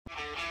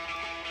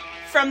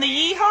From the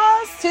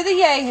yeehaws to the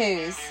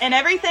yahoos and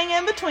everything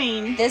in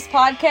between, this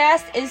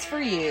podcast is for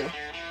you.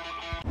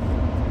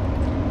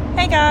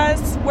 Hey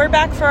guys, we're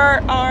back for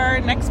our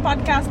next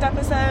podcast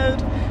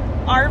episode,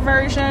 our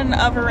version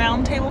of a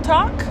round table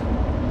talk.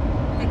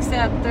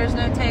 Except there's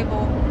no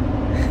table.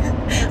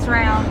 It's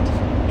round.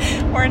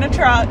 We're in a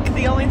truck.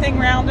 The only thing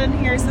round in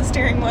here is the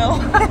steering wheel.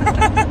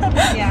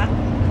 Yeah.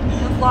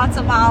 With lots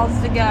of miles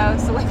to go,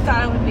 so we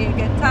thought it would be a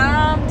good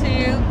time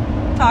to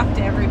talk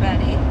to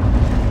everybody.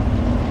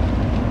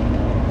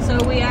 So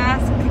we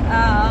ask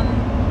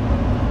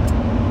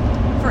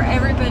for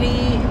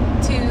everybody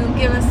to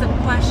give us some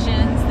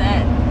questions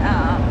that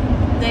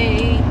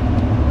they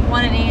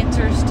wanted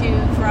answers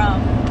to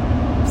from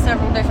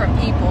several different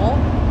people.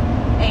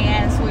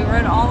 And so we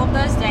wrote all of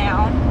those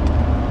down.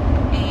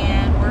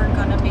 And we're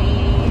going to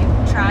be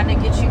trying to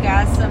get you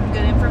guys some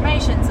good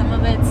information. Some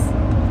of it's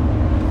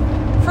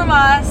from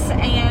us,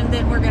 and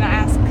then we're going to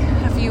ask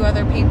a few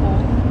other people.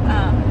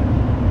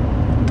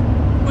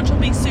 Which will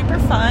be super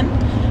fun.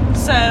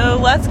 So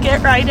let's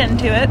get right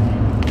into it.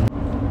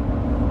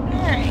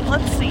 Alright,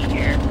 let's see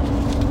here.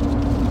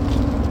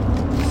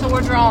 So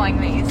we're drawing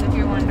these, if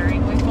you're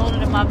wondering. We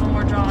folded them up and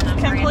we're drawing them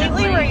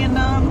completely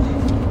random.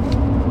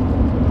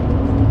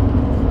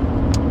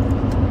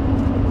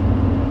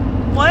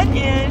 What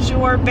is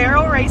your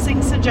barrel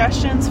racing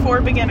suggestions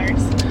for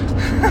beginners?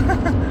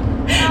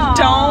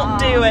 Don't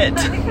do it.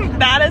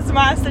 That is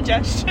my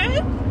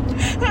suggestion.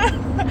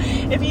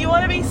 If you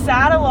want to be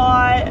sad a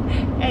lot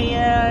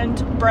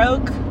and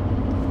broke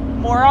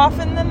more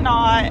often than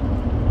not,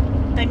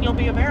 then you'll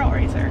be a barrel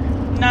racer.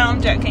 No,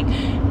 I'm joking.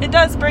 It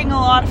does bring a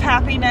lot of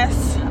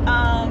happiness.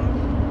 I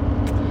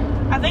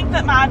think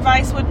that my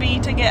advice would be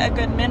to get a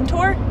good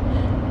mentor.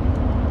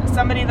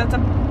 Somebody that's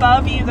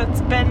above you,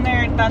 that's been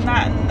there and done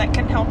that, and that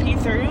can help you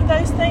through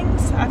those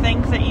things. I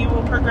think that you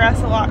will progress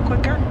a lot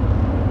quicker.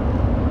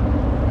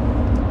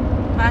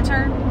 My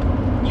turn?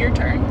 Your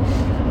turn.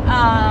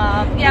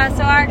 Yeah,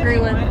 so I agree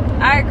with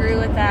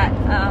that.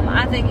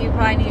 I think you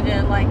probably need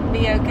to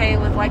be okay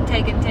with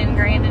taking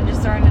 $10,000 and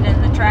just throwing it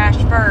in the trash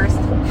first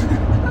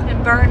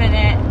and burning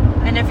it.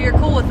 And if you're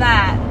cool with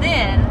that,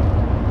 then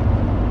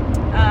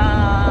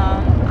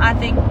I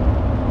think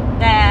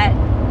that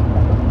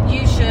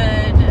you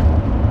should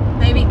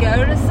maybe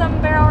go to some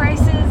barrel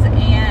races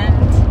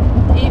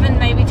and even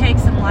maybe take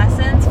some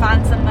lessons.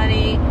 Find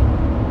somebody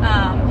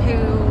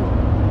who,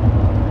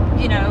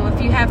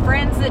 if you have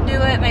friends that do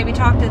it, maybe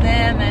talk to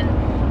them and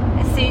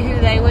see who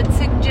they would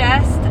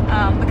suggest,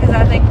 because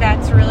I think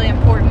that's really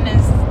important,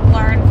 is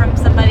learn from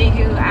somebody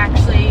who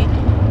actually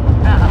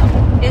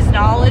is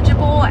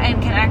knowledgeable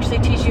and can actually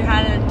teach you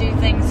how to do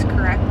things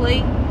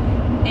correctly.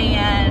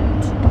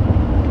 And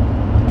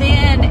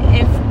then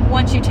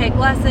once you take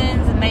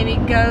lessons and maybe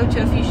go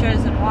to a few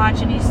shows and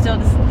watch, and you still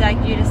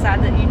you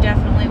decide that you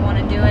definitely want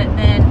to do it,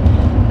 then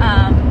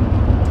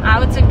I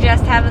would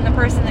suggest having the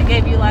person that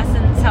gave you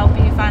lessons help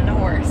you find a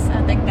horse.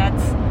 I think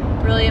that's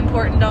really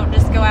important. Don't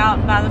just go out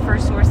and buy the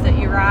first horse that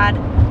you ride.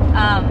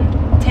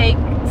 Take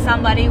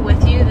somebody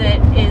with you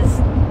that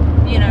is,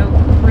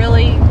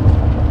 really,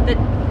 that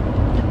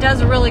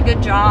does a really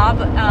good job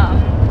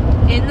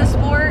in the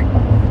sport,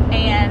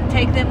 and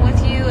take them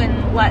with you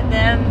and let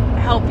them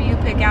help you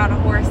pick out a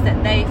horse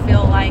that they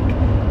feel like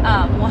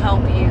will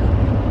help you.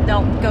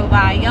 Don't go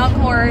buy a young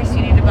horse.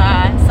 You need to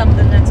buy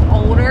something that's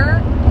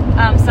older,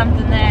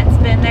 something that's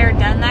been there,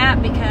 done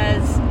that,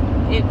 because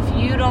if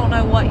you don't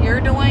know what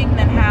you're doing,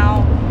 then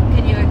how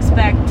can you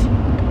expect,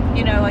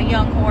 a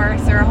young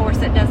horse or a horse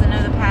that doesn't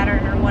know the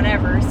pattern or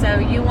whatever? So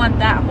you want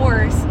that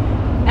horse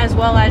as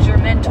well as your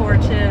mentor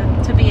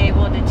to be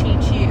able to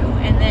teach you,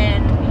 and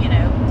then,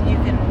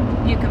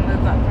 you can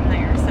move up from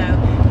there. So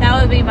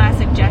that would be my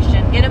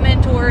suggestion. Get a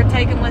mentor,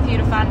 take them with you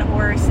to find a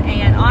horse,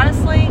 and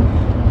honestly,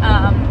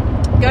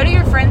 go to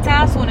your friend's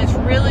house when it's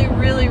really,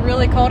 really,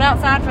 really cold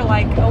outside for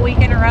a week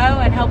in a row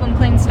and help them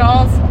clean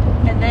stalls,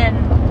 and then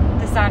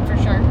decide for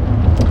sure.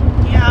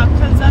 Yeah,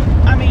 because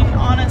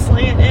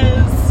honestly, it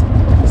is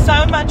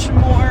so much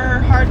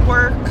more hard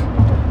work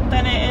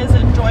than it is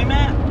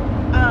enjoyment.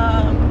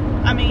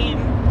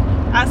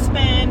 I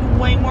spend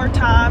way more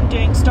time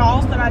doing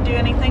stalls than I do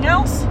anything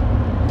else.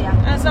 Yeah.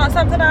 And it's not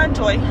something I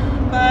enjoy,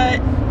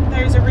 but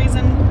there's a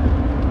reason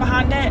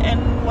behind it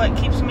and what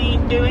keeps me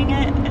doing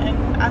it,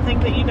 and I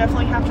think that you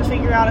definitely have to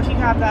figure out if you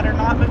have that or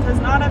not,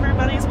 because not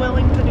everybody's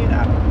willing to do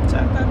that.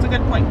 So that's a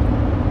good point.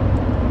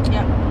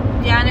 Yeah.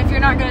 Yeah, and if you're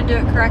not going to do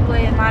it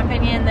correctly, in my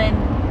opinion, then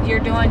you're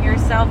doing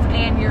yourself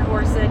and your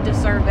horse a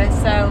disservice.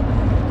 So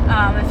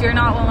if you're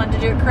not willing to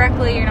do it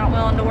correctly, you're not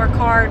willing to work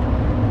hard,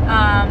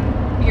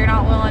 you're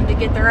not willing to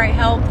get the right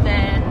help,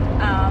 then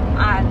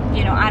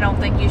I don't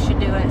think you should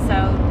do it.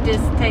 So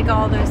just take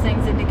all those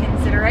things into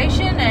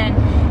consideration, and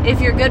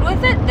if you're good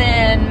with it,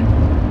 then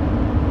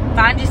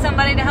find you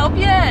somebody to help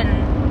you and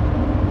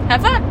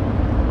have fun.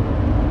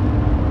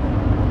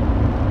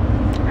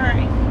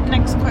 Alright,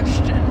 next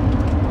question.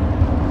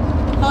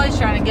 Holly's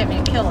trying to get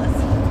me to kill us.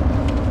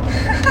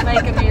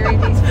 Making me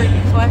read these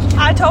freaking questions.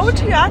 I told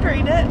you I'd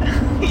read it.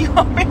 You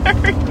want me to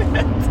read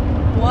it?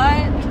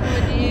 What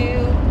would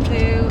you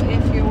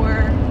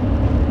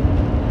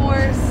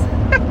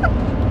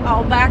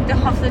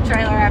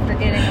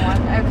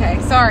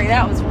Sorry,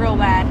 that was real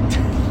bad.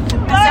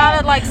 It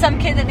sounded like some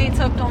kid that needs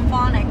hooked on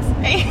phonics.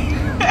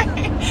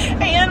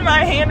 And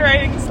my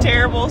handwriting's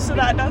terrible, so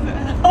that doesn't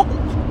help.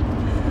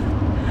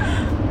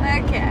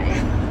 Okay.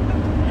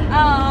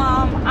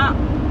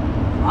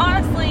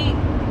 Honestly,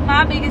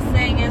 my biggest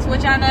thing is,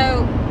 which I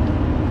know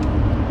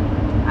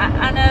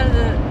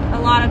that a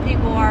lot of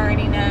people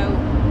already know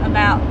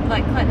about,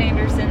 like, Clinton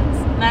Anderson's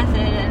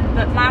method,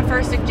 but my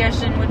first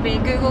suggestion would be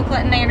Google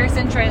Clinton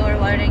Anderson trailer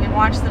loading and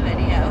watch the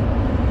video.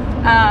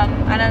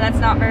 I know that's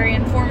not very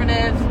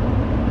informative,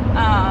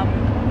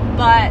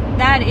 but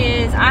that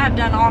is, I have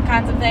done all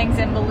kinds of things,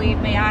 and believe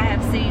me, I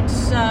have seen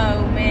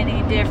so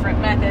many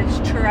different methods.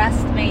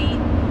 Trust me.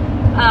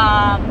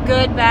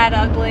 Good, bad,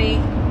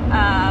 ugly.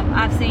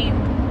 I've seen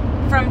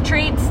from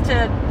treats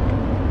to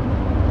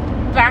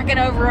backing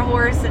over a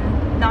horse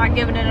and not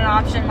giving it an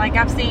option. Like,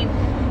 I've seen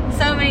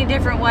so many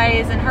different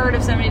ways and heard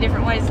of so many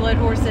different ways to load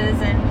horses,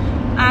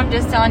 and I'm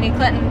just telling you,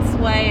 Clinton's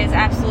way is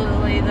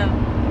absolutely the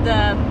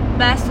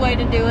best way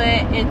to do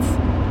it. It's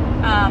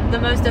the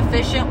most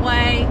efficient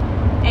way,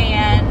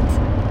 and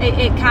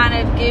it kind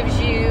of gives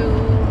you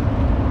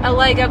a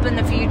leg up in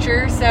the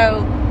future.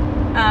 So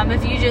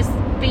if you just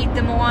beat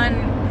them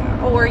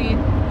on, or you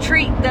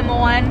treat them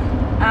on,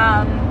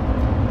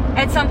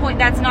 at some point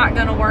that's not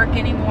going to work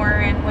anymore.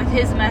 And with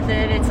his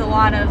method, it's a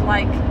lot of,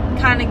 like,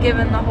 kind of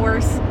giving the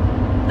horse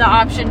the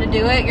option to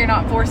do it. You're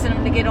not forcing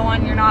them to get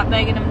on, you're not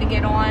begging them to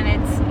get on.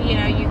 It's, you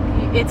know,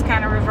 it's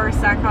kind of reverse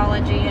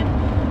psychology, and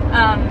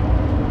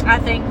I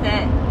think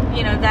that,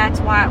 you know, that's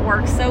why it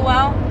works so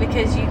well,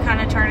 because you kind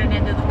of turn it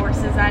into the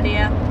horse's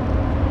idea.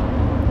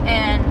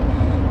 And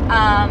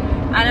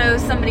I know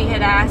somebody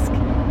had asked,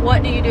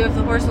 what do you do if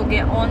the horse will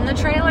get on the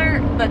trailer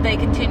but they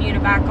continue to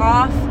back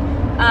off?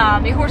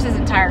 Your horse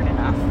isn't tired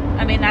enough.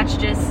 I mean, that's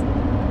just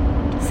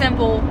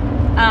simple,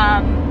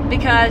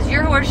 because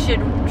your horse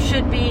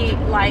should be,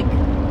 like,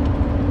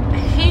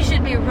 he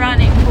should be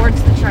running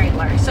towards the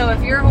trailer. So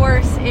if your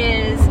horse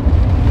is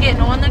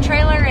getting on the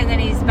trailer and then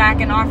he's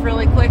backing off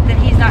really quick, then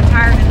he's not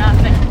tired enough,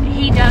 and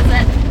he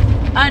doesn't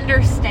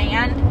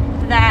understand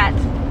that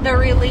the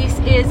release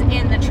is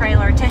in the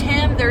trailer. To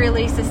him, the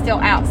release is still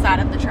outside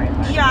of the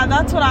trailer. Yeah,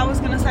 that's what I was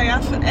going to say.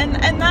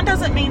 And that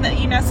doesn't mean that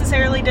you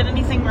necessarily did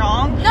anything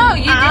wrong. No,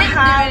 you didn't do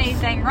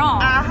anything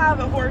wrong. I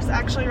have a horse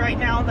actually right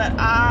now that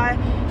I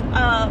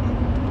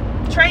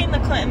train the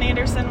Clinton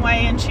Anderson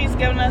way, and she's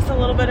given us a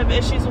little bit of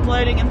issues with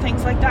loading and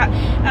things like that.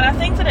 And I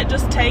think that it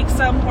just takes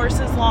some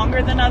horses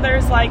longer than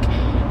others. Like,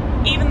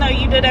 even though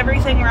you did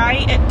everything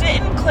right, it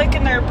didn't click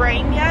in their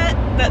brain yet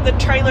that the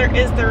trailer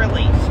is the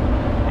relief.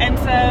 And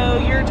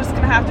so you're just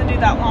going to have to do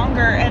that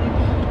longer.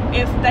 And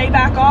if they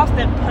back off,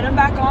 then put them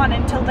back on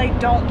until they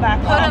don't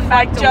back off. Put them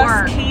back to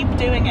work. Just keep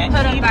doing it.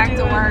 Put them back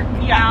to work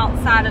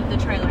outside of the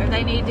trailer.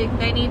 They need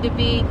to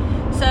be.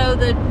 So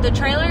the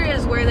trailer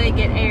is where they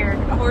get air.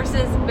 A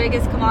horse's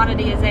biggest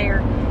commodity is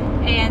air.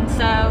 And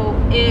so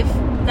if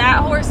that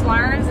horse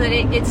learns that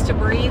it gets to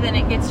breathe and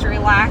it gets to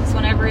relax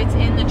whenever it's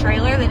in the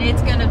trailer, then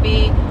it's going to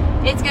be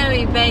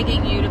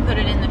begging you to put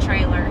it in the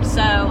trailer.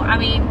 So, I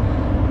mean,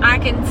 I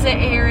can sit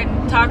here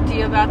and talk to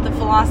you about the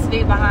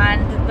philosophy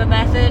behind the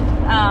method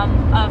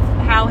of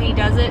how he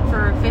does it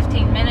for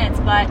 15 minutes,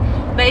 but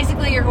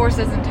basically your horse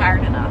isn't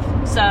tired enough.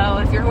 So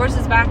if your horse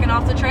is backing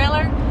off the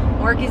trailer,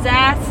 work his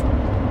ass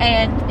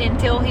and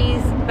until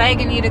he's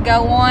begging you to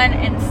go on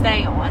and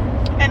stay on.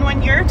 And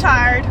when you're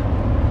tired,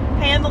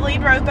 hand the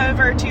lead rope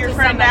over to your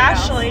friend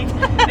Ashley.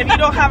 If you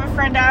don't have a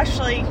friend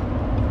Ashley,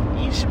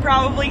 you should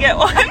probably get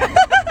one.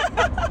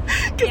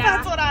 Because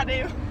that's what I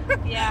do.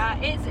 Yeah,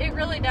 it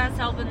really does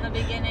help in the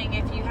beginning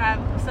if you have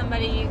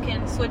somebody you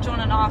can switch on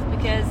and off,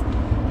 because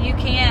you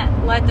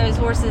can't let those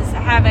horses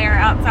have air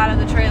outside of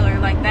the trailer.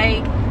 Like,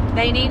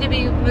 they need to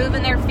be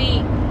moving their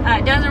feet.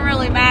 It doesn't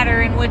really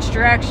matter in which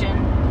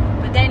direction,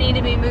 but they need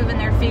to be moving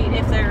their feet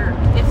if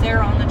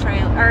they're on the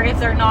trailer, or if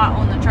they're not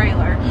on the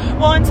trailer.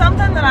 Well, and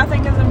something that I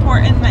think is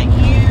important that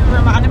you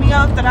reminded me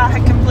of that I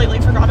had completely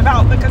forgot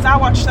about, because I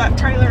watched that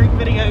trailering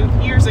video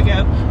years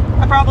ago.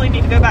 I probably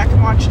need to go back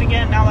and watch it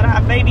again now that I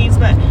have babies,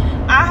 but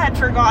I had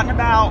forgotten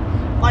about,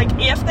 like,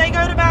 if they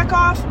go to back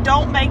off,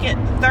 don't make it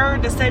their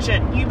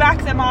decision. You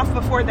back them off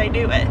before they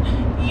do it.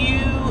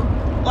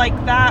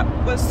 That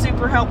was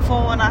super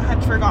helpful, and I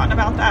had forgotten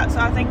about that. So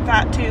I think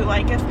that too,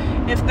 like,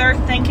 if they're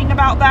thinking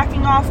about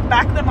backing off,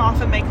 back them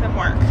off and make them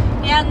work.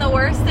 Yeah, and the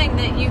worst thing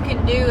that you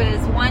can do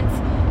is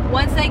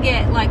once they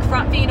get, like,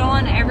 front feet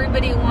on,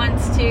 everybody you want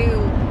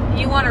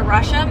to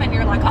rush them, and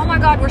you're like, oh my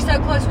god, we're so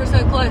close.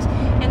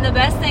 And the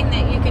best thing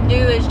that you can do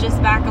is just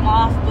back them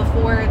off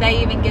before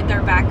they even get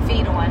their back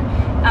feet on.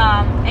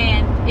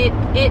 And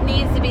it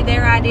needs to be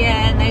their idea,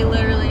 and they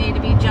literally need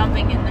to be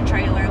jumping in the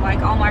trailer,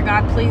 like, oh my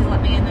god, please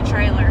let me in the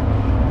trailer.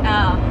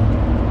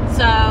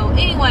 So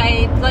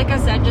anyway, like I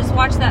said, just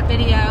watch that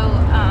video,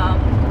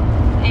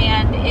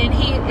 and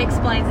he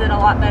explains it a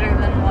lot better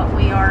than what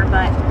we are,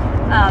 but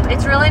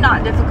it's really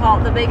not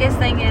difficult. The biggest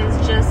thing is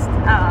just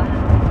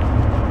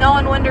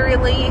knowing when to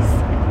release,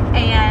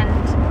 and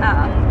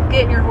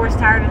getting your horse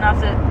tired enough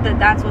that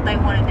that's what they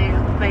want to do,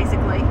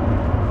 basically.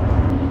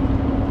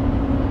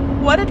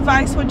 what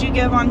advice would you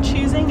give on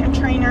choosing a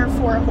trainer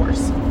for a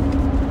horse?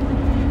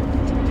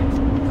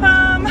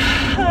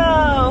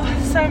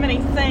 So many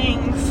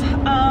things.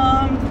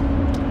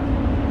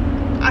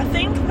 I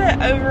think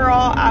that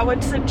overall I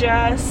would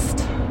suggest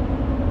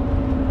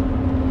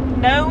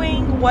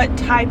knowing what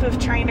type of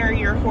trainer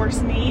your horse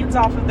needs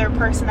off of their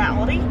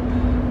personality,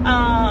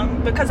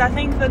 because I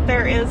think that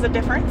there is a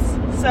difference.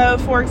 So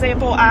for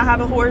example, I have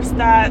a horse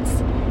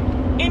that's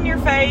in your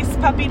face,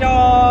 puppy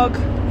dog,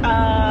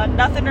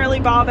 nothing really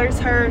bothers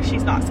her,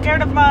 she's not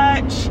scared of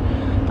much.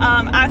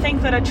 I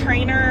think that a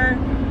trainer,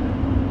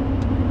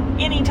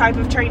 any type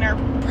of trainer,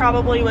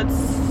 probably would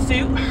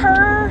suit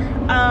her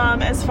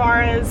as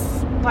far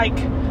as like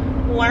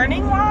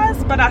learning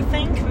wise, but I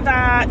think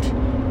that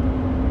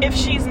if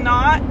she's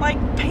not like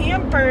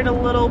pampered a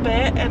little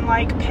bit and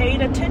like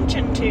paid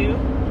attention to,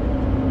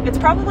 it's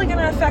probably going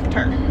to affect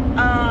her.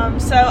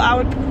 So I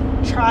would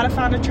try to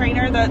find a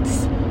trainer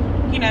that's,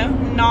 you know,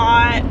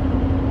 not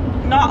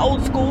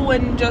old school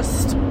and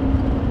just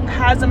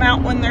has them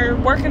out when they're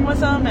working with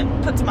them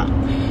and puts them up.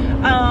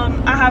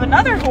 I have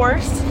another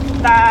horse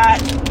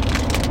that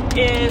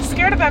is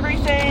scared of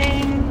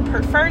everything,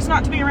 prefers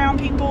not to be around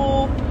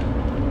people.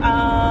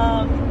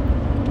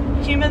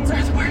 Humans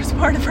are the worst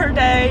part of her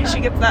day. She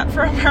gets that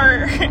from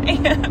her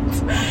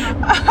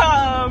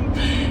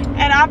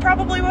and I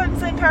probably wouldn't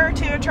send her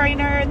to a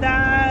trainer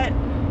that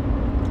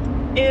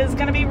is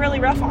going to be really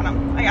rough on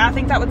them. Like, I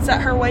think that would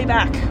set her way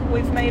back.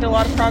 We've made a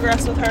lot of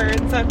progress with her,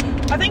 and so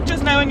I think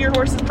just knowing your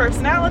horse's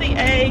personality,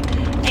 A,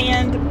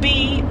 and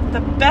B,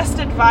 the best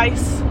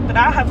advice that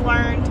I have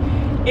learned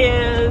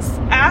is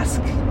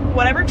ask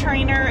whatever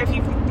trainer, if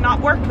you've not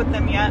worked with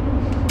them yet,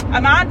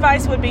 my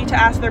advice would be to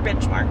ask their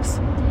benchmarks.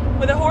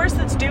 With a horse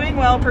that's doing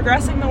well,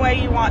 progressing the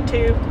way you want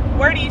to,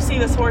 where do you see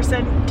this horse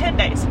in 10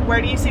 days? Where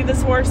do you see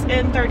this horse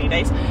in 30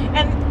 days?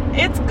 And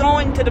it's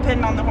going to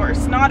depend on the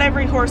horse. Not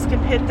every horse can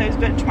hit those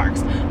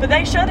benchmarks, but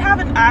they should have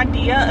an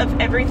idea of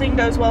everything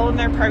goes well in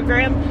their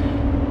program,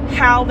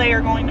 how they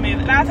are going to move.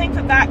 And I think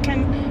that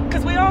can,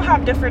 because we all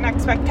have different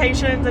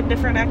expectations and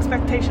different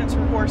expectations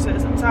for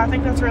horses, and so I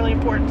think that's really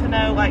important to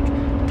know, like,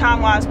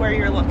 time-wise, where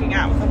you're looking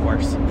at with a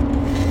horse.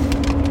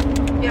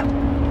 Yep,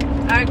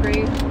 I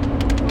agree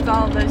with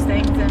all of those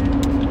things,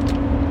 and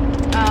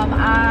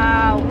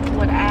I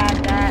would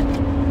add that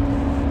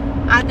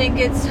I think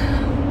it's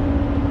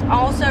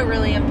also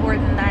really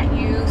important that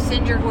you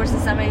send your horse to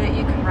somebody that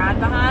you can ride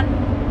behind.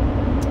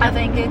 I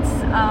think it's,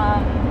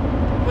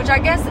 which I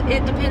guess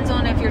it depends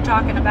on if you're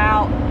talking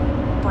about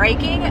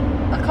breaking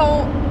a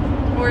colt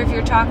or if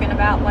you're talking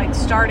about like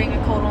starting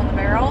a colt on the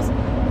barrels.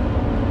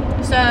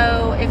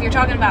 So if you're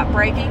talking about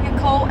breaking a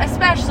colt,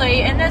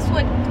 especially, and this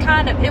would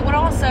kind of, it would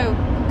also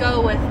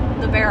go with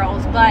the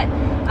barrels, but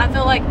I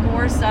feel like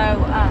more so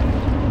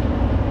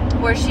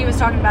where she was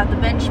talking about the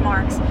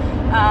benchmarks,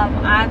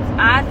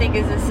 I think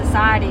as a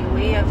society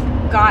we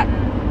have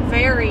gotten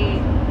very,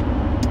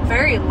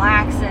 very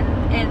lax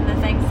in the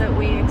things that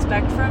we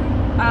expect from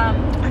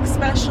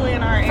especially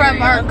in our area,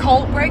 from our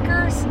colt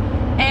breakers.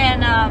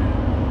 And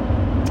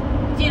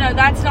you know,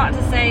 that's not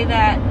to say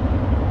that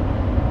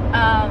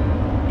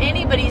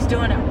anybody's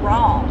doing it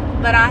wrong,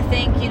 but I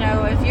think, you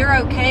know, if you're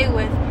okay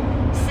with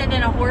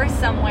sending a horse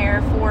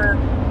somewhere for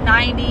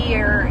 90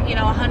 or, you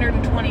know,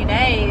 120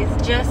 days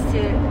just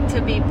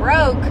to be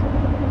broke,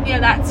 you know,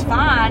 that's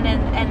fine,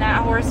 and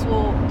that horse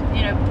will,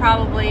 you know,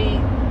 probably,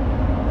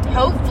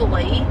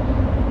 hopefully,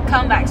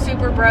 come back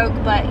super broke.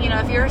 But, you know,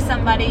 if you're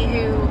somebody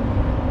who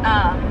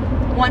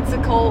wants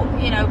a colt,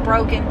 you know,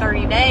 broke in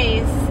 30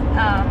 days,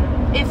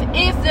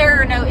 if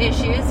there are no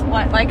issues,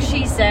 like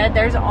she said,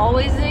 there's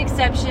always an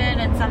exception,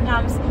 and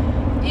sometimes,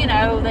 you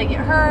know, they get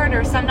hurt,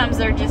 or sometimes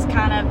they're just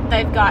kind of,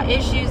 they've got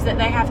issues that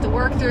they have to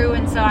work through,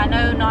 and so I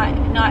know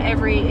not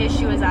every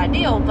issue is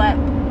ideal, but,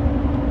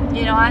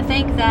 you know, I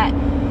think that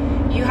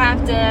you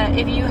have to,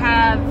 if you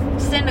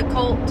send a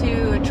colt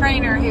to a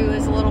trainer who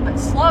is a little bit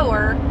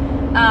slower,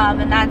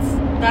 and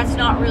that's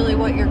not really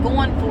what you're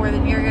going for,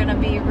 then you're going to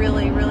be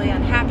really, really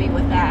unhappy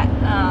with that.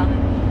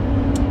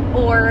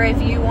 Or if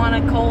you want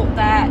a colt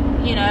that,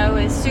 you know,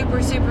 is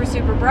super, super,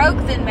 super broke,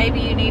 then maybe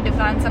you need to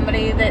find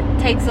somebody that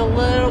takes a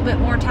little bit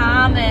more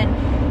time, and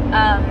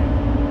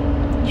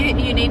you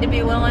need to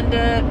be willing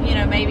to, you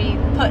know, maybe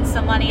put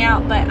some money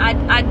out. But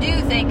I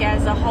do think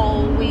as a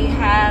whole we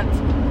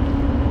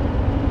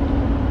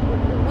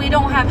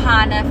don't have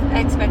high enough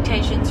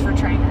expectations for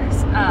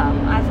trainers.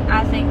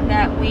 I think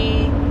that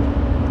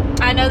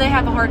I know they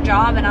have a hard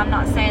job, and I'm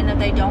not saying that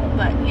they don't,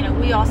 but, you know,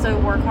 we also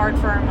work hard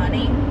for our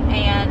money,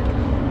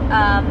 and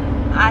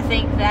I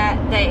think that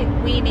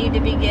we need to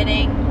be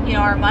getting, you know,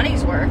 our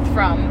money's worth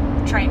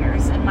from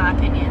trainers, in my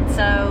opinion.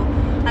 So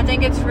I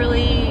think it's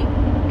really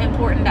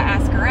important to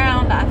ask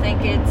around. I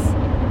think it's,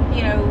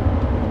 you know,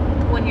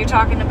 when you're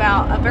talking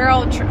about a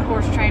barrel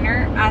horse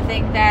trainer, I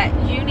think that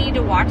you need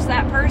to watch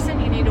that person.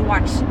 You need to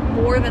watch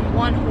more than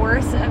one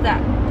horse of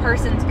that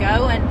person's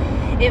go,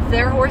 and if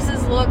their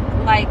horses look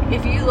like,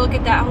 if you look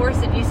at that horse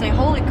and you say,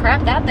 holy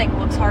crap, that thing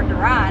looks hard to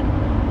ride,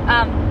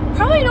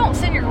 probably don't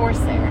send your horse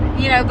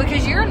there,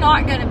 because you're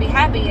not going to be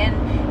happy,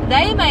 and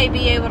they may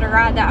be able to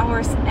ride that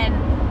horse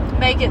and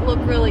make it look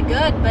really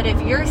good, but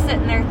if you're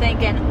sitting there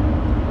thinking,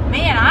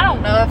 man, I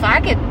don't know if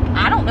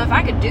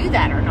I could do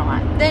that or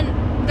not,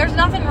 then there's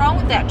nothing wrong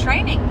with that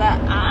training, but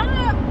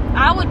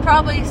I would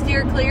probably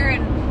steer clear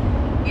and,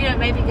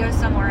 maybe go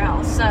somewhere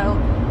else. So,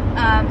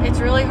 it's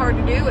really hard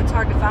to do. It's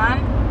hard to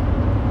find.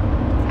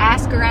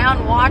 Ask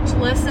around, watch,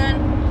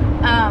 listen.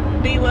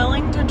 Be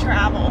willing to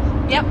travel.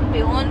 Yep,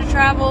 be willing to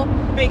travel.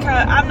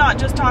 Because I'm not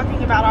just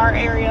talking about our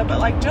area, but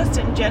like just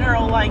in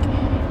general, like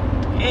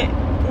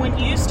when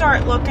you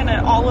start looking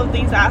at all of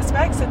these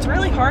aspects, it's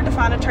really hard to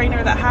find a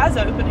trainer that has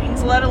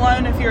openings, let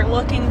alone if you're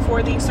looking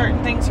for these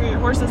certain things for your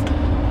horses.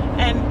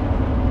 And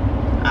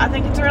I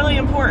think it's really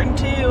important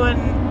too,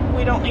 and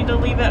we don't need to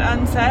leave it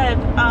unsaid.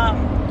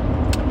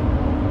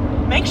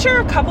 Make sure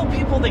a couple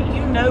people that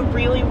you know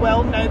really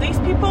well know these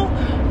people,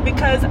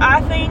 because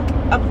I think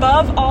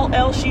above all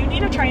else, you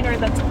need a trainer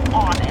that's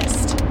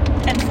honest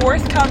and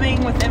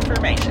forthcoming with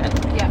information.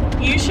 Yeah.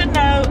 You should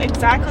know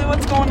exactly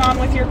what's going on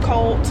with your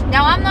colt.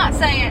 Now, I'm not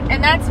saying,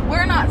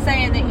 we're not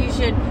saying that you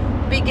should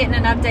be getting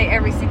an update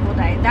every single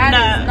day. That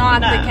is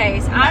not the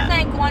case. No. I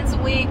think once a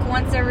week,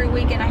 once every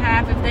week and a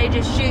half, if they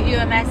just shoot you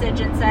a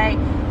message and say,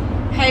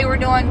 hey, we're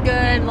doing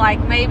good, like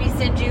maybe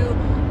send you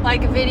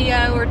like a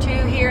video or two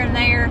here and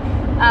there.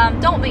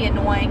 Don't be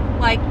annoying.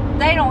 Like,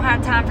 they don't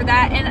have time for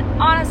that.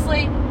 And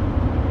honestly,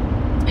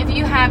 if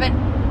you haven't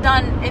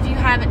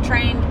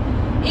trained,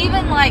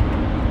 even like,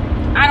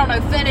 I don't know,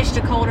 finished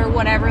a colt or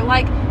whatever,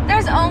 like,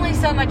 there's only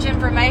so much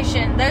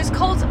information. Those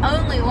colts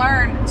only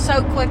learn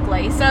so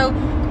quickly. So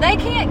they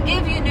can't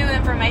give you new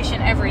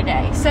information every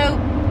day. So,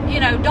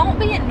 don't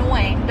be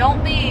annoying.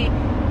 Don't be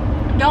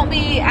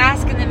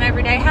asking them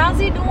every day, how's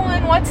he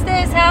doing? What's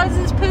this? How does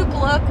his poop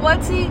look?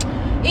 What's he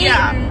eating?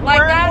 Yeah, like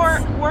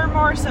we're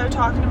more so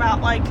talking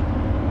about like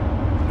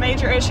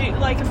major issue.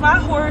 Like, if my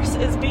horse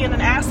is being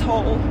an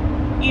asshole,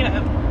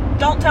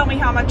 don't tell me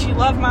how much you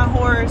love my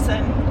horse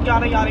and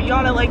yada yada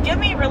yada. Like, give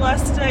me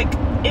realistic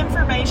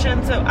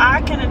information so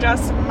I can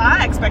adjust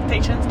my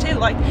expectations too.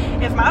 Like,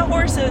 if my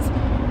horse is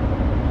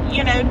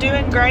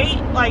doing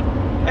great, like,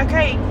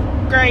 okay,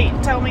 great,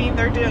 tell me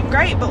they're doing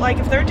great. But like,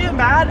 if they're doing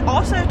bad,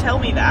 also tell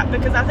me that,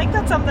 because I think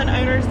that's something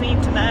owners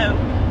need to know.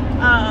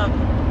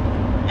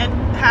 And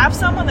have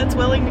someone that's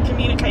willing to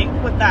communicate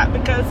with that,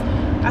 because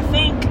I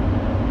think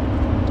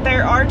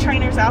there are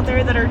trainers out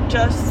there that are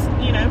just,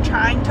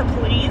 trying to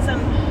please,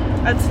 and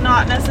that's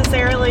not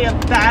necessarily a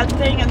bad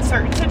thing in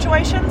certain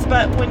situations,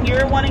 but when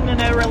you're wanting to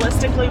know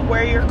realistically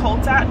where your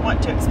colt's at and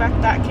what to expect,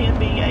 that can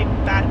be a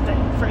bad thing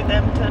for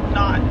them to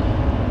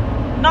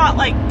not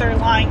like they're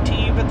lying to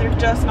you, but they're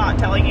just not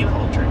telling you the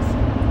whole truth.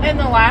 And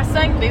the last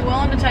thing, be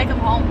willing to take them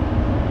home.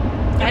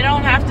 They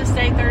don't have to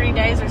stay 30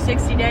 days or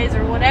 60 days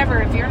or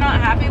whatever. If you're not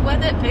happy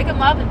with it, pick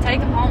them up and take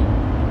them home.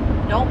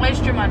 Don't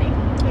waste your money.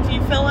 If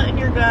you feel it in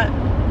your gut.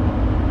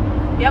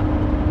 Yep.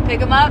 Pick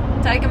them up,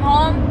 take them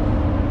home,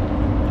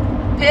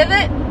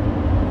 pivot,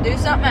 do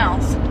something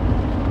else.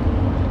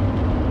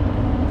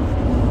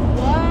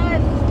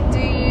 What do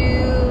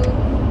you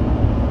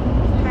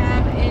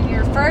have in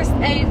your first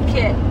aid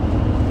kit?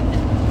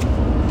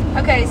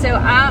 Okay, so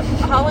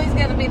Holly's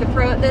going to be the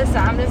pro at this, so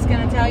I'm just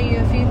going to tell you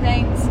a few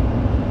things.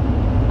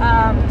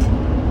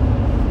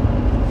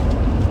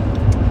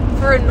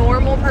 For a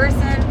normal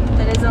person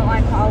that isn't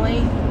like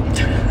Holly,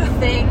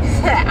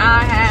 things that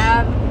I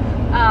have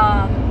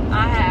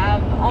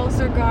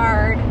ulcer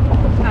guard,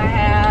 I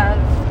have,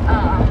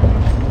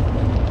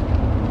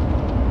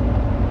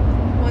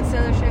 what's the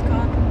other shit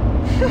called?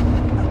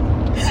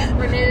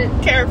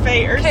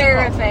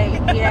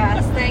 Carafate,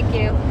 yes, thank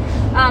you.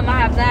 I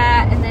have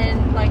that, and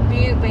then like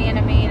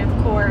butanamine, of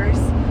course.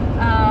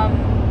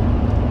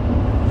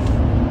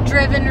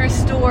 Driven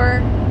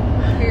Restore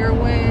for your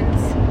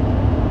wounds.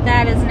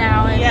 That is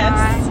now in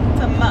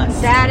it's a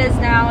must. That is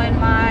now in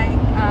my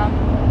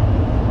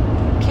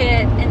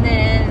kit, and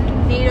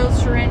then needles,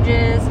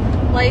 syringes,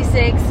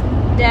 Lasix,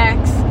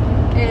 Dex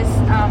is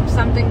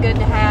something good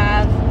to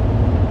have,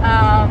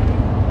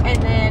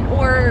 and then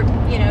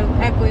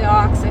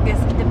Equiox. I guess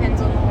it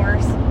depends on the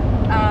horse.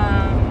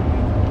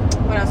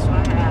 What else do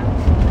I have?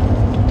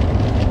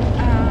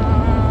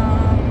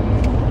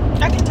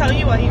 I can tell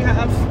you what you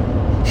have.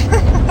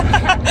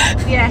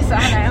 Yes,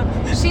 I know.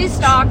 She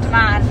stocked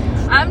mine.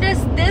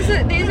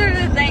 These are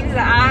the things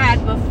that I had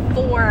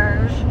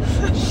before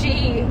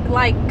she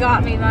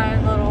got me my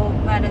own little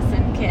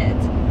medicine kit.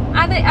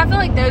 I feel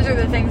like those are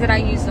the things that I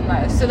use the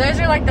most. So those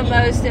are like the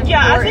most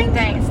important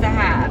things to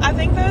have. I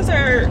think those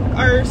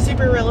are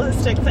super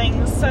realistic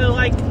things. So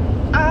like,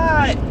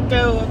 I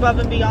go above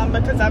and beyond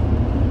because I've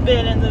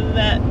been in the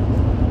vet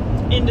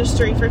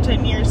industry for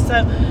 10 years.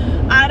 So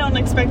I don't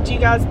expect you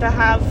guys to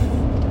have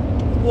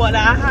what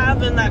I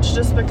have, and that's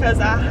just because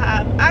I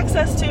have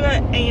access to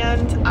it,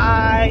 and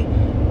I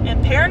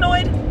am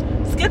paranoid,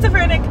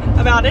 schizophrenic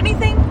about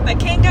anything that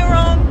can go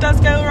wrong, does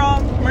go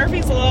wrong,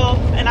 Murphy's Law,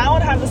 and I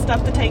want to have the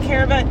stuff to take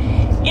care of it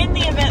in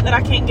the event that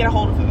I can't get a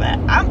hold of a vet.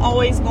 I'm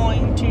always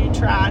going to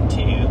try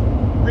to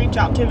reach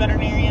out to a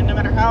veterinarian no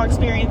matter how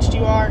experienced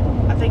you are.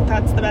 I think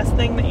that's the best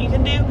thing that you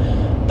can do.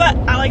 But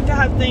I like to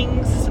have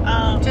things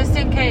just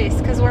in case,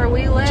 because where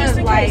we live,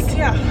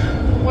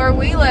 where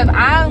we live,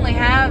 I only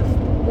have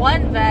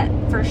one vet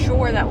for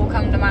sure that will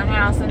come to my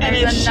house, and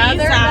there's if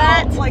another she's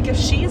out, vet. like if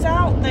she's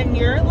out, then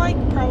you're like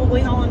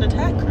probably hauling to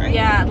tech, right?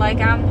 Yeah, like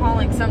I'm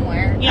hauling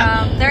somewhere.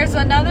 Yeah. There's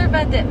another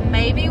vet that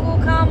maybe will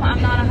come.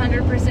 I'm not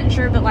 100%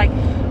 sure, but like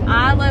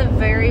I live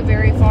very,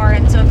 very far,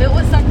 and so if it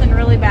was something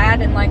really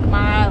bad, and like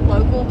my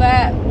local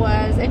vet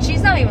was, and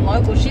she's not even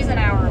local, she's an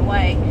hour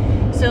away.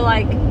 So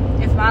like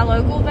if my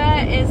local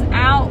vet is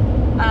out,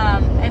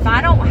 if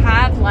I don't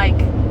have like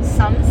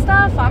some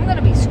stuff, I'm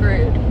gonna be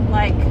screwed.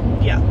 Like,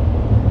 yeah.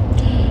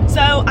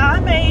 So I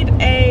made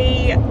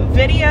a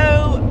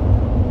video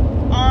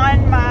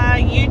on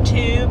my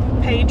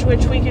YouTube page,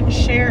 which we can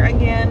share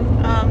again,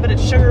 but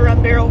it's Sugar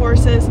Run Barrel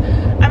Horses.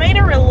 I made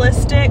a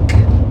realistic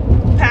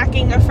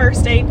packing a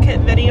first aid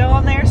kit video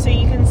on there, so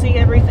you can see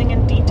everything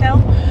in detail.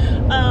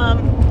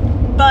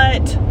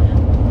 But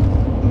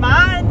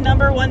my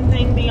number one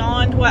thing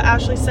beyond what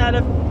Ashley said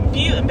of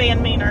Butte and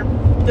Bandmean are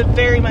the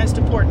very most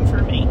important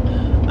for me.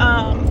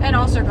 and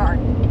ulcer guard.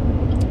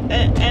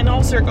 And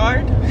ulcer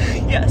guard,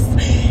 yes.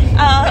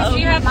 If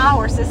you have my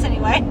horses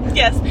anyway.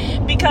 Yes,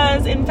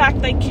 because in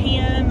fact they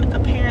can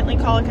apparently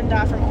colic and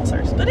die from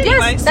ulcers. But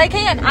anyways. Yes, they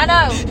can. I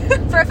know.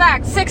 For a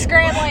fact, 6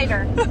 grand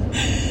later.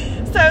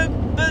 So,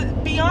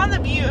 but beyond the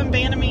Butte and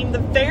Bandmean, the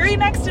very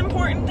next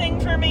important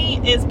thing for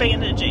me is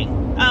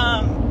bandaging.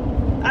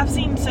 I've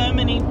seen so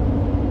many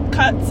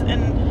cuts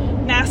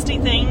and nasty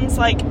things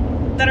like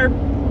that are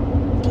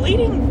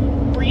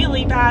bleeding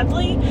really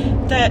badly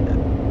that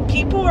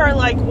people are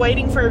like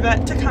waiting for a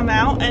vet to come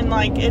out, and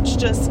like it's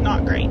just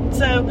not great.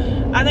 So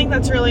I think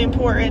that's really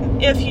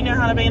important if you know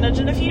how to bandage,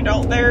 and if you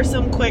don't, there are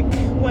some quick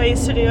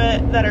ways to do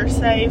it that are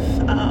safe.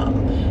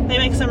 They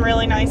make some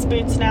really nice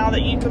boots now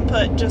that you can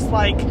put just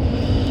like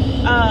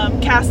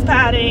cast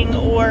padding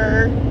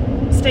or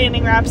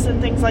standing wraps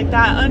and things like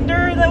that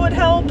under that would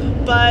help,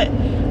 but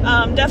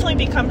definitely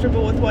be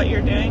comfortable with what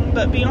you're doing.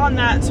 But beyond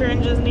that,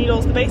 syringes,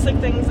 needles, the basic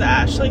things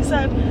that Ashley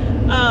said.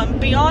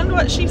 Beyond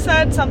what she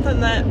said, something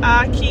that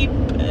I keep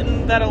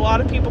and that a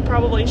lot of people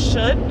probably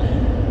should,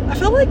 I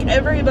feel like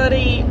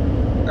everybody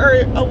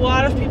or a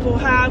lot of people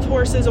have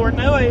horses or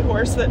know a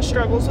horse that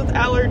struggles with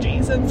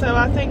allergies, and so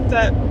I think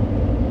that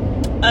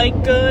a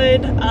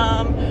good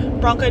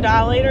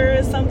bronchodilator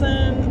is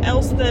something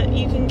else that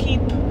you can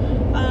keep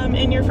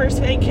in your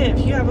first aid kit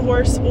if you have a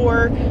horse,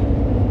 or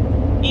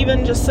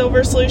even just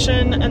silver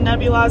solution, a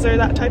nebulizer,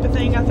 that type of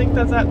thing. I think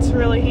that that's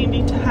really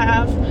handy to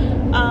have.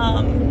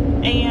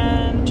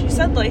 And you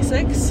said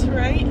Lasix,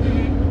 right?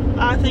 Mm-hmm.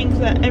 I think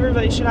that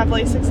everybody should have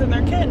Lasix in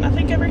their kit, and I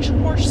think every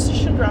horse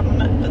should run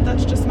on it, but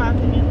that's just my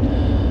opinion.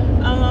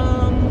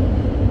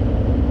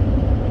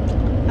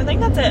 I think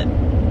that's it.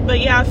 But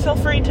yeah, feel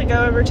free to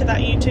go over to that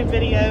YouTube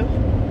video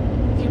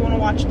if you want to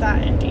watch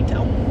that in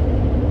detail.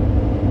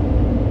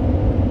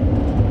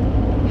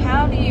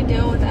 How do you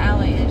deal with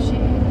alley issues?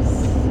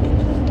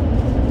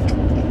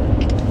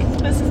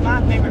 This is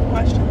my favorite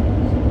question.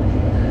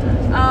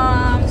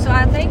 So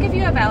I think if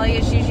you have alley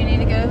issues, you need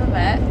to go to the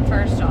vet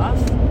first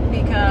off,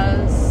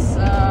 because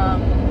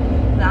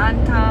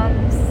 9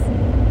 times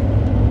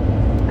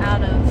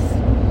out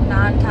of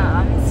 9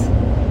 times,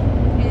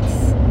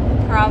 it's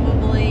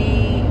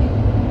probably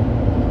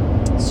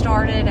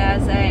started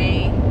as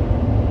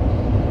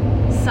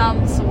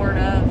some sort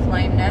of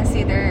lameness.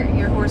 Either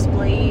your horse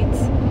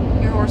bleeds,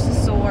 your horse is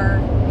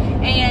sore,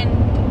 and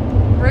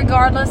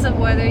regardless of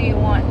whether you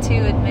want to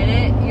admit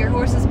it, your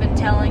horse has been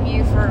telling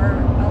you for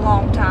a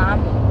long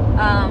time,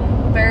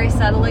 very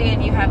subtly,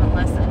 and you haven't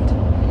listened.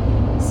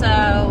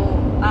 So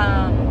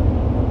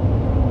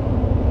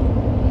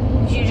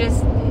you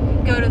just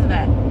go to the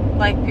vet,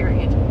 like,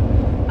 period.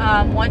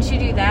 Once you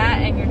do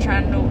that and you're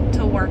trying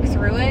to work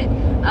through it,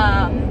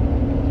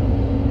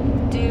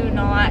 do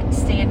not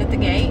stand at the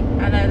gate.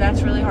 I know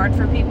that's really hard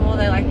for people.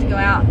 They like to go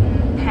out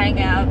and hang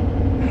out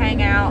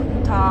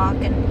and talk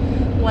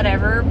and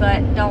whatever,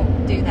 but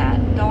don't do that.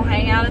 Don't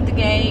hang out at the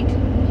gate.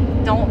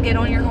 Don't get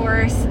on your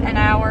horse an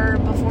hour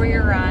before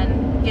your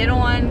run. Get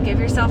on, give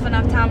yourself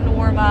enough time to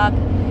warm up,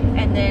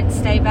 and then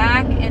stay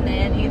back, and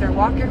then either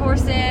walk your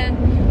horse in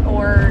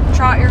or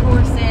trot your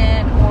horse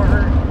in,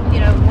 or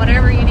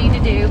whatever you need to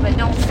do, but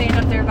don't stand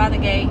up there by the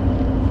gate.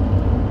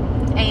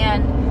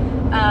 And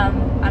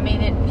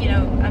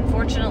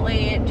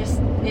unfortunately,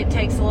 it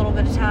takes a little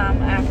bit of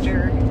time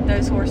after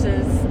those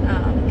horses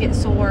get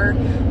sore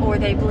or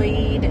they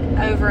bleed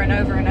over and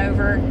over and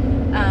over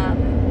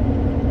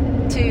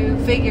to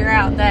figure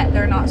out that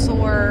they're not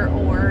sore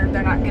or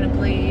they're not going to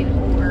bleed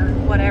or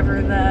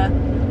whatever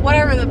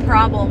the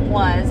problem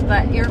was.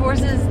 But your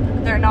horses,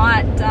 they're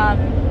not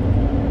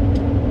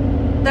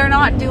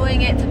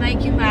doing it to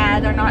make you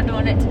mad. They're not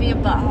doing it to be a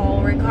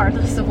butthole,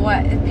 regardless of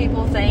what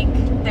people think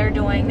they're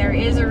doing. There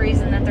is a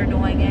reason that they're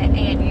doing it,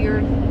 and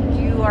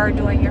you are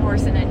doing your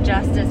horse an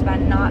injustice by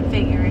not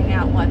figuring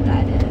out what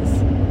that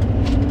is.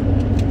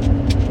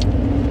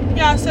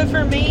 Yeah, so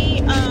for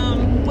me,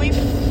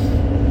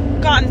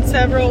 gotten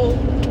several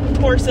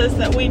horses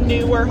that we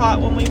knew were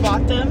hot when we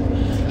bought them.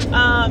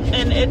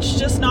 And it's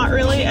just not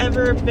really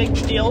ever a big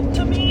deal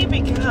to me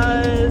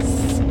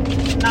because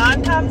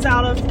 9 times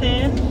out of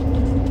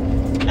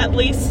 10, at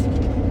least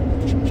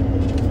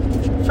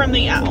from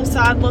the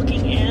outside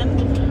looking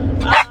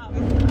in,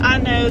 I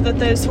know that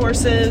those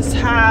horses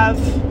have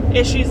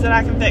issues that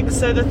I can fix.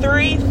 So the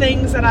 3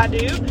 things that I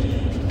do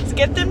is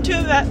get them to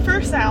a vet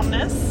for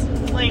soundness,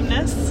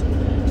 lameness,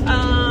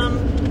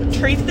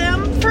 treat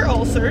them for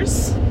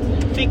ulcers,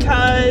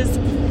 because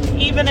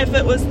even if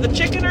it was the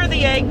chicken or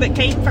the egg that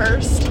came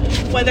first,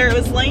 whether it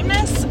was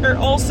lameness or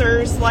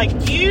ulcers,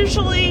 like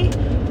usually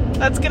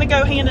that's going to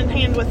go hand in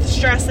hand with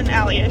stress and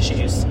alley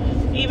issues.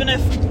 Even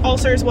if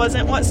ulcers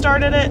wasn't what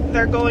started it,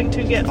 they're going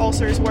to get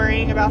ulcers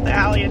worrying about the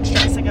alley and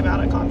stressing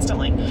about it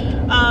constantly.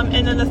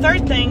 And then the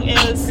third thing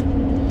is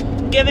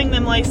giving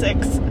them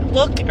Lasix.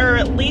 Or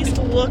at least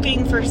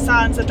looking for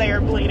signs that they are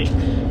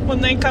bleeding.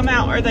 When they come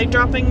out, are they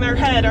dropping their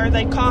head? Are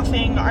they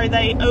coughing? Are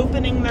they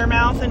opening their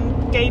mouth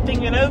and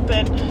gaping it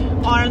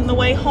open? On the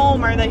way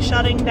home, are they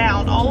shutting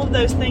down? All of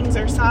those things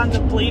are signs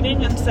of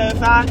bleeding, and so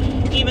if I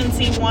even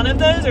see one of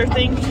those or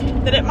think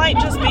that it might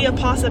just be a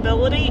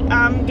possibility,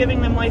 I'm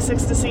giving them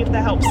Lasix to see if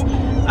that helps.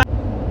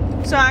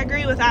 So I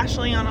agree with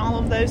Ashley on all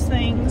of those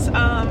things.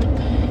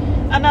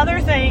 Another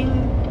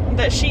thing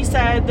that she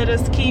said that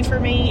is key for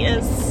me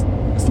is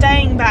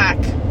staying back.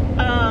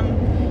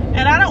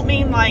 And I don't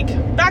mean like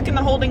back in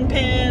the holding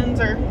pens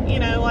or,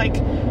 like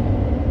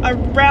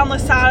around the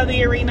side of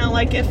the arena.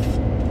 Like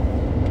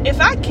if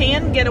I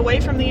can get away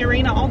from the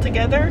arena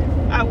altogether,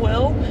 I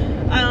will.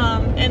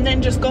 And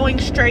then just going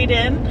straight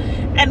in.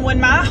 And when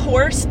my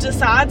horse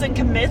decides and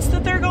commits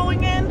that they're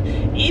going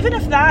in, even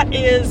if that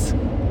is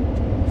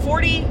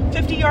 40,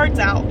 50 yards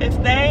out,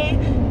 if they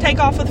take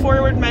off with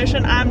forward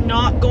motion, I'm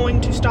not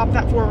going to stop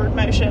that forward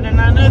motion. And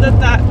I know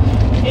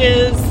that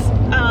is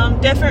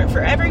different for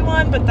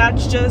everyone, but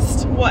that's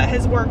just what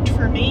has worked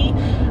for me.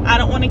 I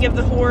don't want to give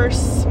the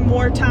horse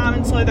more time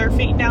and slow their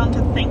feet down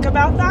to think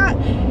about that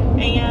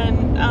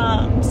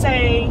and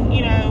say,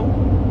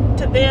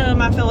 to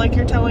them, I feel like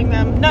you're telling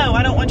them, no,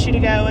 I don't want you to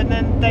go, and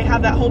then they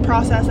have that whole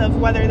process of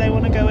whether they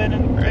want to go in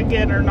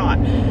again or not.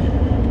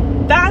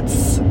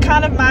 That's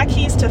kind of my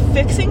keys to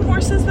fixing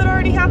horses that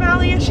already have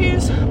alley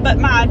issues, but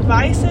my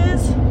advice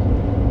is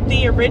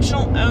the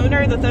original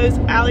owner that those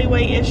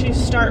alleyway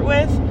issues start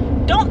with,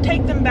 don't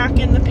take them back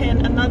in the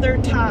pen another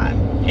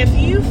time. If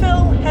you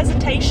feel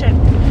hesitation,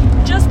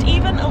 just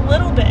even a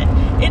little bit,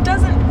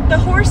 the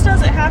horse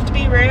doesn't have to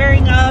be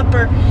rearing up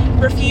or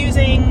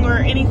refusing or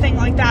anything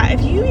like that.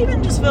 If you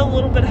even just feel a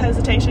little bit of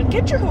hesitation,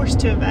 get your horse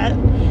to a vet.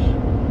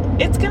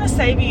 It's going to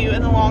save you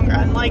in the long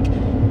run. Like,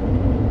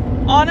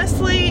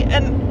 honestly,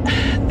 and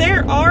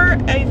there are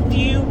a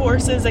few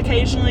horses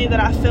occasionally that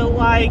I feel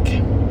like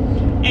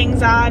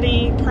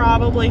anxiety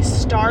probably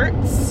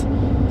starts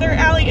their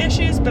alley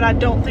issues, but I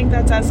don't think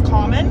that's as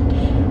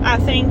common. I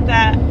think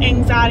that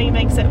anxiety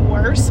makes it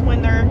worse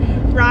when their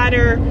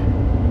rider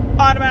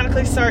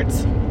automatically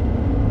starts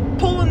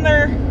pulling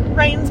their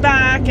reins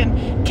back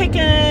and kicking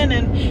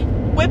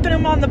and whipping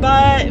them on the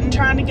butt and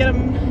trying to get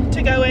them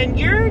to go in.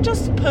 You're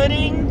just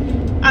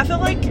I feel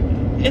like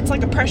it's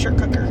like a pressure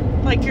cooker.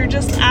 Like you're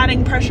just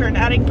adding pressure and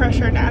adding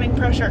pressure and adding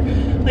pressure.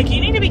 Like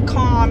you need to be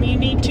calm. You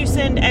need to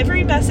send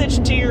every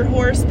message to your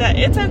horse that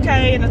it's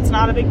okay and it's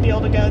not a big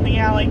deal to go in the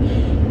alley.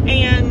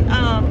 And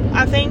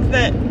I think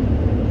that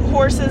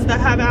horses that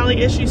have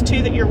alley issues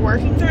too that you're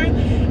working through,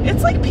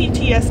 it's like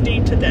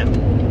PTSD to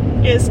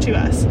them is to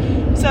us.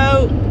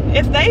 So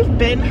if they've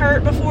been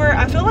hurt before,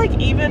 I feel like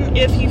even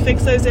if you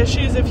fix those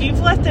issues, if you've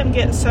let them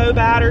get so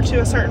bad or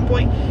to a certain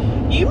point,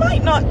 you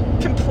might not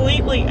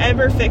completely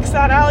ever fix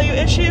that alley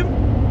issue.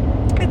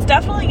 It's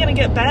definitely going to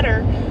get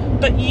better,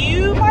 but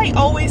you might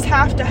always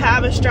have to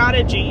have a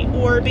strategy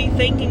or be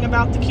thinking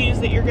about the cues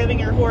that you're giving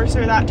your horse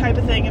or that type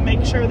of thing and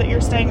make sure that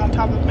you're staying on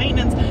top of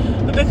maintenance.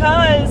 But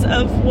because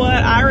of what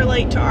I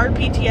relate to our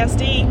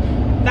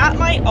PTSD, that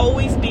might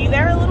always be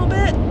there a little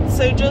bit.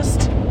 So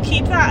just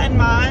keep that in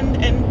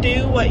mind and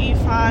do what you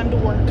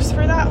find works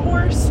for that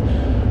horse.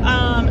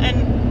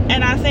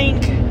 And I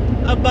think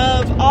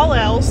above all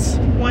else,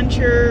 once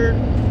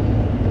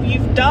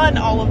you've done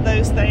all of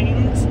those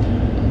things,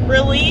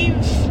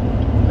 relieve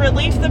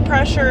the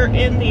pressure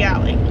in the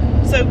alley.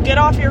 So get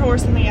off your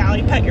horse in the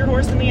alley, pet your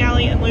horse in the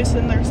alley, and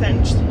loosen their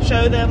cinch.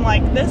 Show them,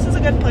 like, this is a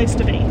good place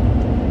to be.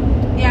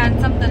 Yeah,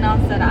 and something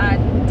else that I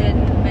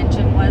didn't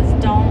mention was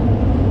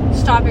don't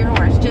stop your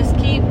horse. Just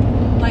keep,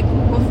 like,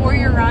 before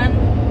your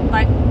run,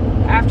 like,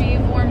 after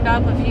you've warmed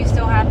up, if you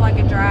still have, like,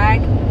 a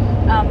drag,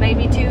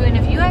 maybe 2, and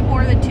if you have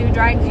more than 2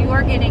 drags, you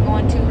are getting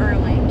on too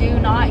early. Do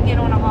not get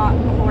on a hot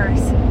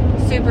horse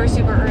super,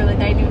 super early.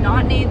 They do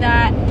not need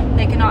that.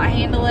 They cannot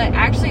handle it.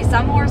 Actually,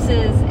 some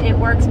horses, it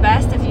works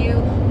best if you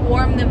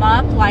warm them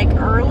up, like,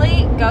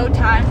 early, go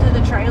time to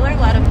the trailer,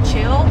 let them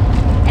chill,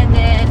 and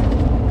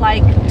then,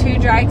 like, 2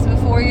 drags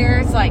before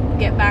yours, like,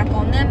 get back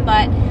on them.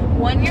 But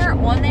when you're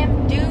on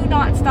them, do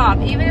not stop.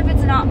 Even if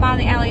it's not by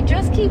the alley,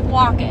 just keep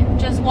walking.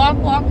 Just walk.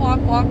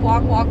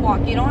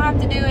 You don't have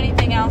to do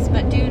anything else,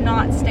 but do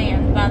not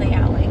stand by the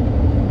alley.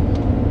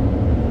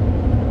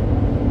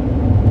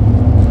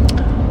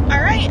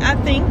 All right, I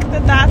think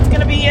that's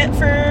going to be it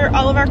for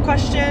all of our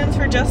questions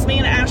for just me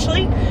and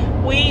Ashley.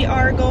 We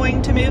are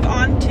going to move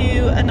on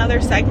to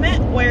another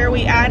segment where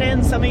we add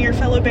in some of your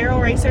fellow barrel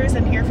racers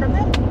and hear from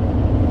them.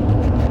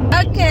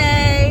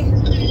 Okay,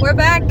 we're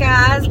back,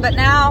 guys, but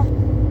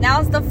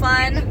now's the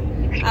fun.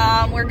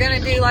 We're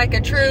going to do like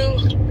a true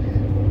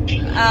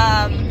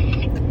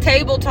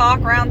table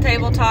talk, round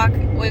table talk.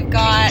 We've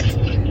got,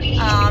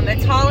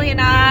 it's Holly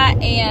and I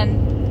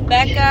and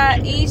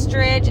Becca,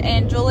 Eastridge,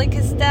 and Julie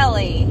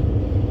Castelli.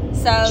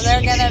 So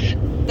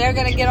they're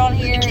gonna get on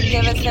here and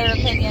give us their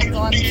opinions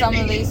on some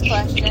of these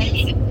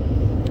questions.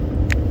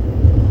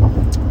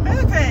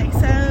 Okay,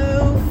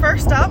 so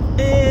first up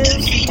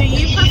is, do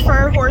you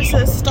prefer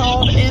horses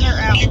stalled in or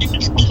out?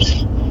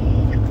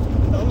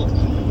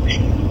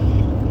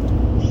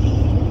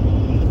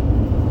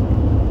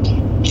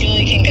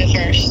 Julie can go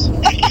first.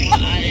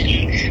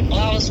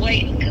 I was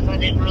waiting because I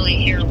didn't really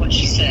hear what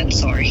she said.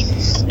 Sorry.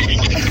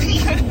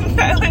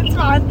 No, it's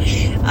fine.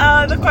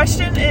 The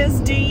question is,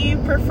 do you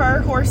prefer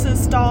horses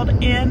stalled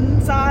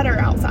inside or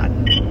outside?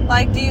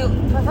 Like, do you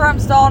prefer them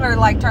stalled or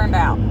like turned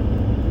out?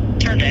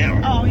 Turned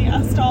out. Oh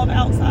yeah, stalled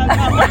outside.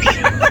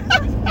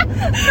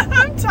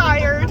 I'm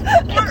tired.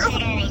 That's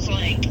what I was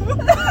like.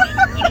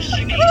 What is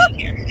she doing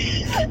here?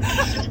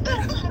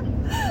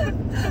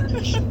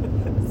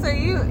 So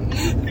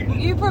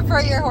you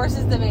prefer your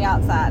horses to be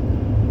outside?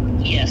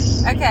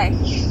 Yes. Okay.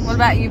 What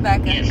about you,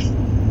 Becca? Yes.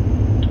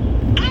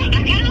 I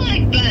kind of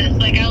like both.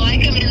 Like, I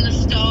like them in the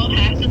stall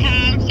half the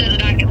time so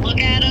that I can look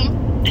at them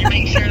and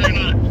make sure they're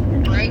not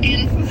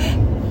broken.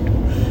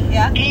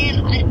 Yeah. And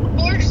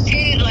horse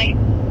too, like,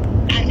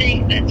 I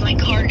think that's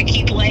like hard to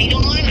keep laid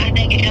on. I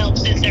think it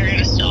helps if they're in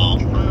a stall.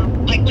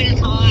 Like when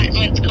it's hot and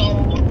when it's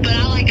cold. But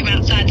I like them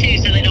outside too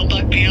so they don't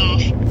bug me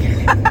off.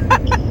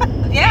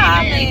 Yeah,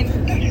 I mean.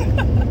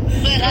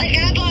 But like,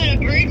 I bought a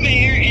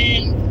broodmare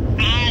and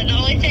the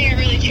only thing I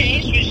really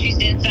changed was she's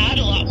inside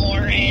a lot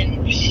more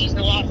and she's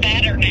a lot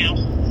fatter now.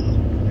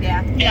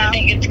 Yeah. And I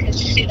think it's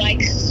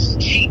because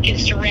she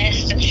gets to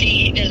rest and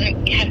she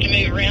doesn't have to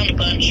move around a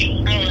bunch.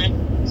 I don't know.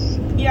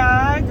 Yeah,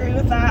 I agree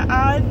with that.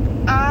 I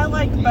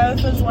like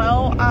both as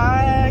well.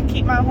 I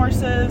keep my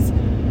horses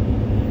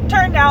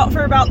turned out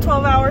for about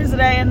 12 hours a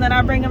day, and then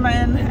I bring them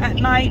in at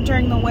night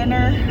during the winter.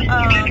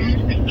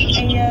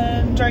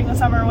 And during the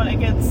summer when it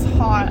gets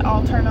hot,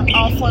 I'll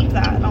flip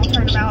that and I'll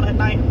turn them out at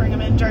night and bring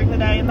them in during the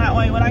day. And that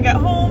way, when I get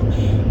home,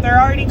 they're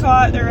already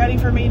caught. They're ready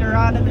for me to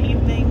ride in the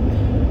evening.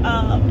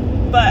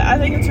 But I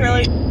think it's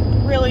really,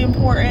 really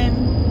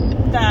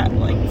important that,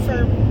 like,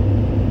 for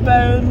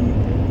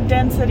bone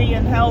density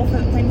and health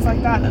and things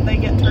like that, that they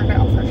get turned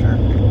out for sure.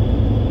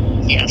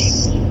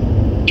 Yes.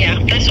 Yeah,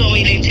 that's what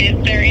we do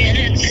too. They're in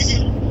it.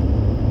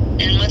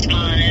 And with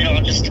mine, it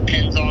all just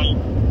depends on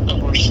the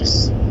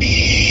horses.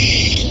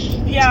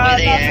 Yeah,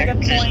 that's a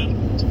good point.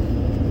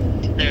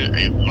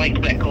 They're, like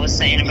Becca was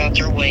saying about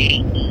their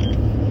weight.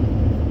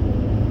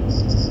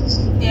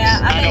 Yeah,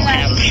 I don't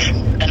have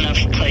enough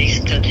place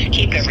to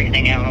keep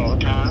everything out all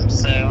the time,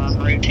 so I'm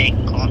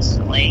rotating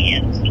constantly,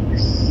 and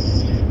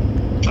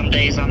some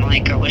days I'm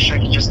like, I wish I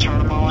could just turn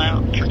them all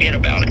out and forget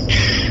about it.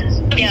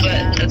 Yeah,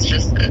 but that's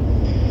just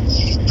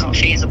not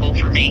feasible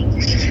for me.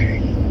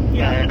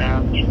 Yeah. But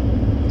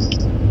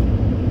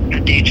I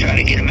do try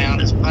to get them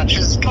out as much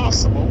as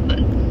possible, but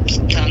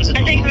sometimes it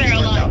doesn't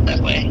work out that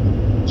way.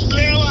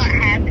 They're a lot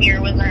happier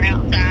when they're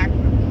outside.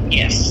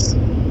 Yes.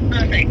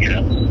 I think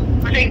so.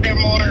 I think they're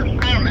more,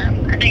 I don't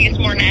know, I think it's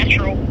more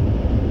natural.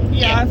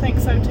 Yeah, I think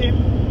so too.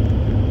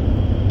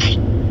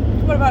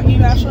 What about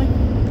you, Ashley?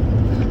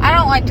 I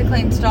don't like to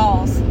clean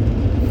stalls.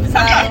 So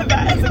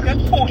that is a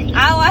good point.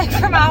 I like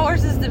for my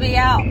horses to be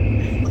out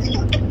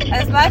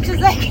as much as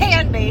they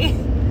can be.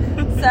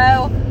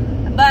 So,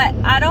 but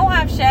I don't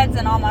have sheds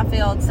in all my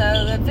fields. So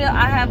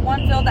I have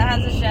one field that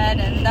has a shed,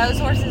 and those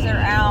horses are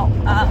out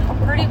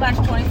pretty much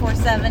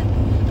 24/7.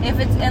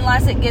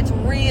 Unless it gets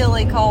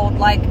really cold,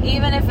 like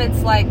even if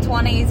it's like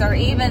 20s or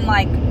even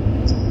like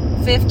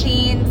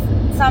 15s,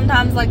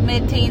 sometimes like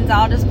mid-teens,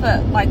 I'll just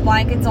put like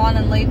blankets on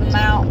and leave them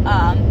out.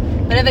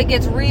 But if it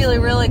gets really,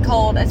 really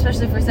cold,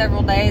 especially for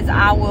several days,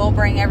 I will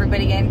bring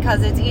everybody in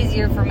because it's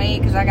easier for me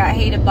because I got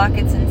heated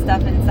buckets and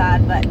stuff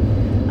inside. But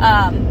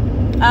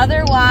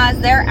otherwise,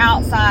 they're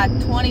outside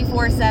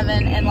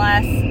 24/7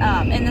 unless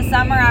in the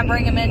summer I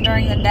bring them in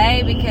during the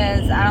day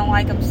because I don't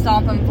like them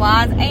stomping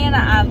flies and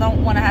I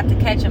don't want to have to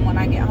catch them when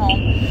I get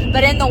home.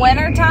 But in the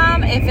winter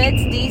time, if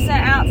it's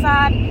decent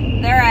outside,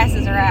 their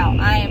asses are out.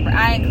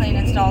 I ain't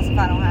cleaning stalls if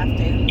I don't have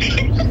to.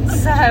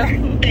 So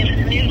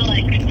They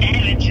like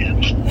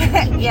savages.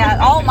 yeah,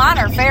 all mine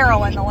are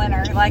feral in the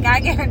winter. Like, I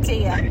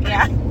guarantee you.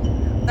 Yeah,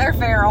 they're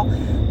feral.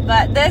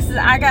 But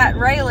I got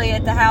Rayleigh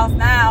at the house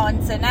now,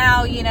 and so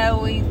now,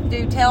 we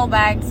do tail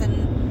bags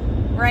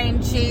and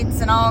rain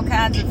sheets and all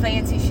kinds of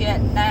fancy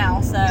shit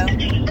now, so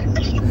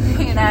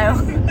you know,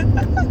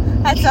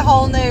 that's a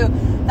whole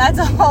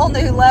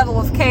new level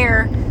of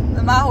care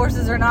that my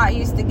horses are not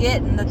used to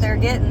getting, that they're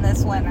getting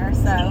this winter.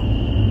 So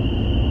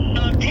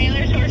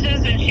Taylor's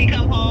horses, when she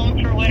come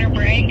home for winter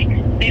break,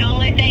 the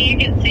only thing you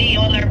can see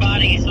on their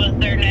bodies was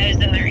their nose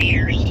and their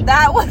ears.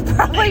 that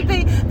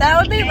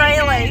would be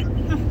Rayleigh.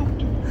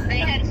 They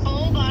had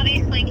full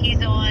body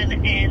slinkies on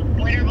and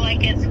winter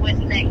blankets with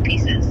neck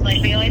pieces.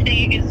 Like, the only thing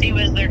you could see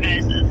was their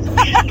noses.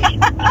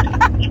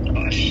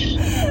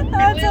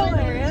 That's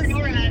hilarious.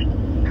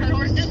 Her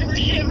horses were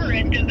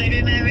shivering because they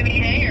didn't have any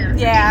hair.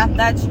 Yeah,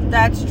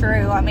 that's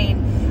true. I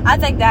mean, I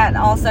think that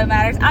also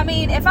matters. I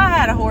mean, if I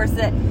had a horse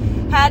that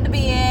had to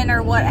be in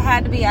or what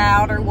had to be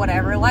out or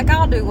whatever, like,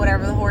 I'll do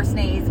whatever the horse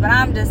needs, but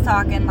I'm just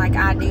talking, like,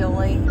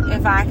 ideally,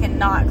 if I can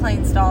not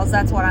clean stalls,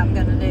 that's what I'm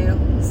gonna do.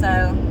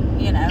 So,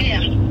 you know.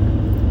 Yeah.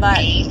 But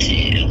Me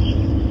too.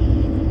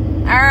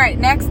 all right,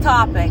 next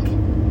topic.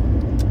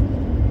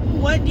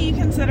 What do you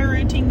consider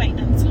routine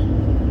maintenance? Do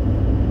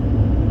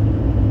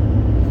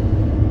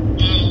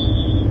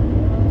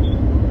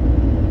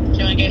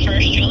you want to go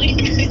first, Julie?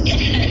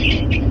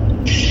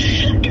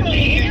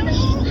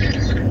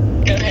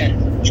 Go ahead.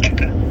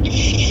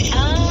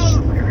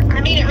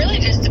 I mean, it really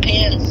just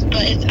depends.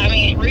 But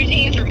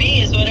routine for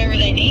me is whatever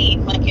they need.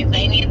 Like, if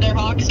they need their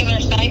hocks and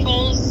their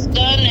stifles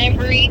done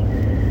every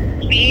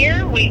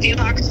year, we do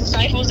hocks and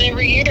stifles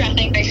every year. I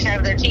think they should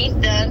have their teeth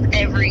done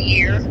every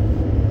year.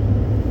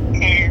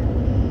 And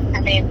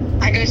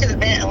I go to the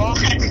vet a lot.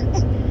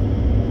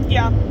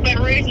 Yeah. But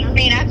I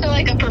feel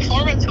like a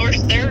performance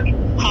horse, their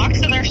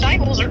hocks and their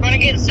stifles are going to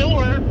get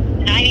sore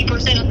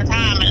 90% of the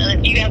time. And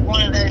if you have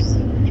one of those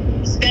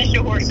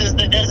special horses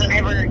that doesn't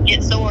ever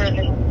get sore,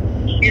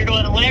 then you're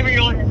doing whatever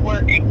you're doing is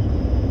working.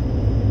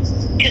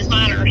 Because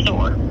mine are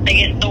sore. They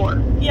get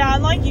sore. Yeah,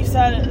 and like you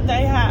said,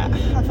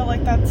 I feel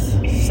like that's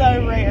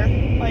so rare.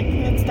 Like,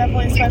 it's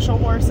definitely a special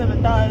horse if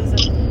it does.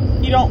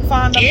 And you don't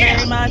find them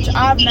very much.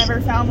 I've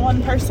never found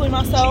one personally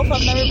myself.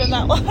 I've never been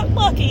that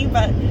lucky.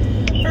 But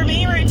for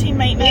me, routine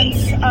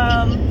maintenance,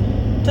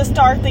 to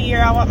start the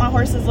year, I want my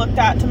horses looked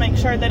at to make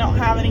sure they don't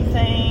have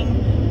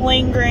anything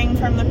lingering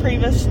from the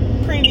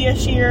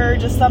previous year,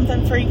 just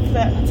something freak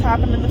that's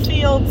happened in the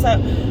field. So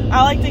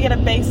I like to get a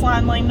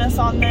baseline lameness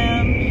on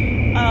them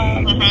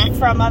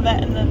from my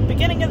vet in the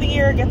beginning of the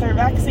year, get their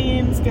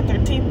vaccines, get their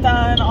teeth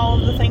done, all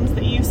of the things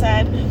that you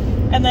said.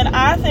 And then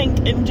I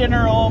think in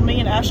general,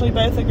 me and Ashley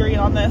both agree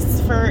on this,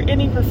 for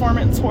any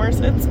performance horse,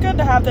 it's good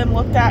to have them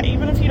looked at,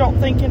 even if you don't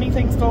think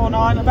anything's going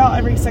on, about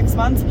every 6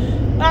 months.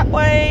 That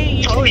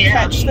way you can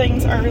catch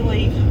things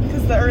early,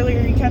 because the earlier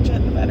you catch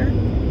it, the better.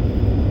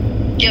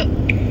 Yep.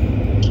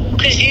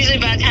 Because usually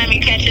by the time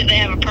you catch it, they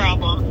have a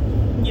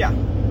problem. Yeah.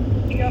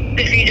 Yep.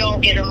 If you don't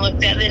get them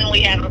looked at, then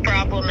we have a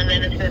problem, and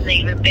then it's an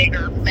even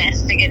bigger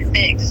mess to get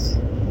fixed.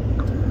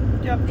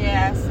 Yep.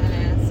 Yes, it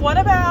is. What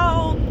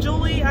about,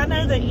 Julie, I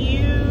know that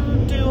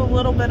you do a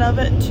little bit of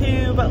it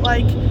too, but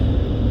like,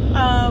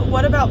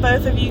 what about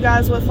both of you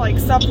guys with like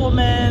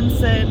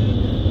supplements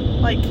and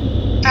like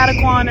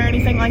Adequan or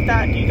anything like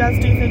that? Do you guys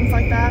do things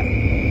like that?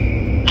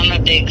 I'm a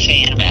big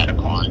fan of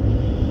Adequan.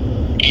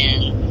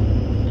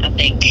 And I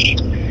think,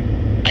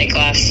 like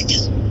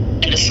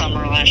in the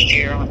summer last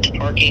year, I went to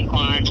Park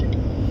Equine,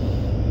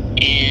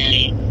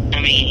 and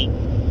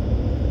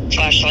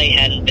Flashlight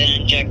hadn't been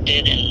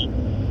injected in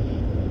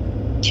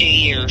 2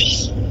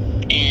 years,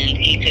 and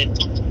you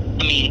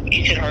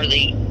could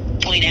hardly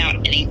point out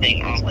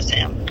anything wrong with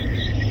him.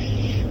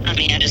 I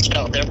just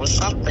felt there was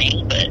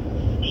something, but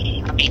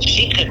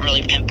she couldn't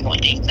really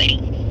pinpoint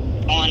anything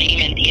on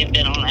him, and he had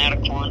been on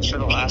Adequan for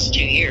the last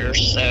 2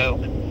 years, so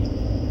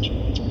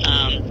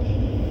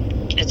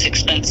it's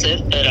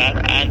expensive, but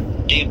I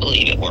do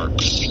believe it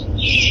works.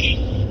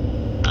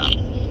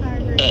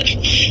 But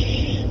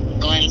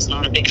Glenn's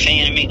not a big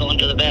fan of me going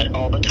to the vet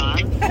all the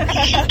time. So,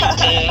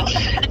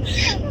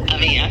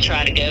 I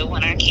try to go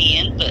when I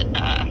can, but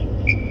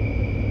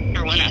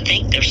or when I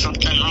think there's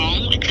something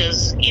wrong,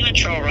 because even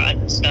trail ride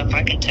and stuff,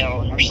 I can tell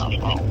when there's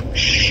something wrong.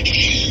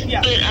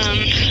 Yeah. But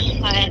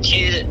I had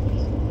two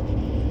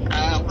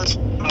that was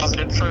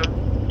positive for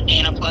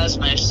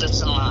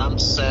anaplasmosis and Lyme,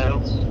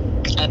 so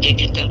I did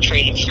get them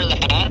treated for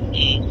that.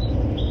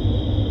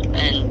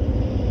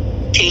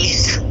 And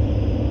teeth,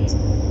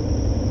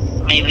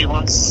 maybe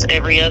once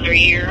every other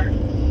year.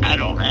 I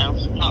don't know.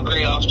 Not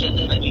very often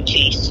do I do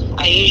teeth.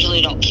 I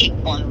usually don't keep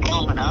one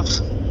long enough.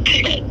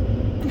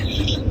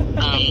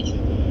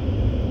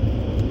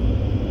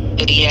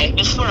 But yeah,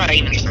 before I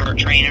even start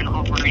training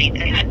off or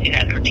anything, I do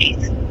have their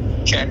teeth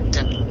checked,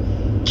 and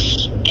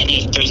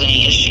if there's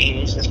any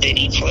issues, if they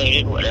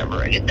deflated, whatever,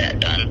 I get that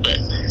done. But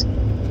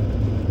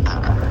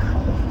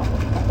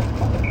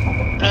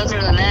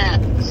other than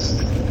that,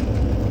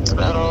 that's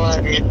about all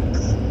I did.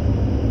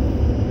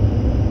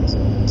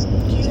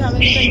 Do you have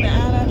anything to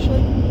add,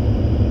 Ashley?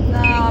 No,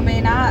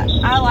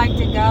 I like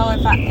to go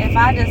if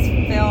I just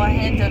feel a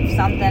hint of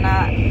something.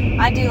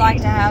 I do like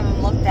to have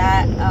them looked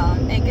at.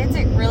 It gets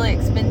really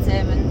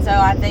expensive, and so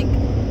I think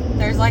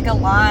there's like a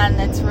line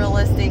that's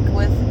realistic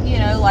with, you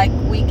know, like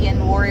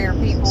weekend warrior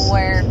people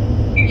where,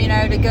 you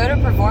know, to go to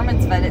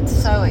performance vet, it's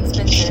so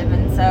expensive,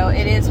 and so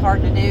it is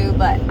hard to do.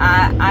 But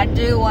I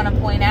do want to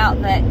point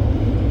out that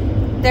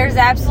there's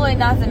absolutely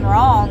nothing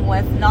wrong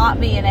with not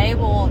being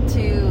able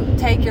to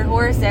take your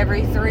horse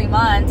every 3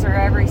 months or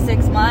every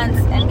 6 months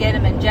and get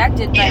them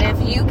injected. But if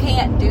you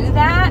can't do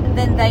that,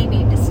 then they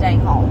need to stay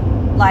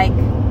home. Like,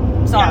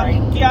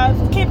 sorry. Yeah,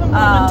 keep them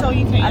home until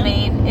you can. I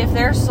mean, if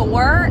they're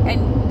sore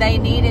and they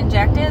need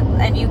injected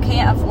and you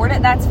can't afford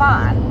it, that's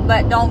fine.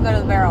 But don't go to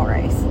the barrel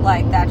race.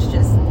 Like, that's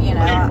just, you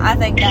know, I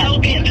think that...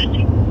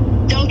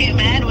 Don't get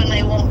mad when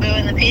they won't go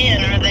in the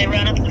pen or they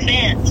run up the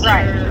fence.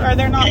 Right. Or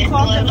they're not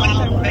clocking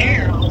like the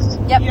barrels.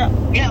 Yep.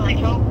 Yeah, like,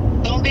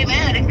 don't be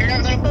mad. If you're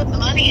not going to put the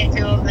money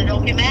into them, then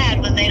don't be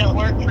mad when they don't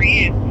work for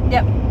you.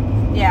 Yep.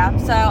 Yeah,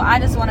 so I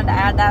just wanted to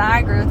add that. I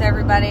agree with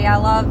everybody. I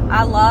love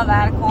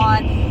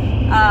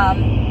Adequan.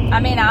 I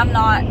mean, I'm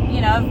not,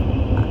 you know,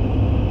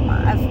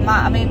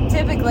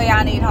 typically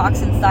I need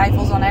hocks and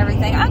stifles on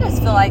everything. I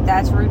just feel like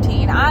that's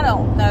routine. I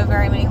don't know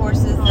very many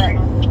horses that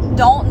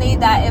don't need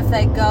that if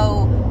they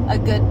go a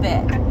good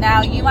bit.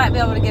 Now, you might be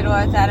able to get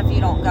away with that if you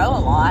don't go a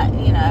lot,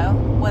 you know,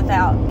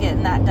 without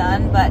getting that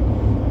done. But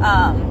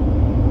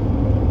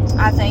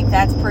I think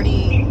that's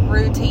pretty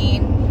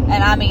routine.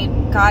 And I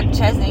mean, God,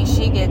 Chesney,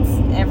 she gets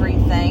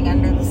everything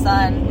under the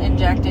sun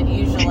injected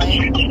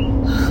usually.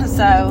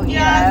 So, you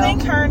know. I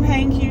think her and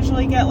Hank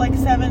usually get like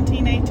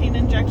 17, 18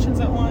 injections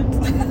at once.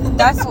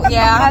 I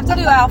have to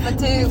do alpha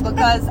too,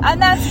 because,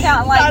 and that's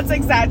counting like... That's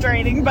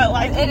exaggerating, but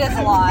like... It is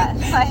a lot.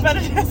 Like, but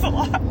it is a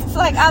lot. It's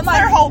like, I'm like...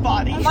 Their whole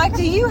body. I'm like,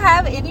 do you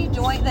have any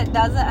joint that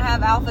doesn't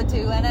have alpha 2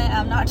 in it?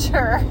 I'm not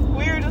sure.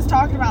 We were just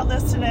talking about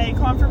this today.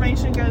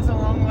 Confirmation goes a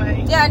long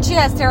way. Yeah, and she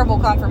has terrible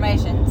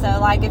conformation. So,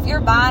 like, if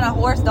you're buying a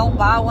horse, don't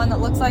buy one that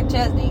looks like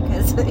Chesney,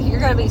 because you're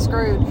going to be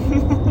screwed.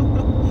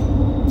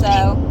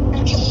 So...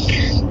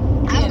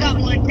 I've got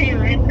one too.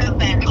 It's got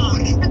that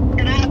hawk,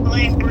 and I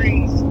blame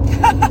Breeze.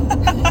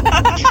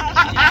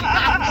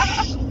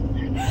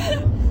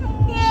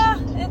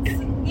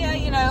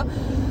 You know,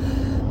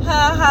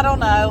 I don't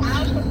know.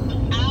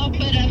 I'll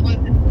put up with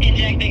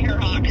injecting her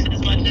hawks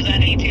as much as I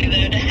need to,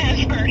 though, to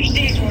have her.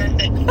 She's worth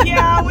it.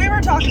 Yeah, we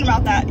were talking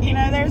about that. You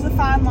know, there's a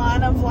fine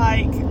line of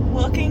like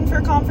looking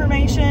for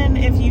confirmation.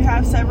 If you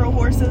have several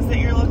horses that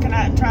you're looking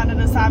at and trying to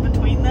decide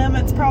between them,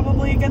 it's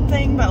probably a good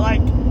thing. But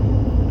like,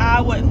 I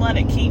wouldn't let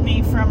it keep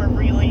me from a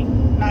really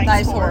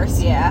nice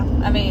horse. Yeah,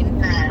 I mean,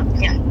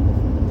 yeah,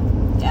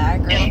 I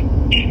agree.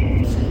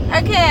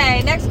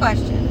 Okay, next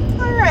question.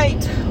 All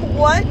right,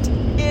 what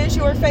is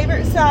your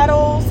favorite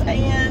saddles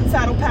and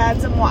saddle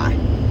pads, and why?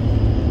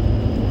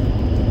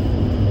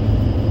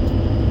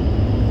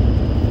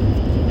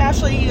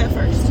 Ashley, you go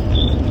first.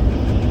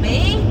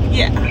 Me?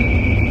 Yeah.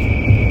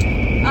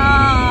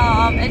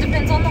 It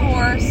depends on the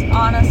horse,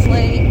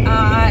 honestly.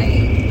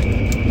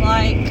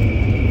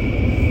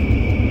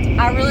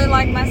 I really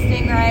like my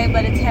Stingray,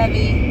 but it's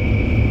heavy,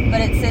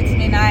 but it sits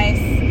me nice.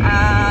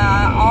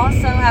 I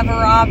also have a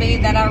Robbie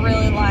that I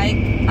really like,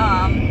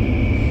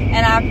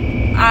 and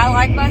I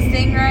like my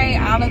Stingray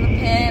out of the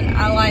pen.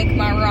 I like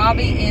my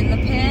Robbie in the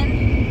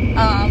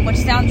pen, which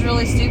sounds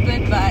really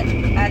stupid, but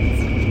that's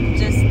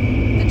just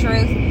the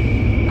truth.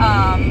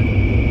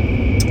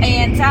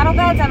 And saddle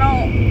pads, I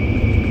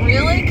don't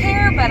really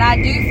care, but I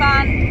do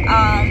find,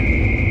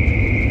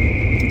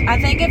 I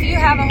think if you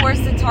have a horse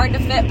that's hard to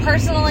fit,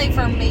 personally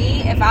for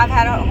me, if I've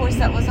had a horse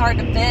that was hard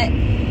to fit,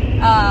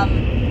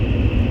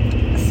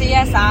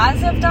 CSIs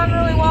have done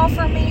really well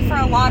for me for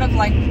a lot of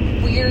like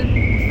weird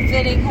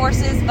fitting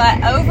horses,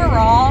 but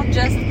overall,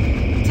 just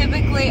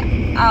typically,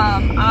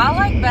 I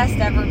like best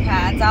ever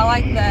pads. I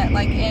like the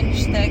like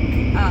inch thick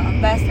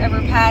best ever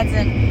pads,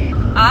 and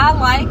I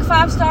like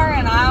 5-star,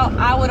 and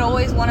I would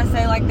always want to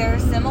say like they're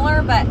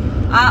similar, but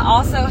I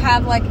also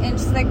have like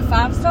inch thick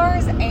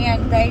 5-stars,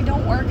 and they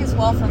don't work as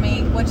well for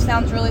me, which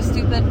sounds really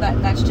stupid,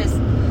 but that's just,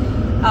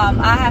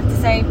 I have to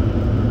say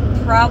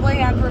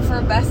probably I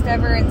prefer best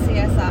ever and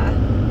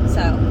CSI.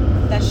 So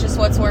that's just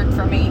what's worked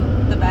for me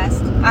the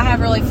best. I have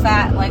really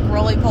fat, like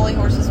roly-poly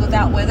horses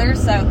without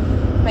withers, so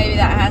maybe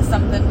that has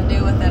something to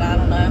do with it. I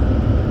don't know.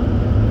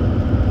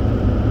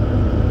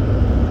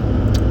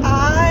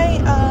 I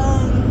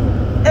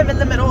am in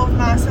the middle of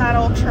my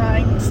saddle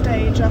trying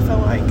stage. I feel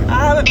like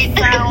I haven't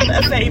found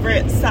a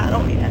favorite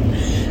saddle yet,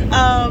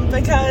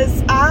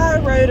 because I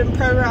rode in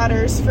Pro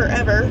Riders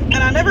forever, and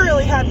I never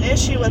really had an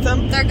issue with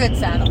them. They're good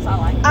saddles. I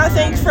like them. I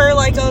think for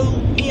like a,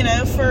 you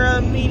know, for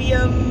a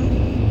medium,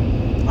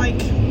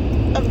 like,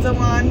 of the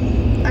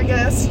line, I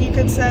guess you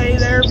could say,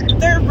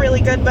 they're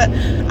really good, but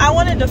I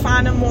wanted to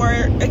find a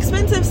more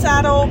expensive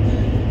saddle,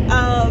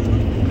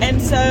 and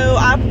so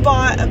I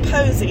bought a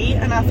Posey,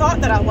 and I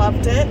thought that I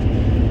loved it.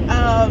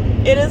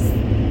 It is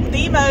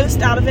the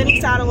most out of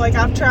any saddle. Like,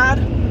 I've tried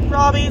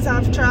Robbies,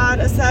 I've tried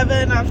a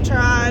 7, I've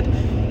tried,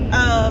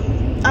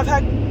 I've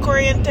had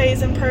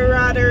Corrientes and Pro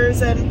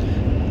Riders,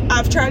 and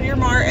I've tried your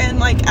Martin.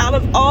 Like, out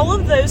of all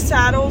of those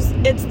saddles,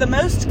 it's the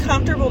most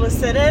comfortable to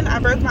sit in. I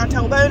broke my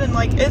tailbone, and,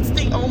 like, it's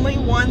the only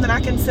one that I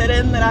can sit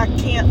in that I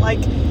can't,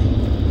 like,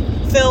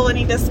 feel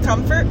any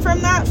discomfort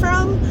from.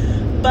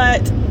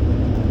 But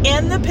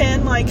in the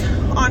pen, like,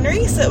 on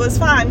Reese, it was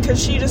fine,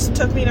 because she just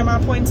took me to my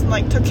points and,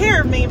 like, took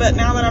care of me. But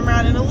now that I'm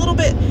riding a little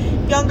bit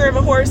younger of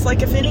a horse,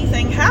 like, if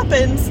anything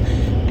happens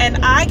and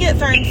I get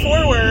thrown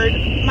forward,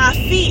 my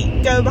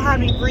feet go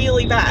behind me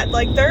really bad.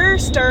 Like, their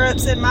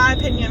stirrups, in my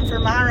opinion, for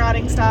my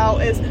riding style,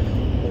 is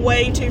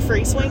way too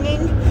free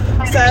swinging.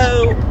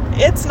 So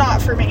it's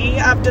not for me.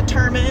 I've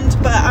determined,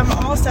 but I'm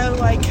also,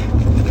 like,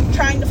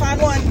 trying to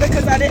find one,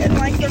 because I didn't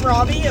like the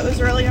Robbie. It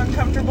was really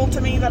uncomfortable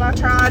to me that I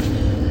tried.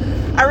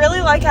 I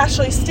really like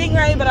Ashley's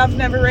Stingray, but I've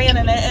never ran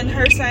in it, and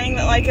her saying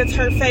that, like, it's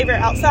her favorite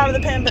outside of the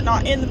pen but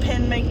not in the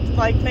pen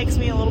makes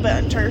me a little bit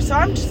unsure. So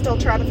I'm just still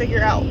trying to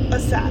figure out a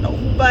saddle.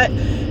 But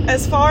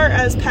as far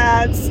as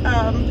pads,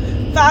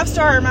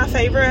 5-star are my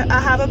favorite.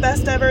 I have a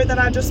Best Ever that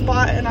I just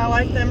bought, and I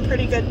like them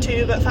pretty good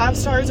too, but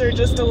 5-stars are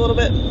just a little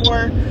bit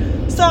more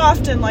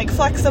soft and, like,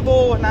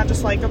 flexible, and I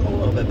just like them a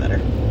little bit better.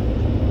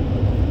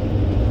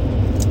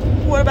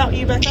 What about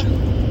you, Becca?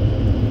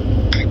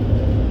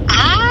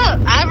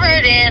 I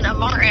rode in a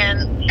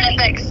Martin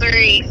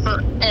FX3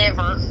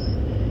 forever,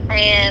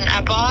 and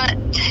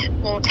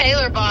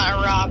Taylor bought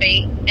a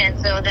Robbie, and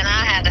so then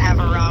I had to have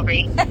a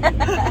Robbie, and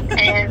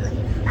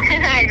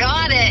I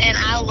got it, and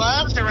I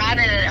loved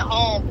riding it at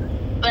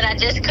home, but I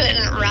just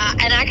couldn't ride,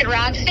 and I could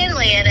ride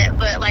Finley in it,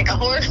 but, like, a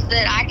horse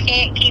that I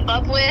can't keep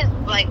up with,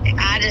 like,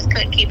 I just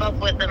couldn't keep up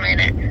with them in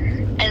it,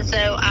 and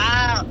so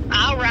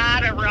I'll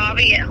ride a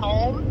Robbie at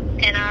home,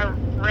 and I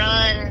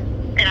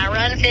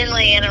run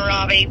Finley in a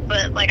Robbie,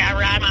 but, like, I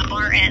ride my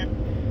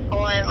Martin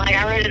on, like,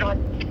 I rode it on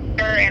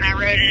her, and I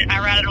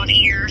ride it on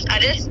ears.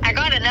 I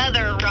got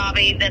another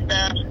Robbie that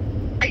the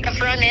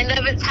front end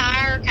of it's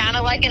higher, kind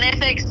of like an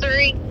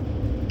FX3,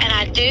 and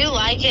I do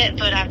like it,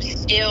 but I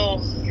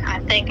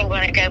think I'm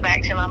going to go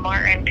back to my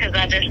Martin, because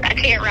I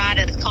can't ride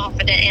as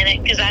confident in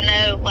it, because I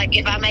know, like,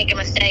 if I make a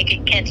mistake,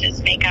 it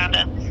catches me, kind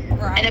of,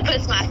 right. And it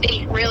puts my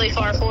feet really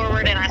far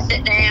forward, and I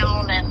sit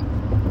down, and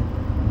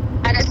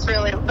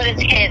but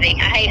it's heavy.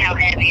 I hate how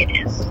heavy it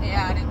is.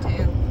 Yeah, I do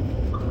too.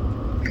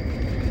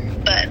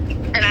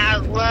 And I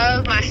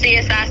love my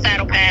CSI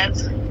saddle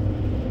pads.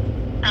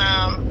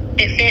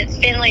 It fits.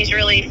 Finley's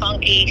really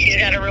funky. She's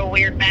got a real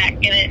weird back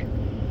in it.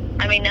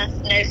 I mean,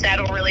 no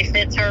saddle really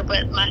fits her,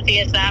 but my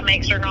CSI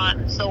makes her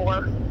not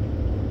sore.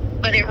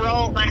 But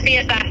my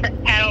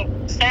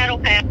CSI saddle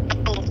pad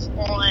rolls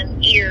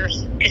on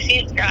ears, because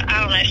she's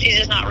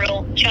just not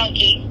real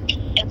chunky.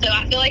 And so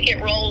I feel like it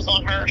rolls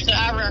on her, so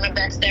I run a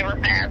Best Ever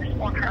pad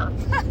on her.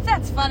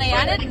 That's funny.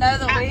 I didn't know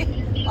that we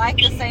like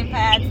the same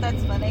pads.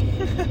 That's funny.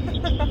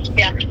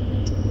 Yeah.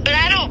 But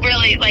I don't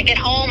really, like, at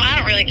home, I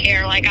don't really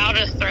care. Like, I'll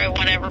just throw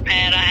whatever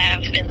pad I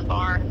have in the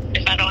barn.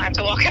 If I don't have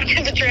to walk up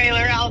to the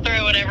trailer, I'll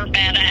throw whatever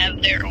pad I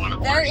have there on a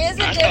horse. There is a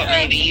difference. I thought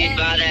maybe you'd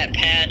buy that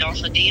pad off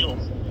the deedle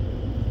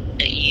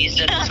that you used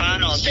at the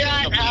finals a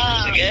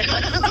couple years ago.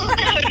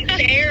 That was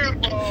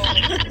terrible.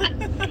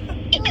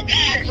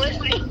 It was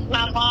like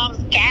my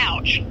mom's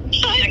couch.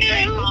 My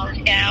grandma's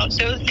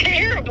couch. It was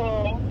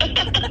terrible.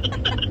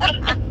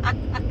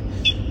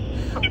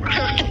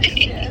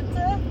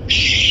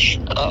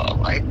 Oh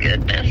my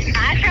goodness.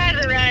 I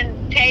tried to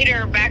run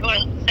Tater back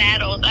on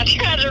saddles. I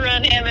tried to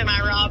run him in my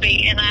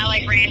Robbie, and I,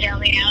 like, ran down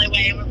the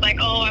alleyway and was like,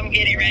 oh, I'm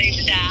getting ready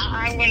to die.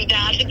 I'm going to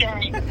die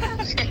today.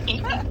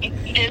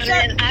 And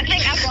then I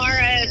think I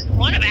borrowed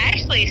one of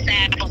Ashley's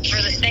saddles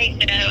for the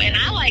state show, and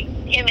I liked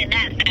him in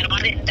that saddle.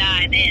 I didn't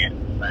die in it,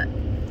 but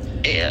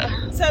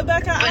yeah. So,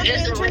 Becca, I'm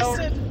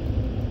interested.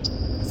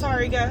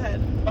 Sorry, go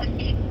ahead. No,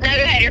 go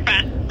ahead. You're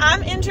fine.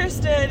 I'm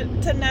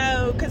interested to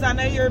know, because I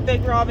know you're a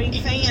big Robbie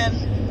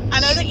fan. I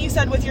know that you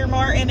said with your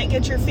Martin it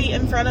gets your feet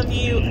in front of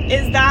you.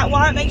 Is that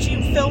why it makes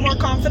you feel more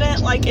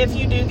confident? Like, if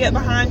you do get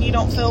behind, you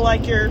don't feel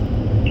like you're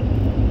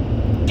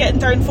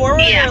getting thrown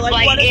forward? Yeah, or,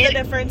 like what is the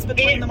difference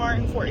between the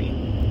Martin for you?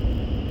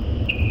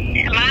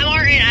 My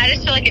Martin, I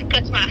just feel like it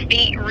puts my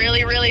feet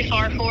really, really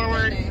far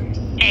forward.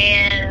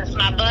 And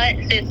my butt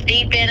sits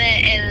deep in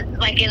it, and,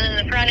 like, and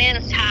then the front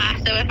end's high.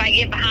 So if I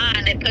get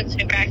behind, it puts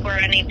me back where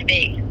I need to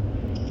be.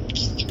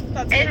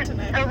 That's good to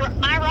know.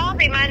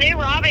 My new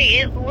Robbie,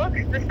 it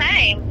looks the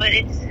same, but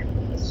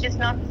it's just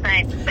not the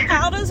same.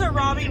 How does a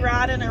Robbie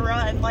ride in a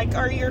run? Like,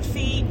 are your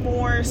feet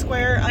more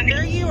square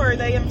under you, or are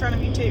they in front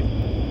of you too?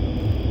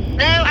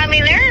 No, I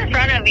mean, they're in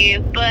front of you,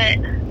 but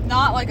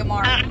not like a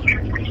Martin.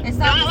 It's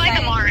not like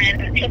a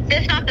Martin. It's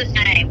just not the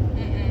same.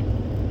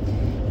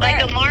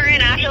 Like a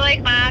Martin, I feel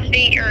like my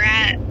feet are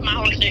at my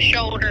horse's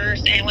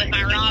shoulders, and with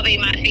my Robbie,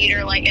 my feet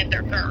are, like, at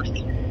their girth.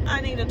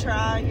 I need to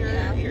try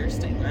your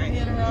Stingray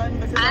in a run,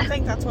 because I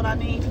think that's what I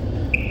need.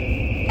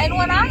 And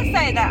when I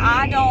say that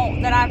I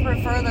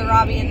prefer the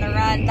Robbie in the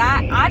run,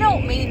 that I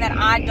don't mean that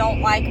I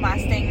don't like my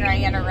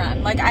Stingray in a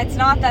run. Like, it's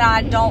not that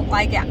I don't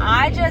like it.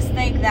 I just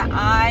think that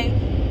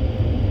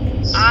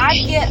I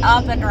get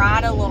up and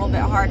ride a little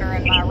bit harder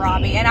in my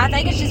Robbie, and I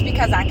think it's just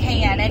because I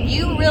can. And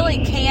you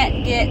really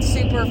can't get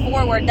super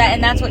forward,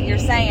 and that's what you're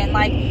saying.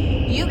 Like,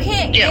 you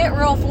can't get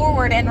real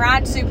forward and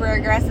ride super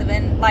aggressive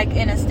in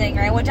a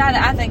Stingray, which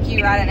I think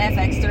you ride an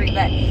FX3,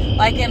 but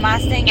like in my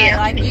Stingray,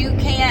 like you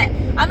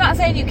can't. I'm not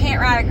saying you can't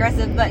ride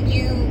aggressive, but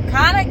you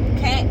kind of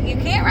can't. You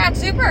can't ride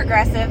super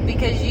aggressive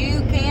because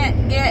you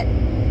can't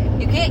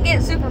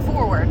get super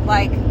forward,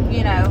 like,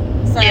 you know.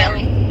 So yeah,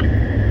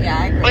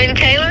 I agree. When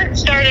Taylor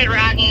started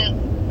riding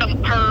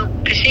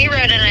because she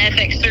rode an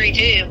FX3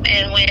 too,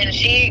 and when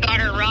she got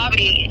her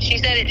Robbie, she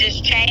said it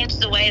just changed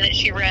the way that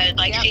she rode.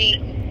 Like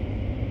she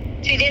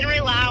didn't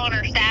rely on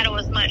her saddle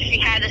as much. She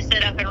had to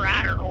sit up and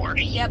ride her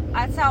horse. Yep,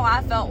 that's how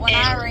I felt when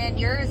I ran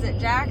yours at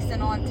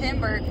Jackson on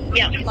timber.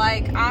 Yep.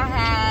 Like, I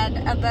had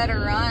a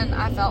better run,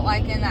 I felt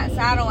like, in that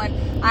saddle, and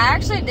I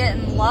actually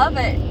didn't love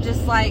it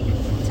just like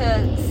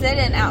to sit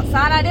in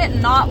outside. I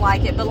did not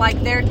like it, but like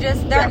they're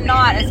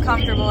not as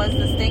comfortable as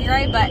the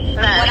Stingray. But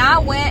when I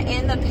went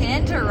in the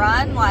pen to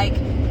run, like,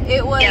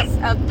 it was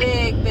a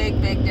big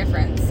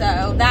difference.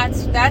 So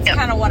that's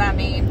kind of what I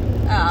mean.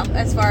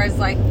 As far as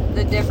like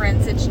the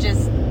difference, it's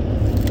just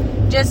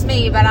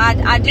me, but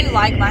I do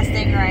like my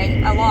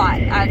Stingray a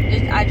lot.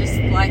 I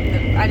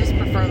just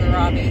prefer the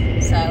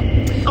Robbie. So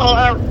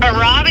a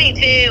Robbie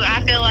too.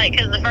 I feel like,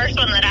 because the first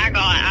one that I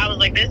got, I was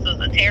like, this was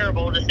a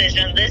terrible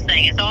decision. This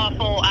thing is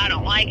awful. I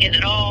don't like it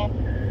at all.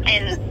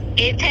 And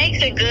it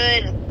takes a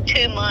good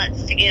 2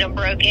 months to get them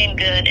broke in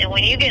good. And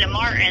when you get a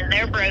Martin,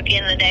 they're broke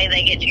in the day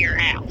they get to your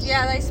house.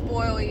 Yeah, they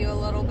spoil you a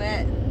little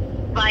bit.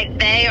 Like,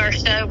 they are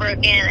so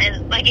broken.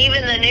 And, like,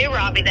 even the new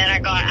Robbie that I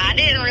got, I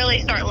didn't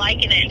really start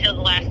liking it until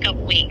the last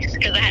couple weeks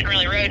because I hadn't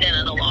really rode in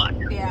it a lot.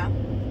 Yeah.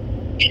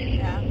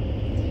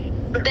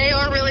 But they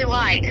are really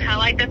light. I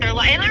like that they're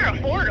light. And they're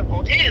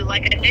affordable, too.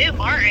 Like, a new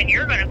Martin,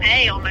 you're going to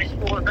pay almost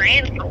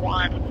 $4,000 for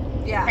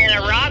one. Yeah. And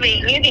a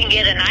Robbie, you can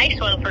get a nice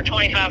one for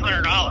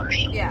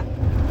 $2,500. Yeah.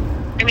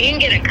 I mean, you can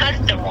get a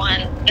custom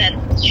one that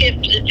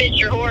fits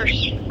your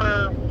horse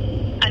for,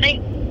 I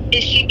think,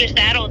 his cheapest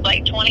saddle is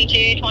like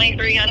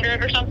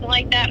 $2,200-$2,300 or something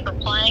like that for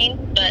plain,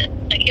 but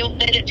like he'll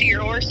fit it to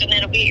your horse and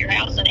it'll be at your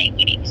house in 8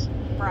 weeks.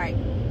 Right.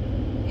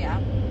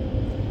 Yeah.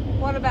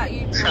 What about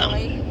you,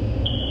 Julie?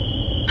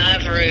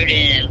 I've rode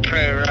in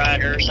Pro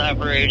Riders. I've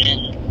rode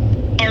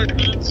in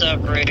Martins.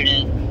 I've rode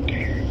in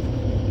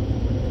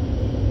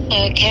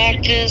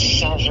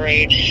Cactus. I've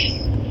rode.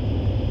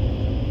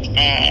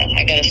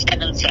 I got a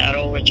 7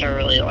 saddle, which I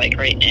really like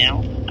right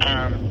now.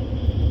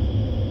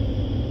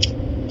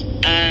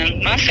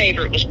 My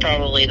favorite was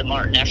probably the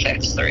Martin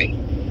FX3.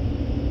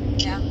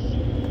 Yeah.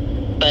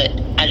 But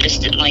I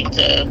just didn't like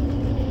the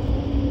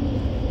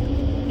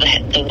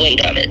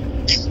weight of it.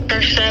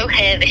 They're so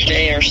heavy.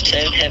 They are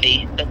so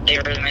heavy, but they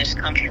are the most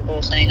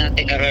comfortable thing I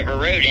think I've ever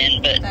rode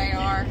in. But they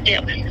are.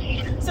 Yeah.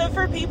 So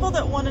for people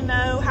that want to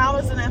know, how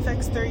is an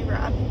FX3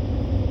 ride?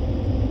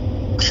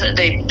 So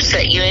they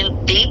set you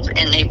in deep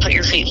and they put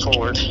your feet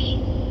forward.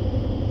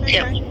 Okay.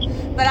 Yep.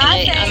 But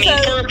I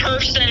think for a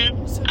person,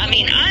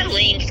 I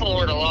lean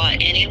forward a lot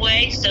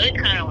anyway, so it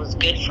kind of was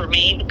good for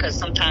me because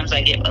sometimes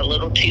I get a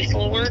little too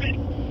forward.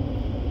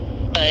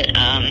 But,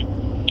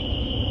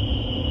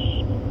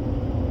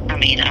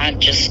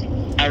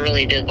 I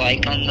really did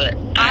like them. But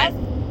I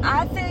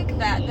think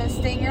that the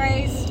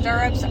Stingray's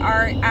stirrups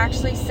are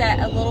actually set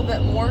a little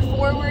bit more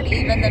forward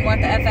even than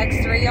what the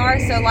FX3 are.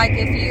 So, like,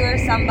 if you are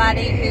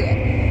somebody who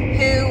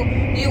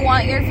you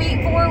want your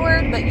feet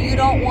forward, but you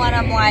don't want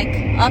them, like,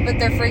 up at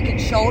their freaking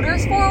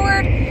shoulders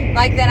forward,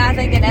 like, then I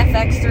think an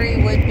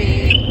FX3 would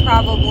be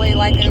probably,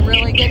 like, a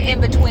really good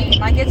in-between.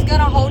 Like, it's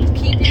going to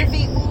keep your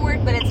feet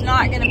forward, but it's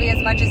not going to be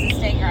as much as a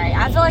Stingray.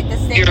 I feel like the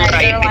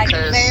Stingrays are, like,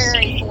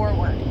 very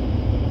forward.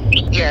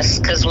 Yes,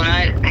 because when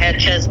I had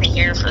Chesney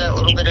here for that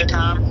little bit of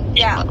time,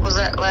 what was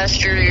that,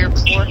 last year or the year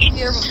before?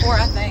 Year before,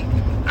 I think.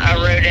 I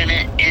rode in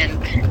it,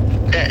 and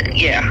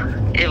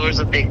it was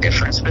a big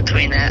difference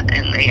between that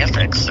and the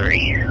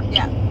FX3.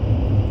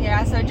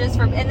 Yeah, so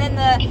and then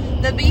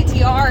the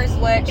BTRs,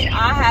 which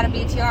I had a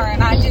BTR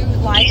and I do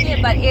like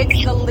it, but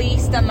it's the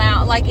least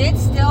amount. Like, they're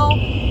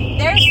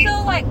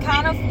still like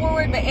kind of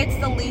forward, but it's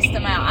the least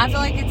amount. I feel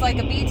like it's like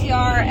a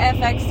BTR,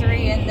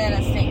 FX3, and then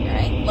a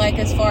Stingray, like,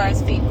 as far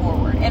as feet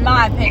forward, in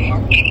my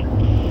opinion.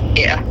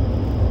 Yeah.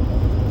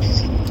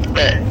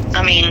 But,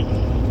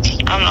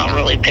 I'm not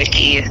really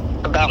picky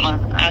about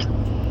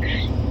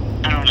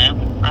I don't know.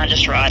 I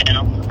just ride in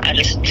them.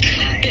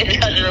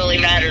 It doesn't really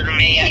matter to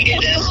me. I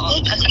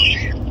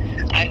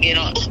get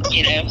on,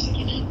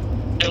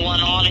 the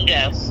one on and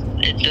go.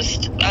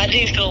 I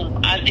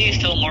do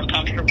feel more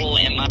comfortable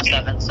in my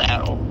 7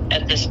 saddle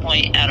at this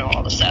point out of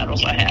all the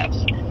saddles I have.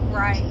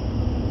 Right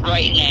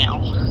now.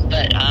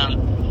 But, I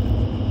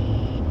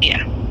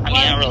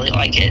really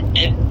like it.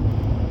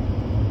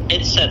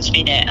 It sets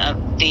me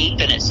down deep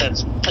and it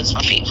puts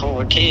my feet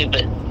forward too,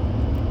 but,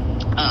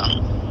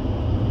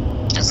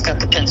 it's got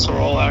the pencil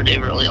roll. I do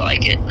really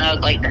like it. And I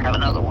would like to have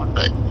another one,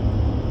 but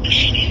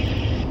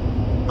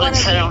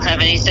once I don't have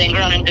anything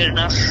running good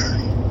enough,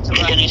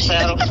 to buy a new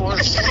saddle for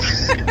us.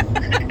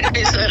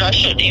 He said I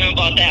shouldn't even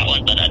bought that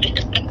one, but I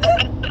did.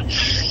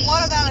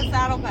 What about a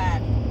saddle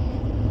pad?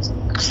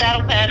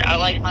 Saddle pad, I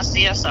like my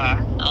CSI.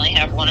 I only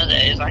have one of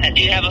those. I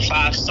do have a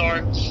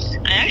 5-star.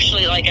 I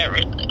actually like it.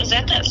 Was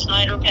that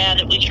Snyder pad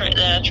that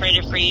that I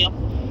traded from you?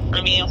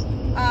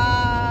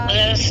 Was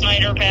that a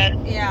Snyder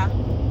pad? Yeah.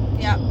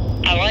 Yep.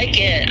 I like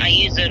it. I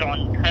use it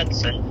on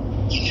Hudson.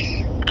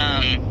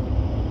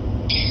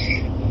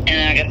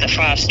 And I got the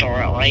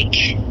 5-star.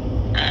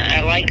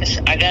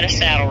 I got a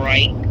saddle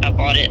right. I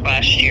bought it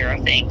last year, I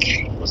think.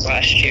 It was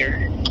last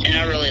year. And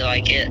I really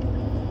like it.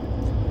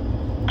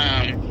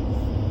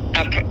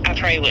 I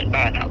probably wouldn't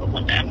buy another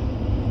one now.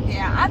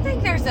 Yeah, I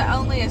think there's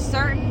only a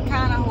certain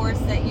kind of horse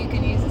that you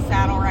can use a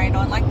saddle right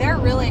on. Like, they're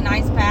really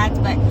nice pads,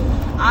 but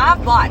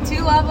I've bought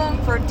 2 of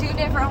them for 2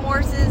 different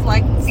horses,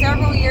 like,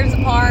 several years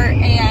apart,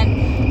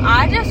 and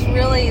I just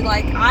really,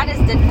 I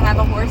just didn't have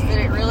a horse that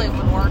it really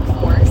would work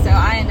for, so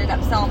I ended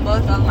up selling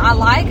both of them. I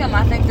like them.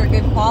 I think they're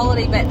good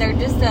quality, but they're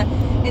just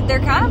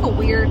they're kind of a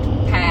weird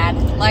pad.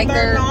 Like,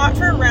 they're not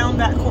for round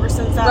back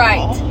horses at right.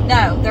 all.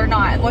 No, they're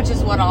not, which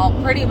is what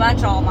pretty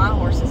much all my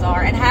horses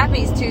are. And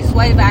Happy's too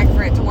sway back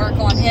for it to work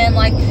on him.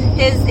 Like,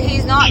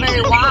 he's not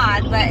very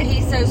wide, but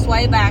he's so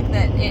sway back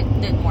that it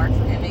didn't work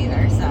for him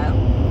either, so.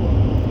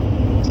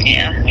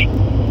 Yeah.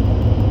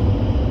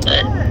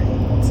 But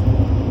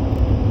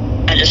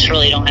I just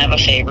really don't have a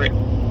favorite.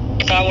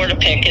 If I were to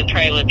pick, it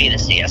probably would be the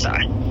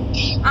CSI.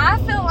 I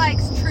feel like,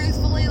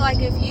 truthfully,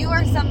 if you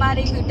are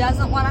somebody who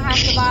doesn't want to have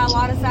to buy a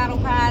lot of saddle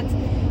pads,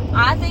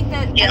 I think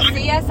that a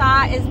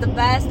CSI is the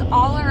best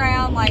all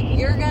around. Like,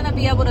 you're going to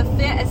be able to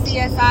fit a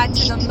CSI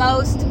to the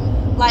most,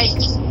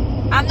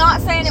 I'm not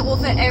saying it will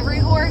fit every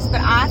horse,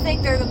 but I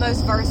think they're the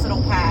most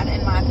versatile pad,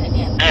 in my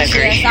opinion. I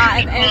agree.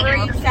 CSI, of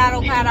every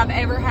saddle pad I've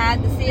ever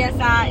had, the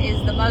CSI is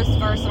the most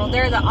versatile.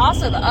 They're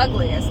also the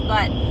ugliest,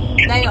 but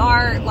they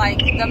are,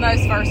 the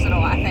most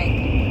versatile, I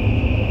think.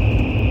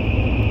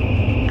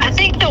 I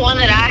think the one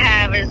that I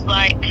have is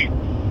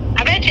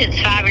I bet you it's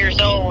 5 years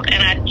old,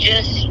 and I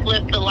just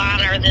flipped the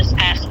liner this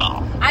past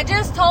fall. I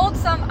just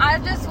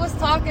was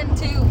talking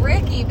to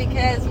Ricky,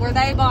 because where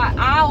they bought,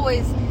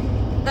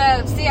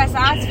 the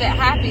CSIs fit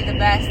Happy the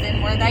best,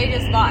 and where they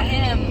just bought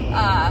him,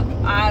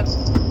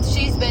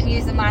 she's been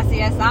using my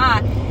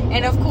CSI,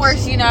 and of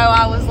course,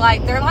 I was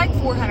like, they're like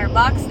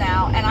 $400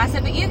 now, and I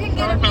said, but you can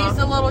get them used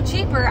a little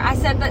cheaper. I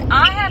said, but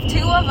I have 2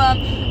 of them.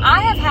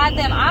 I have had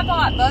them. I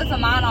bought both of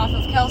mine off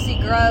of Kelsey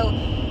Grow,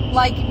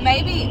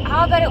 maybe,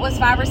 I bet it was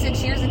 5 or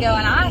 6 years ago,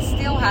 and I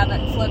still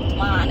haven't flipped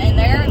mine, and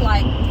they're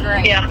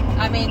great. Yeah.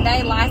 I mean,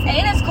 they last,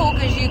 and it's cool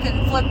because you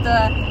can flip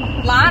the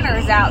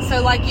liners out,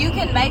 so you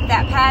can make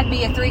that pad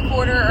be a 3/4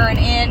 or an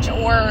inch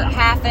or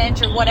 1/2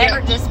 inch or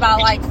whatever, just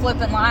by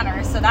flipping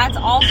liners, so that's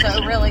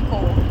also really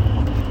cool.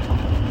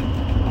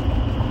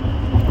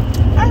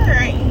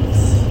 Alright.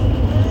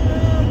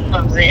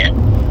 Loves it.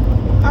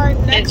 Our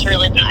next, It's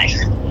really nice.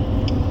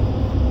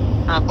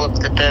 I've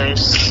looked at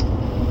those.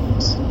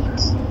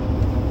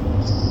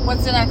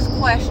 What's the next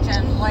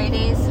question,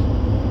 ladies?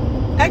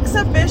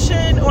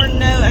 exhibition or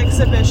no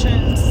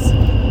exhibitions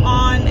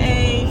on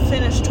a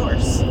finished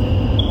horse?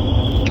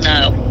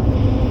 No.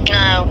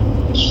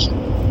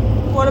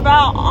 What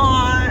about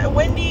on,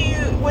 when do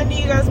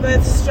you guys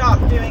both stop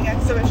doing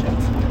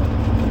exhibitions?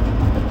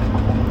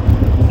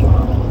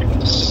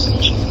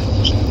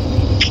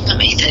 Let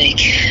me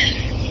think.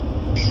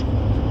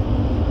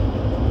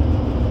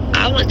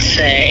 I would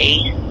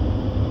say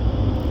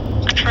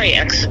I try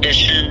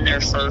exhibition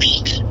their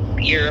first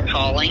year of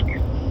hauling.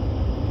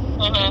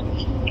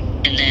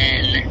 And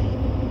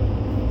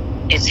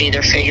then it's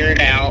either figure it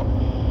out.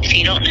 If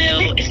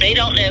they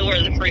don't know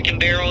where the freaking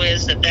barrel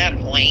is at that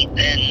point,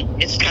 then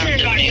it's time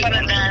to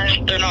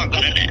move. They're not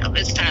going to know.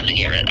 It's time to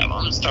get rid of them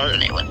and start a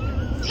new one.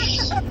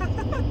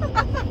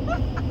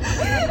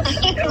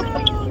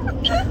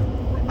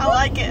 I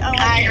like it.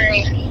 I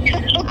agree.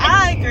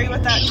 I agree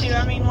with that too.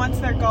 I mean, once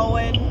they're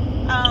going,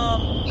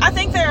 I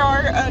think there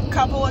are a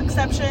couple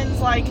exceptions,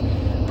 like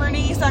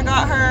Bernice. I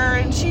got her,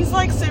 and she's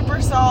like super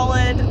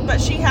solid,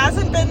 but she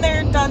hasn't been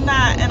there and done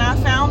that. And I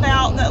found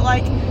out that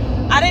like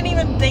I didn't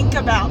even think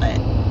about it,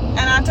 and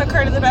I took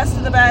her to the best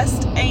of the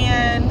best,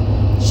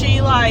 and she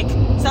like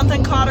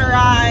something caught her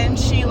eye, and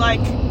she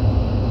like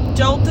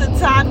jolted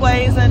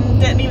sideways, and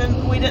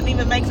we didn't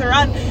even make the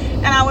run.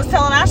 And I was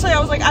telling Ashley, I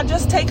was like, I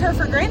just take her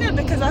for granted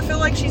because I feel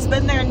like she's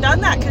been there and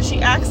done that because she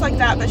acts like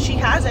that, but she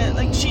hasn't.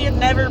 Like, she had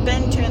never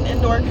been to an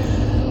indoor.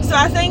 So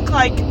I think,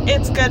 like,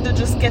 it's good to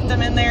just get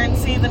them in there and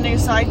see the new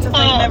sights if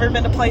they've never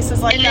been to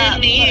places like that.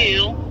 And then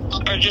you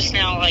are just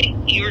now, like,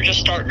 you were just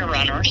starting a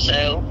runner,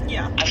 so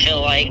yeah. I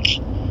feel like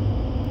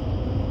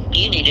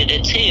you needed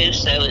it too,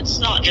 so it's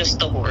not just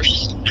the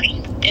horse.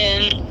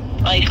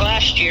 And, like,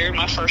 last year,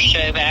 my first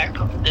show back,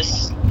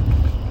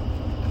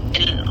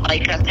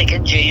 I think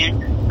in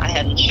June, I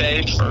hadn't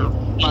showed for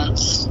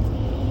months.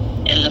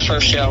 And the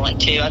first show I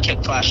went to, I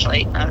took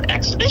Flashlight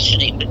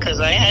exhibitioning because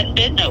I hadn't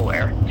been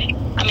nowhere.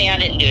 I mean, I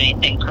didn't do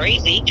anything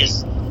crazy,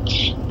 just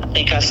I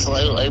think I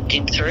slow loped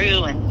him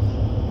through,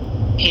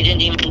 and he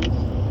didn't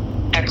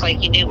even act like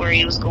he knew where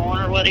he was going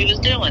or what he was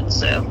doing.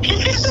 So,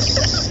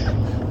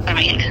 I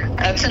mean,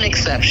 that's an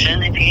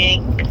exception.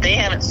 If they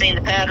haven't seen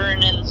the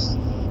pattern in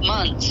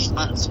months,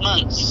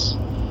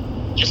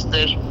 just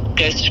to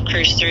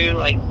cruise through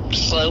like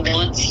slow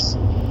once.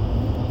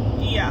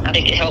 Yeah. I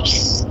think it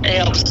helps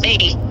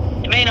me.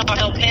 It may not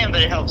help him,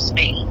 but it helps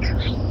me.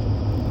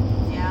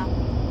 Yeah.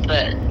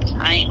 But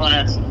I ain't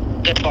gonna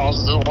go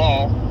balls to the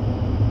wall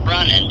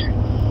running.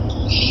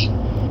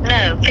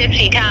 No,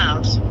 50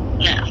 times.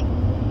 No.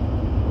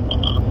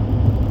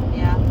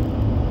 Yeah.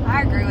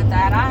 I agree with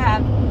that.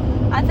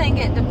 I think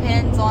it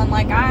depends on,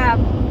 like,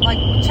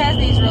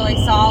 Chesney's really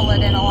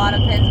solid in a lot of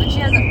pens, but she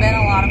hasn't been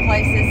a lot of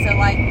places, so,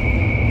 like,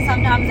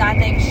 sometimes I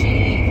think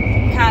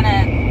she kind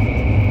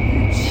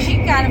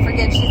of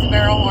forgets she's a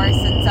barrel horse,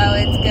 and so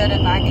it's good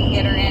if I can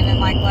get her in and,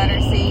 like, let her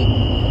see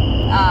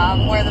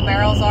where the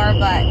barrels are,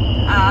 but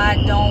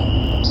I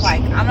don't,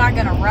 like, I'm not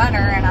going to run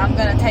her, and I'm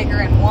going to take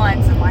her in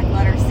once and, like,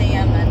 let her see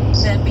them and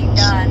then be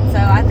done. So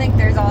I think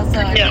there's also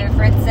a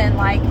difference in,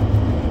 like,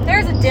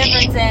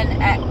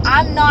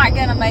 I'm not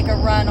going to make a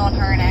run on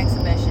her in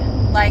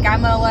exhibition. Like,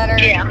 I'm going to let her,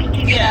 you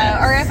know,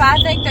 or if I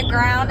think the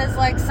ground is,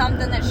 like,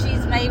 something that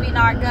she's maybe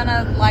not going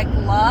to, like,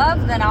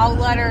 love, then I'll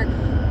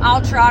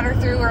trot her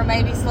through or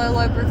maybe slow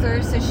lope her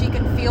through so she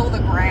can feel the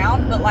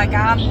ground. But, like,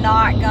 I'm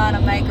not going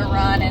to make a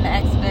run in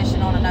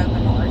exhibition on an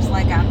open horse.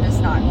 Like, I'm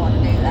just not going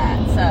to do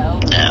that. So.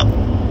 No.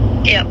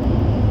 Yep.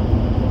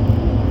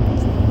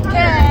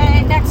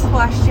 Okay, next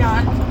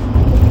question.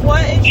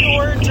 What is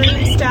your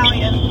dream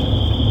stallion?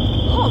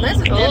 Oh, this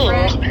is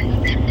different.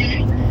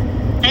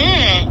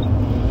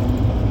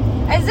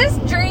 Is this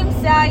dream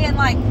stallion,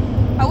 like,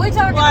 are we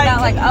talking about,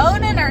 like,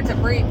 owning or to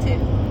breed to?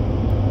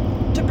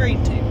 To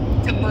breed to.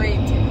 To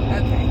breed to,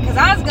 okay. Because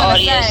I was going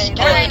to say,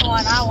 there ain't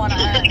one I want to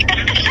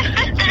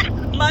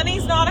own.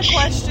 Money's not a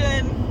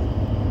question.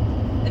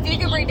 If you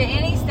could breed to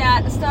any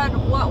stud,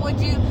 what would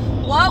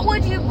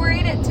you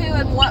breed it to,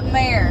 and what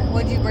mare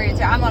would you breed it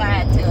to? I'm going to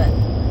add to it.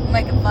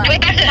 Make it fun.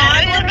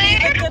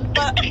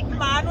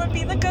 Mine would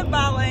be the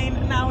Goodbye Lane,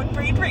 and I would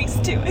breed Reese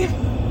to it.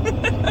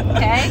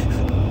 Okay.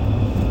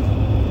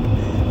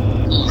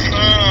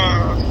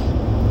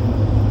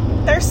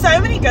 There's so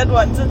many good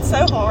ones. It's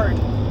so hard.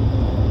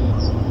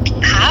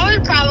 I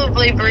would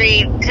probably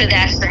breed to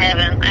Dash to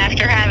Heaven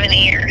after having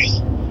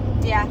ears.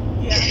 Yeah.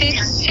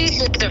 She's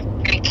just a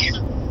freak.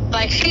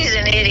 Like, she's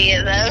an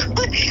idiot, though.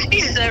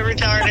 She's so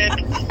retarded.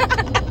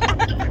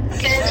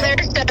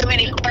 There's so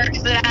many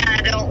quirks that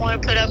I don't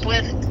want to put up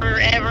with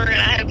forever,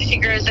 and I hope she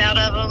grows out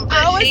of them.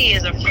 But she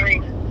is a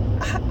freak.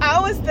 I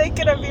was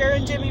thinking of your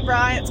and Jimmy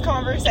Bryant's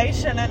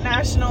conversation at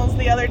Nationals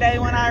the other day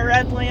when I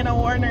read Lena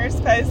Warner's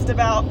post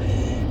about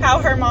how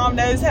her mom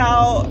knows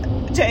how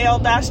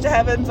JL Dash to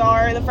Heavens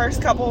are the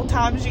first couple of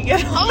times you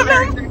get on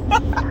her.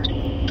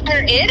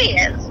 They're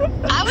idiots.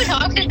 I would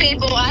talk to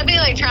people. I'd be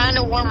like trying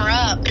to warm her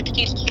up, and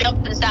she's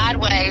jumping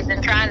sideways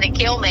and trying to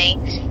kill me.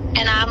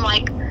 And I'm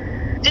like,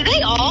 do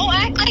they all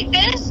act like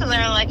this? And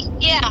they're like,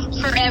 yeah,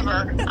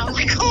 forever. I'm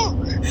like, oh,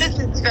 this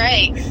is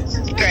great. This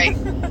is great.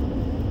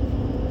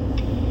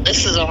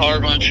 This is a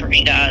hard one for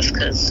me, guys,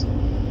 because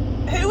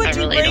who would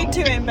you breed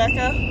to him,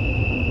 Becca?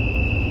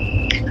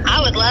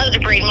 I would love to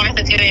breed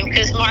Martha to him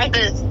because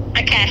Martha's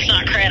a cash,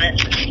 not credit.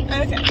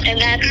 Okay. And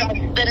that's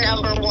like the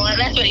number one.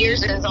 That's what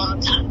yours is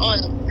on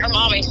her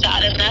mommy's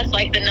side, and that's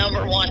like the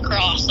number one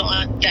cross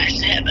on Dash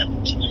to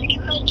Heaven.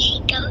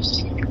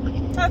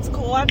 That's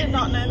cool. I did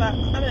not know that.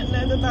 I didn't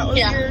know that was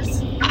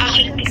yours.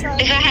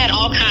 If I had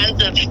all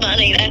kinds of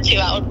money, that's who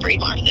I would breed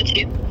Martha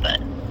to.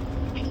 But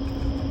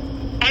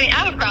I mean,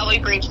 I would probably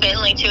breed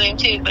Finley to him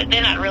too, but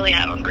then I'd really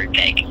have a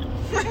fruitcake.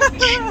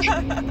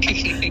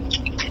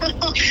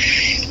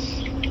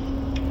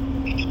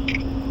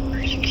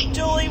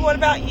 Julie, what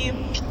about you?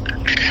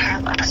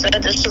 I said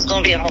this is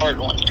going to be a hard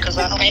one because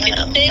I don't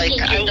know.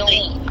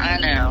 I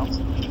know.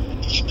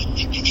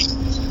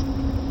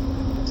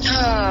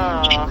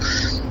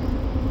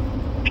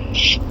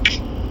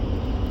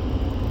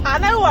 I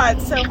know why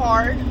it's so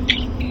hard.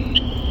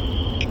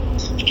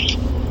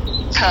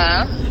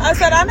 Huh? I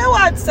said I know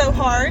why it's so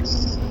hard.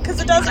 Because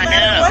it doesn't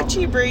matter what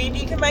you breed,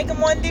 you can make them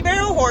 1D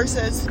barrel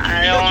horses.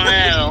 I don't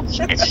know.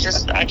 It's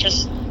just, I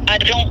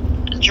don't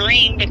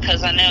dream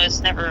because I know it's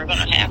never going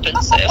to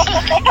happen. So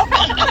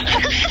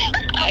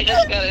I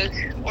just got to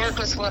work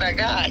with what I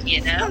got,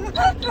 you know?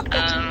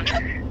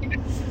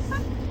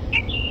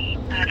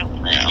 I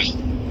don't know.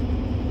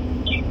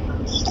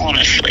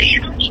 Honestly.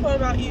 What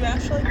about you,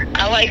 Ashley?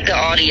 I like the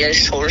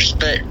Audio's horse,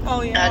 but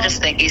I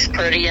just think he's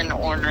pretty and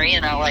ornery,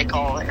 and I like He's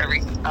all that.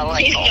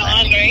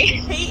 ornery.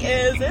 He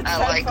is. It's I so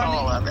like funny.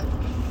 all of it.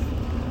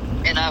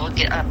 And I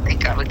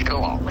think I would get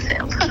along with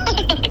him.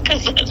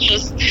 Because that's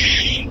just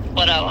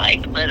what I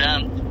like. But,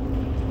 I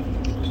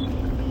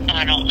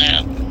don't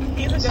know.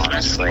 He's a good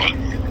honestly.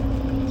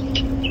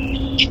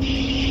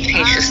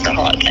 He's just a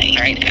hot thing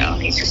right now.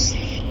 He's just...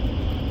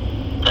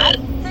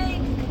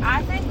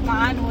 I think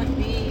mine would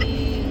be...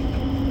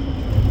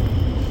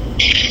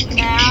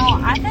 Now,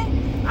 I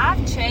think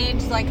I've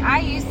changed. Like, I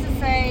used to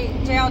say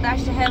JL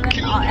Dash to Heaven,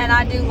 and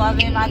I do love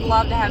him. I'd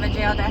love to have a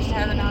JL Dash to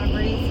Heaven out of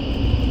Breeze.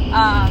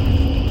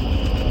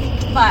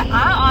 But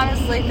I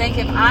honestly think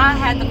if I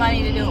had the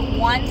money to do it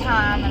one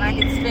time and I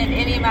could spend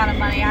any amount of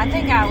money, I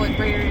think I would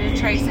breed her to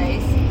Trace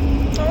Ace.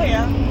 Oh,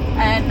 yeah.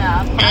 And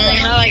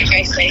I like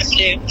Trace Ace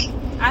too.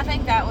 I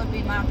think that would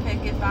be my pick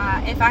if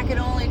I could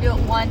only do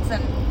it once,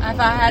 and if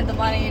I had the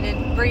money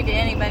to breed to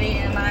anybody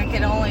and I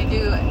could only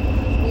do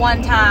it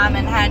one time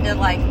and had to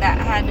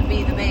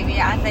be the baby.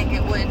 I think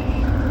it would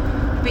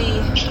be.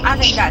 I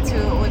think that's who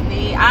it would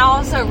be. I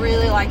also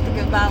really like the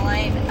Goodbye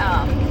Lane.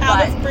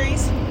 Out of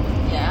Breeze.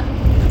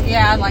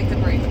 Yeah, I like the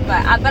Breeze.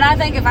 But I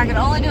think if I could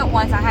only do it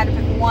once, I had to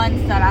pick one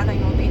stud. I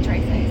think it would be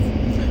Trace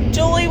Ace.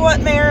 Julie, what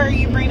mare are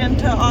you breeding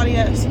to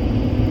Audios?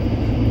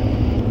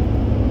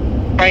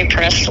 Ray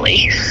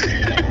Presley.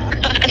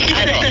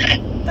 I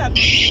don't know.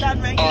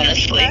 That'd make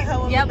honestly a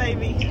hell of a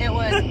baby. It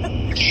would.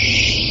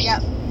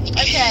 Yep.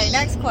 Okay,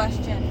 next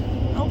question.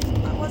 Oh,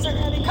 I wasn't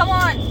ready. Come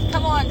on.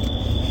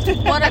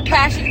 What a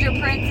passenger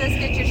princess,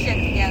 get your shit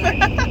together.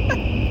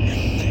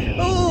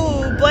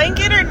 Ooh,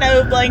 blanket or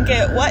no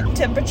blanket? What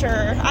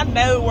temperature? I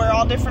know we're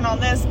all different on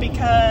this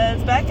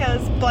because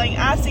Becca's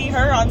I see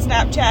her on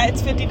Snapchat.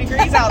 It's 50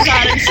 degrees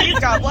outside and she's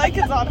got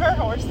blankets on her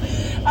horse.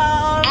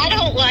 I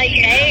don't like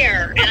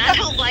hair, and I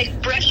don't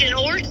like brushing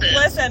horses.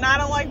 Listen, I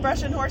don't like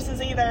brushing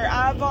horses either.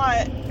 That's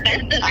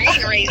the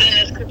main reason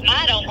is because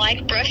I don't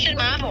like brushing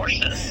my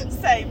horses.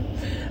 Same.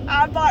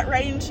 I bought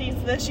rain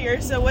sheets this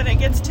year, so when it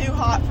gets too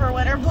hot for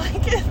winter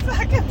blankets,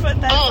 I can put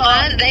that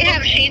on. They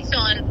have sheets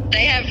on.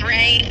 They have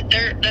rain.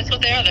 That's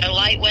what they are. They're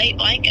lightweight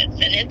blankets,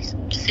 and it's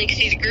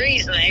 60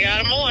 degrees, and they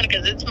got them on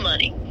because it's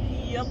muddy.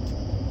 Yep.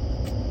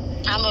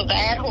 I'm a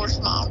bad horse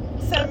mom.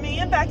 So me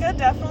and Becca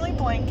definitely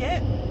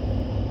blanket.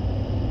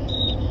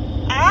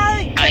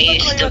 I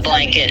used to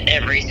blanket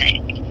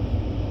everything.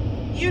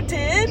 You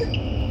did?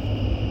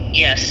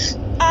 Yes.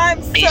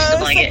 I'm so I used to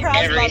blanket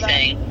surprised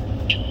everything. by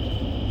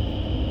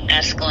that.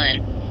 Ask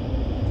Glenn.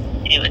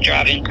 It would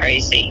drive him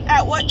crazy.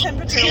 At what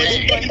temperature would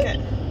you blanket?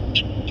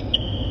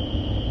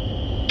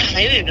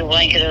 Maybe we could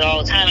blanket it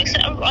all the time.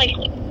 Except, like,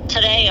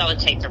 today I would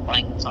take their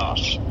blankets off.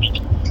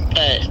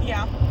 But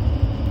yeah,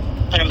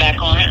 put them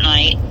back on at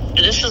night.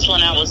 This is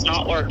when I was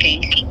not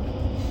working.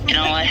 And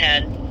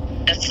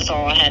that's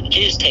all I had to do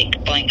is take the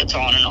blankets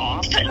on and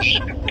off.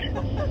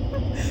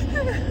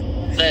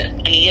 But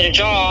when you get a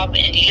job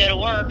and you go to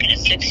work and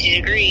it's 60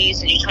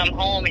 degrees and you come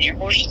home and your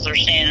horses are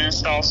standing in a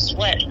stall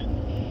sweating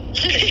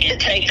because you didn't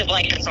take the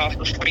blankets off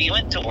before you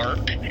went to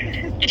work,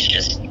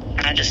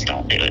 I just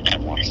don't do it no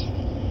more.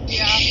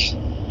 Yeah.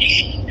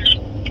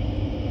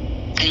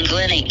 And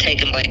Glenn ain't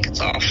taking blankets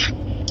off.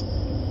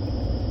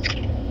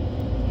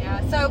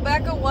 Yeah. So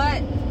Becca,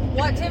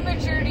 what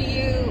temperature do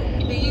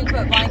you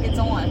put blankets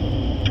on?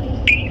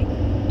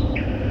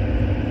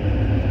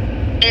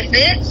 If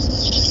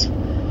it's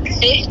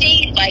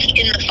 50, like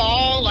in the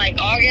fall, like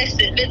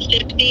August, if it's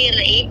 50 in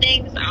the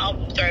evenings, I'll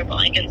throw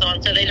blankets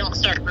on so they don't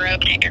start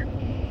growing hair.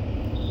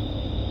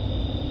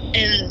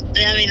 And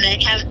I mean,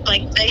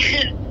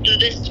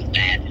 this is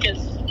bad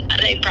because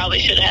they probably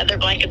should have had their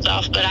blankets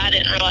off, but I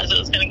didn't realize it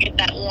was going to get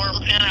that warm,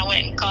 and I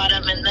went and caught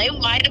them, and they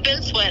might have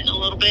been sweating a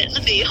little bit in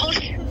the field.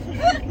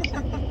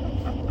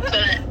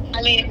 But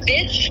I mean, if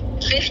it's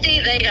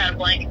 50, they got a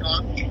blanket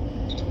on.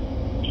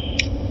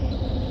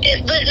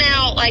 But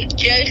now, like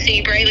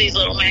Josie, Braylee's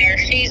little mare,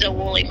 she's a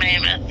woolly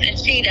mammoth, and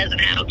she doesn't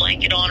have a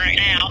blanket on right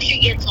now. She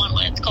gets one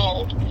when it's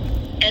cold.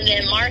 And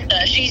then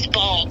Martha, she's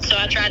bald, so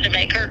I tried to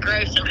make her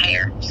grow some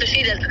hair. So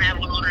she doesn't have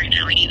one on right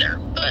now either.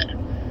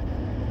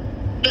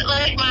 But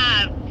like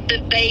the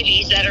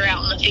babies that are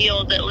out in the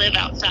field that live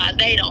outside,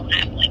 they don't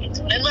have blankets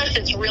on. Unless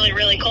it's really,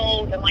 really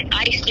cold and like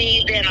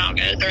icy, then I'll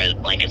go throw the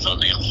blankets on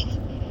them.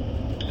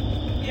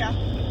 Yeah.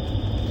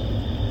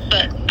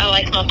 But I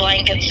like my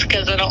blankets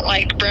because I don't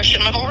like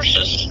brushing my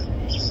horses.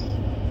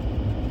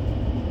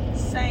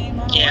 Same.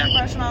 I don't like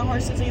brushing my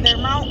horses either.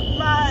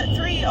 My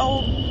 3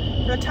 old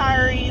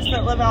retirees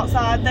that live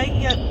outside,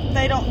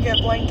 they don't get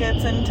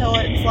blankets until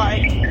it's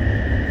like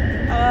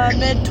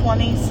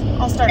mid-20s.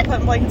 I'll start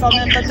putting blankets on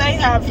them, but they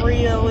have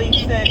really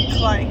thick,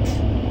 like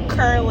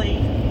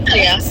curly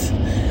cuts.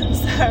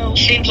 So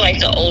seems like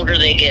the older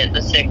they get,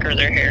 the thicker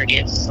their hair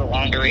gets, the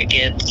longer it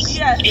gets.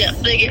 Yes. Yeah,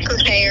 they get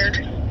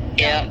prepared.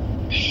 Yeah.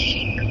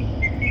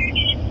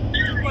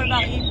 What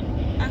about you,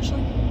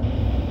 Ashley?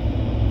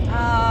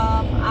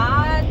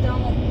 I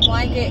don't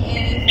blanket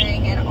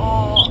anything at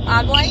all.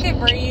 I blanket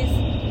Breeze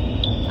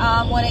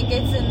when it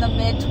gets in the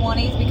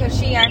mid-20s because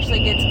she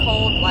actually gets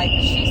cold. Like,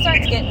 she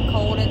starts getting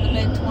cold in the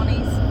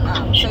mid-20s.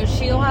 So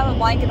she'll have a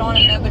blanket on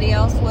and nobody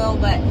else will.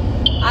 But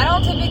I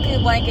don't typically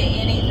blanket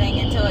anything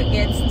until it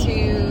gets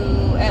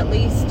to at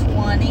least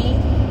 20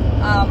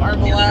 or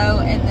below.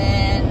 And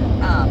then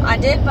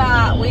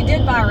we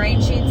did buy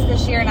rain sheets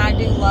this year, and I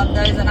do love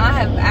those. And I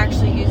have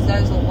actually used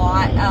those a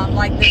lot.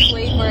 Like this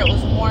week where it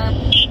was warm,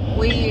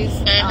 we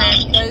used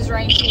those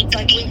rain sheets.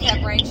 Like, we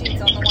kept rain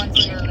sheets on the ones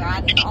we were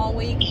riding all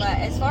week. But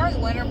as far as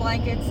winter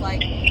blankets,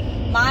 like,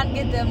 mine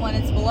get them when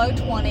it's below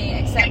 20,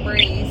 except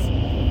Breeze.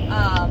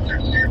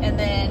 and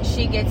then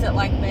she gets it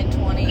like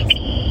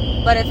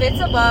mid-20s. But if it's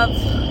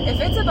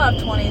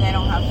above 20, they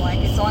don't have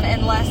blankets on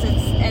unless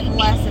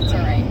it's a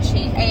rain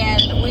sheet.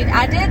 And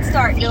I did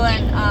start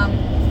doing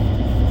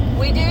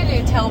we do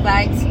tail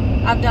bags.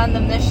 I've done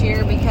them this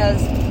year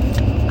because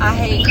I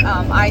hate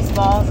ice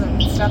balls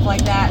and stuff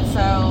like that.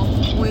 So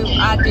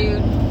I do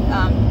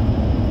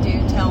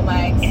tail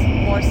bags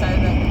more so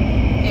than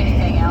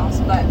anything else.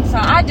 But so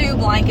I do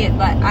blanket,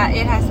 but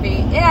it has to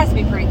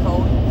be pretty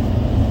cold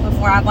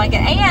before I blanket.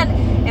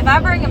 And if I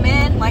bring them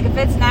in, like if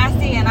it's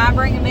nasty and I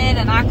bring them in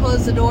and I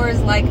close the doors,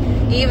 like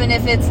even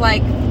if it's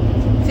like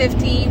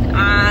 15,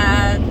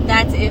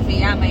 that's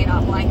iffy. I may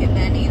not blanket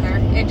then either.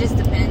 It just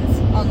depends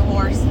on the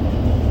horse.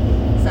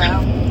 So.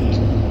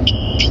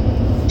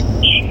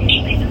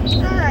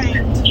 Alright.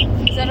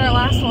 Is that our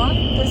last one?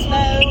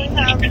 No, we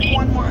have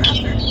one more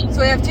after.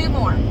 So we have two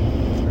more.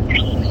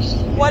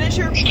 What is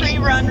your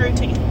pre-run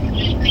routine?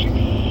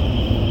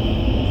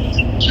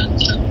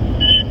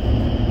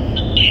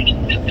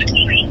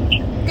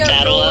 Go,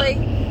 Saddle up.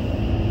 Julie.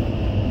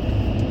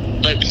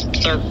 Like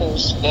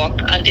circles,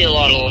 walk. I do a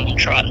lot of long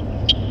trot.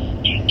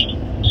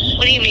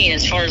 What do you mean,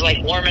 as far as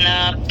like warming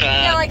up?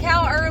 Yeah, like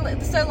how early?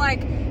 So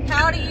like,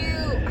 how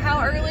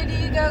early do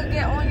you go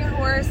get on your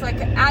horse? Like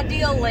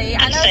ideally,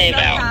 I know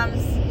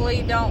sometimes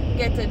we don't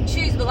get to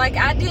choose, but like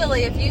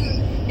ideally, if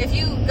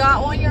you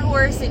got on your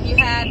horse and you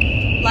had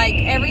like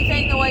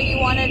everything the way you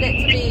wanted it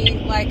to be,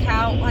 like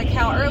how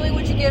early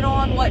would you get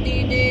on? What do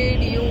you do?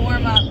 Do you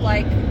warm up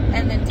like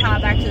and then tie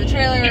back to the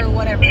trailer or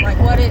whatever? Like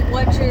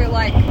what's your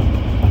like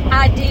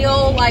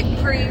ideal like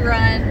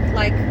pre-run?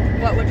 Like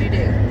what would you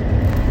do?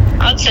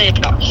 I'd say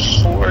about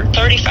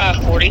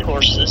 35, 40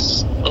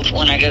 horses before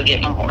when I go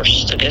get my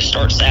horse to go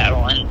start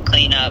saddling,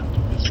 clean up.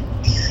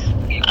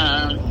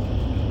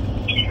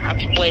 I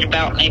wait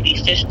about maybe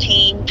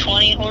 15,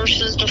 20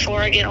 horses before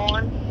I get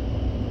on.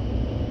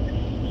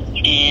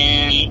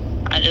 And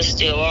I just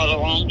do a lot of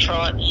long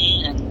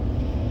trotting and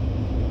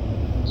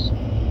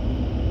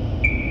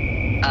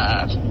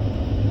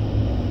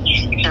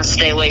I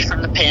stay away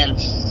from the pen.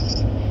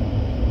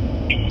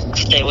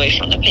 Stay away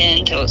from the pen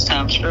until it's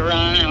time for the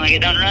run, and when I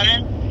get done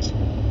running,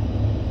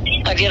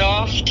 I get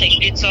off, take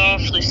boots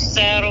off, loose the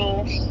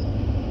saddle,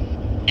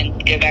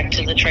 and go back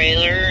to the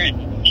trailer and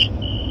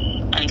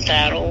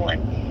unsaddle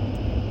and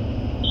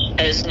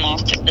hose them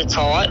off if it's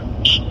hot,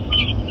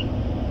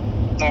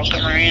 walk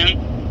them around,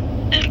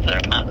 and put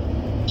them up.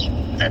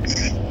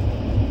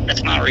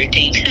 That's my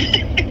routine.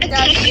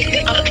 Now,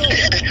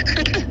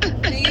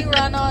 do you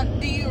run on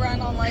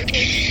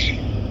Lasix?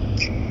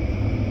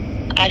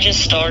 I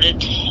just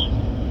started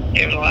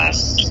over the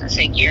last, I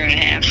think, year and a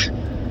half.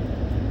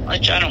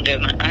 Which I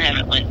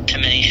haven't went to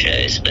many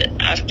shows, but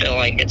I feel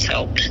like it's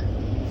helped.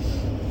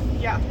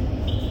 Yeah.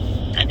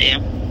 I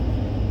do.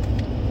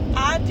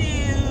 I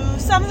do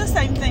some of the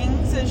same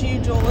things as you,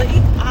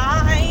 Julie.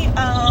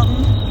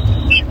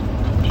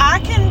 I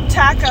can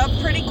tack up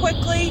pretty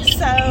quickly,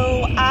 so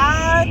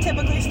I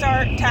typically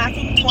start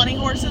tacking 20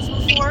 horses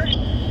before.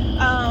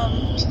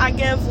 I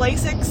give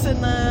Lasix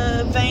and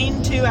the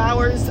vein 2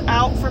 hours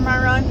out for my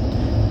run.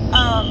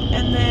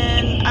 And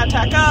then I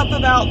tack up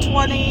about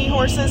 20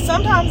 horses.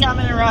 Sometimes I'm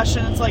in a rush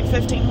and it's like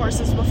 15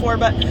 horses before,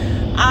 but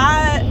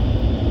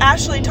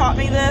Ashley taught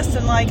me this,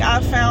 and like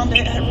I've found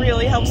it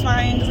really helps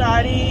my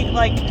anxiety.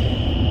 Like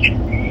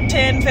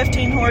 10,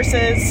 15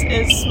 horses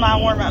is my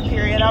warm-up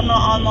period. I'm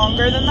not on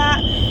longer than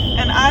that.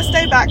 And I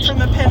stay back from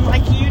the pen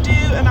like you do,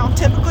 and I'll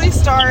typically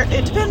start,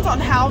 it depends on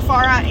how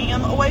far I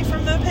am away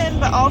from the pen,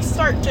 but I'll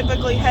start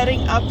typically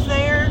heading up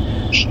there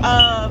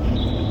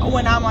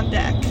when I'm on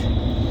deck.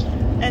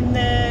 And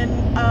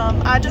then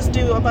I just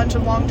do a bunch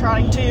of long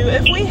trotting too.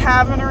 If we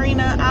have an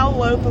arena, I'll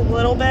lope a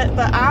little bit,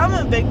 but I'm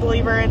a big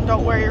believer in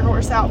don't wear your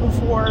horse out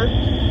before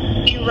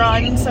you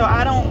run, so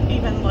I don't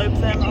even lope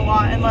them a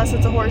lot unless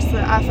it's a horse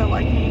that I feel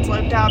like needs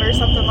loped out or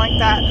something like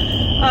that.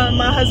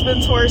 My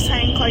husband's horse,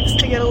 Hank, likes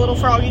to get a little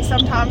froggy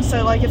sometimes,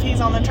 so like if he's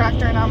on the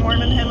tractor and I'm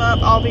warming him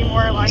up, I'll be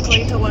more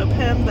likely to lope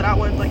him than I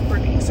would like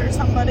Bernice or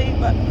somebody.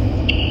 But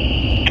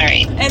All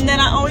right. and then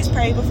I always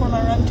pray before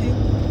my run too.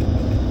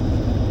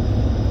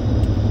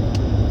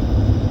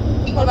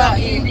 What about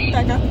you,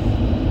 Becca?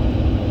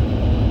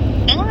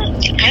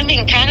 I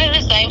mean, kind of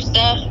the same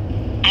stuff.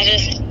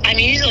 I'm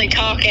usually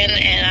talking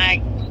and I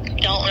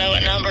don't know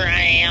what number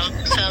I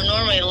am, so I'm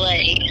normally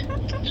late.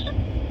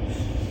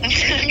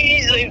 I'm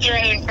usually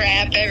throwing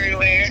crap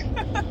everywhere.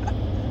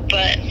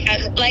 But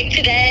like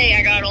today,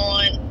 I got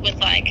on with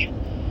like,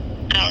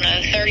 I don't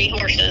know, 30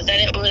 horses, and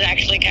it was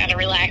actually kind of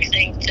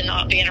relaxing to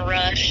not be in a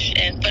rush.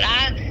 But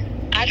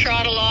I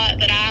trot a lot,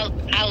 but I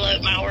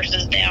load my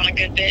horses down a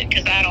good bit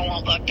because I don't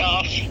want bucked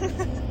off.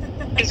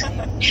 Because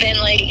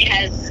Finley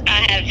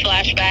I have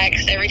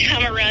flashbacks every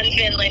time I run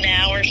Finley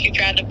now where she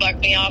tried to buck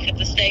me off at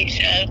the state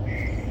show.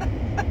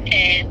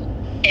 And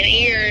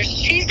ears,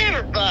 she's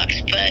never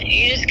bucked, but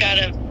you just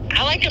gotta,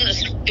 I like them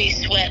to be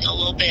sweating a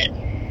little bit.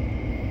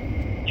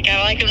 Like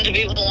I like them to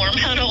be warm.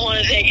 I don't want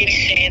to take any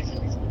chances.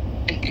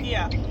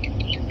 Yeah.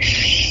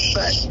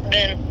 But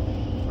then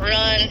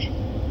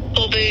run,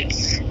 full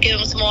boots, give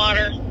them some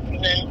water,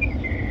 and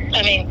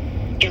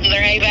then, give them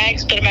their hay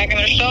bags, put them back in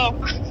their stall.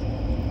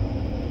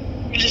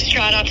 Just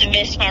try not to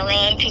miss my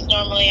run, because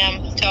normally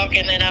I'm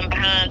talking and I'm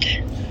behind.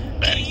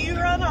 But do you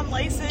run on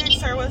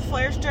Lasix or with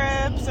flare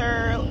strips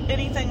or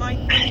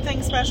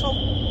anything special?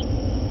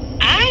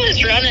 I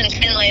was running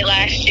Finley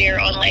last year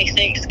on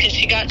Lasix because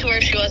she got to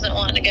where she wasn't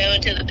wanting to go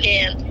into the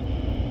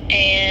pen,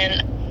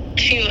 and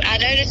I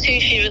noticed too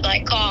she would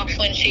like cough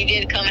when she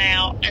did come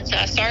out, and so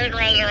I started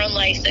running her on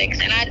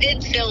Lasix, and I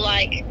did feel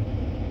like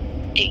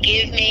it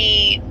gave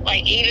me,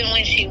 like, even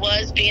when she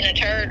was being a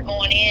turd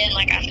going in,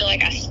 like, I feel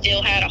like I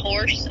still had a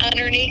horse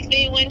underneath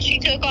me when she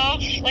took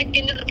off, like,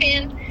 into the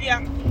pen. Yeah.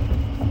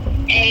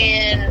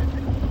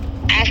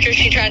 And after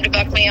she tried to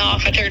buck me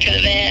off, I took her to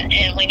the vet,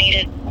 and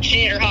she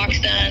needed her hocks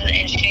done,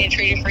 and she needed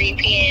treated for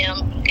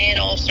EPM and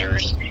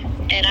ulcers.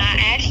 And I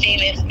asked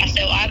him I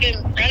said, well, I've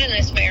been running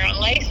this mare on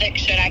Lasix.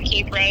 Should I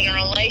keep running her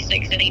on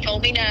Lasix? And he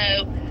told me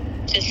no,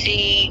 to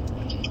see,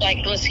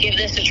 like, let's give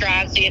this a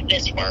try and see if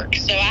this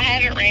works. So I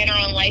haven't ran her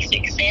on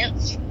Lasix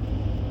since,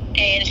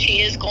 and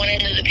she is going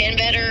into the pen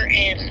better.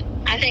 And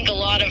I think a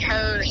lot of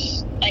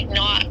hers, like,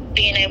 not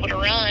being able to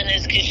run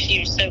is because she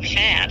was so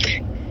fat.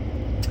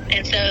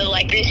 And so,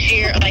 like, this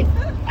year, like,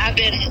 I've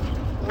been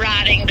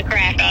riding the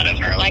crap out of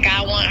her. Like,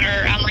 I want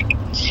her, I'm like,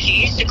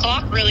 she used to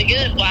clock really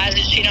good. Why is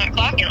she not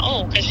clocking?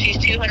 Oh, because she's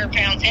 200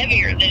 pounds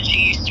heavier than she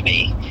used to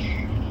be.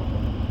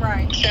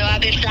 Right. So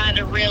I've been trying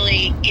to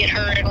really get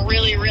her in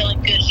really, really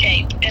good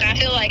shape. And I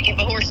feel like if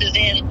a horse is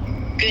in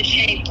good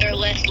shape, they're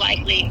less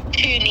likely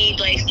to need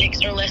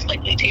Lasix or less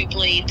likely to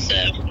bleed. So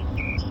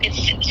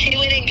she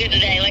went in good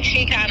today. Like,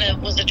 she kind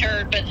of was a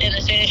turd, but then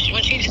as soon as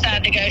when she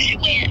decided to go, she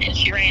went and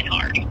she ran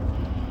hard.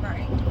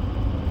 Right.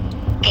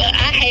 But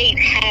I hate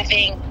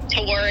having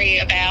to worry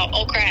about,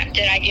 oh crap,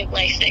 did I give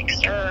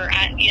Lasix? Or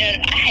I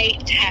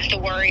hate to have to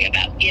worry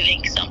about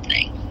giving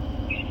something.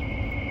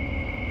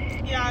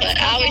 Yeah. But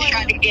I always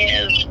try to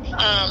give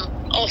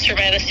ulcer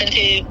medicine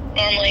too.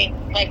 Normally,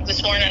 like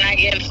this morning, I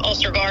give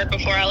ulcer guard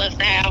before I left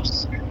the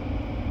house.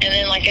 And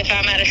then, like, if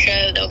I'm at a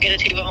show, they'll get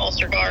a tube of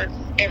ulcer guard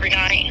every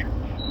night.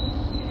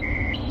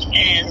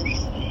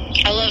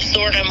 And I love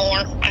Sore No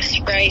More. I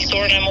spray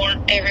Sore No More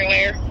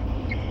everywhere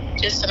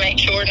just to make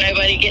sure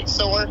nobody gets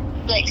sore.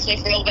 Makes me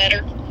feel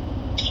better.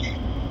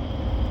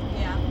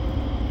 Yeah.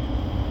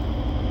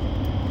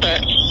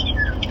 But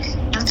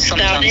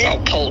sometimes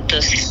I'll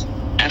poultice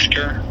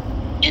after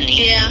in the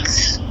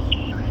evenings.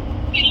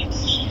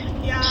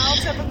 Yeah, I'll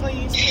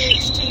typically use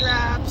THT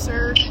wraps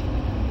or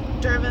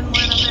driven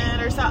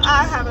liniment or something.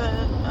 I have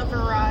a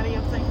variety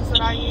of things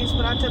that I use,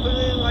 but I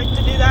typically like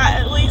to do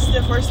that at least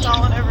if we're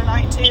stalling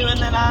overnight too. And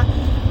then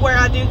where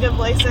I do give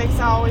Lasix,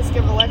 I always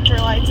give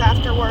electrolytes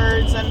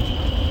afterwards, and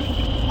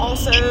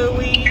also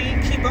we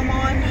keep them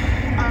on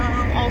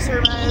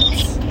ulcer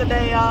meds the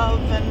day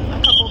of and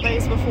a couple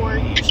days before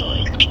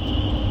usually.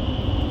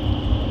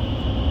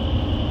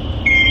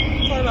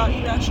 What about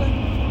you, Ashley?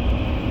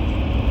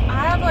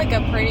 I have like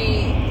a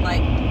pretty,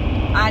 like,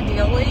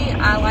 ideally,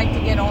 I like to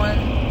get on,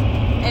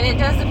 and it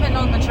does depend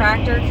on the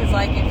tractor, because,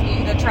 like,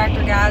 the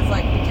tractor guys,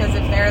 like, because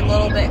if they're a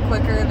little bit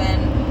quicker,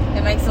 then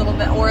it makes a little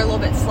bit, or a little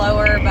bit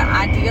slower, but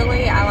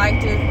ideally, I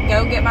like to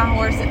go get my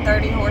horse at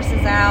 30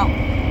 horses out.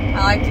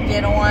 I like to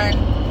get on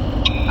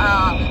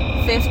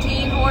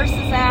 15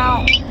 horses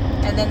out,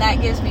 and then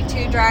that gives me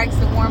 2 drags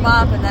to warm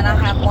up, and then I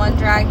have 1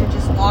 drag to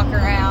just walk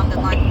around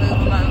and, like, move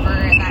them over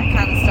and that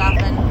kind of stuff.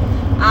 And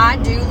I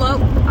do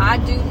lope.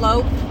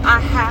 I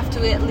have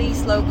to at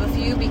least lope a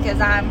few, because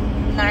I'm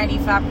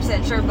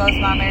 95% sure both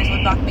my mares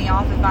would buck me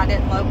off if I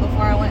didn't lope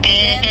before I went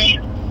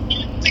in.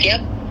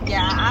 Yep.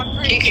 Yeah, I'm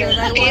pretty You sure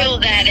can they feel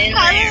would. that in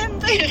there.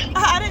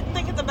 I didn't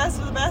think at the best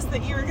of the best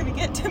that you were going to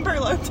get Timber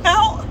loped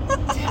out.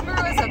 Timber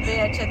was a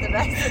bitch at the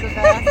best of the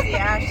best.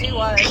 Yeah, she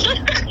was.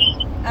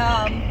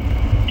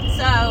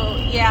 So,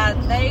 yeah,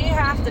 they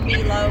have to be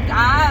loped.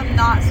 I'm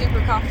not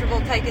super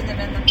comfortable taking them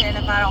in the pen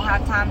if I don't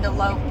have time to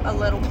lope a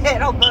little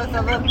bit on both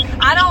of them.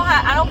 I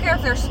don't care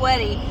if they're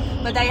sweaty,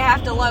 but they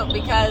have to lope,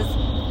 because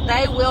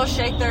they will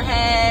shake their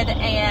head,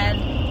 and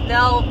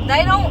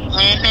they don't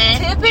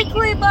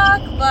typically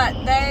buck, but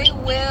they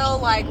will,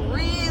 like,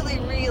 really,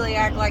 really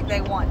act like they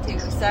want to.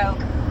 So,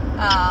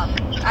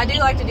 I do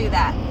like to do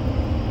that.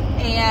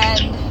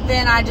 And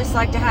then I just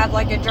like to have,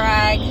 like, a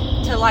drag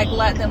to, like,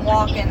 let them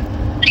walk and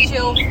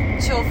chill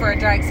for a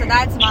drag. So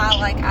that's my,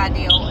 like,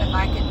 ideal if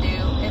I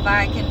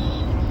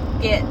can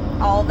get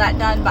all that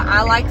done. But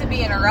I like to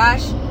be in a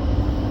rush,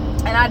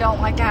 and I don't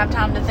like to have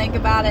time to think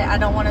about it. I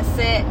don't want to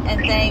sit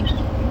and think,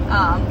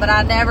 but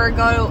I never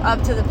go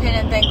up to the pen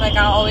and think. Like,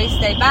 I always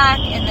stay back,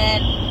 and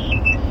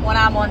then when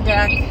I'm on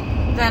deck,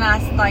 then I,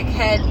 like,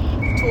 head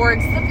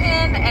towards the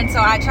pen. And so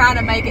I try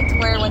to make it to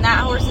where when that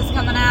horse is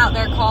coming out,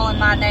 they're calling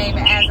my name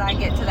as I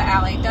get to the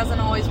alley. It doesn't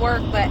always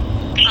work, but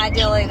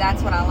ideally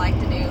that's what I like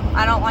to do.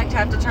 I don't like to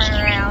have to turn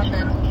around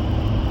and,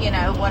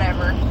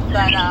 whatever.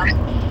 But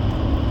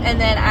And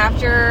then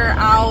after,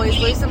 I always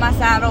loosen my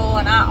saddle,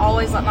 and I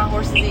always let my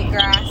horses eat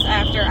grass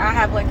after. I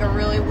have like a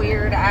really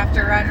weird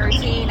after run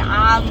routine.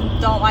 I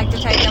don't like to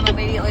take them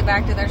immediately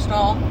back to their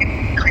stall.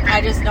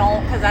 I just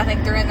don't, because I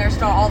think they're in their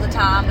stall all the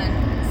time,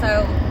 and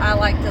so I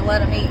like to let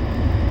them eat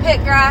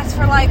pit grass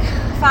for like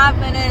 5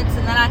 minutes,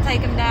 and then I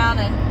take them down,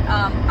 and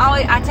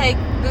I take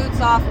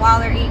boots off while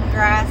they're eating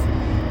grass,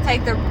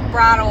 take their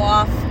bridle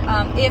off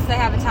if they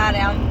have a tie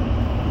down,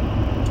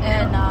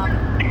 and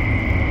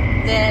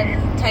then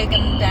take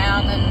them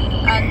down and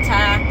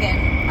untack,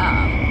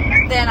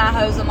 and then I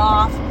hose them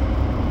off.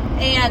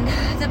 And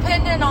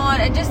depending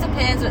on, it just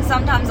depends, but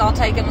sometimes I'll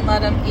take them and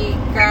let them eat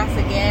grass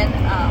again.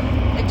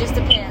 It just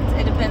depends.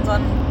 It depends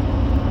on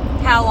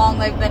how long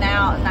they've been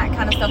out and that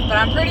kind of stuff. But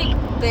I'm pretty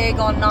big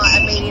on not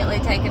immediately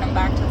taking them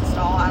back to the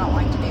stall. I don't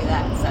like to do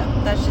that.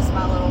 So that's just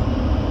my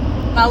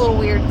little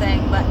weird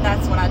thing, but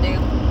that's what I do.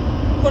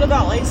 What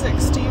about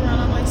Lasix? Do you run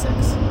on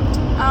Lasix?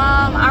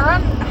 I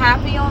run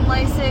happy on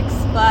Lasix,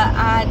 but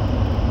I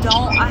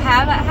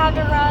haven't had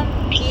to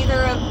run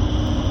either of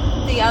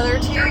the other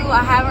two.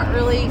 I haven't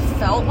really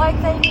felt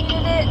like they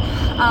needed it,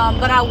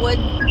 but I would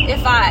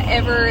if I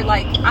ever,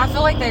 like, I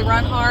feel like they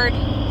run hard.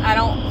 I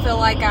don't feel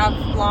like I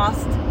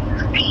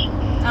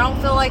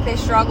don't feel like they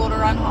struggle to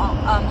run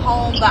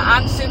home, but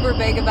I'm super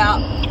big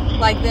about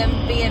like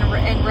them being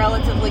in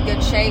relatively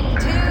good shape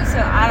too, so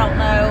I don't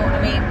know.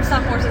 I mean,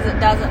 some horses it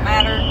doesn't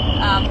matter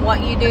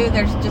what you do,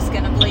 they're just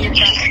going to bleed,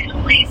 but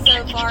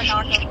so far,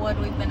 knock on wood,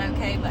 we've been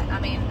okay. But I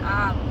mean,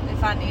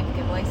 if I need to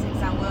give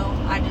Lasix, I will.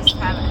 I just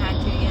haven't had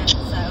to yet,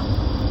 so.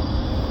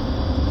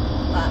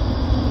 But.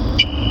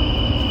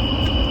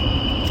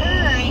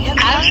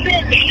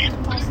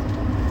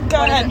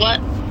 Go ahead. What?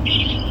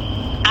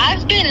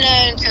 I've been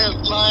known to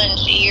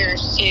lunge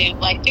ears too.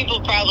 Like,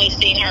 people probably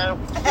seen her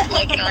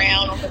looking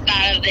around on the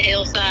side of the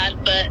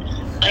hillside, but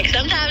like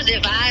sometimes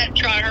if I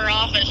trot her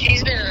off and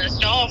she's been in the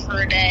stall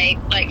for a day,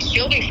 like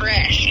she'll be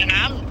fresh and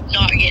I'm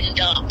not getting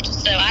dumped.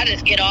 So I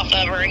just get off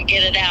of her and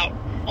get it out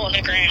on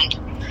the ground.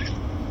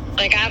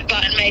 Like, I've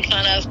gotten made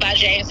fun of by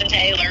James and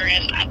Taylor,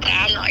 and I'm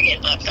not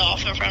getting bucked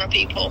off in front of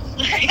people.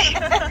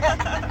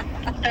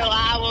 So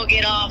I will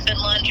get off and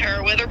lunge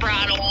her with her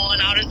bridle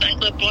on. I'll just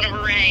unclip one of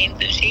her reins,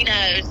 and she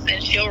knows,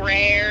 and she'll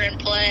rear and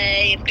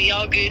play and be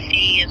all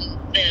goofy, and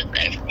then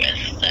it's over with.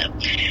 So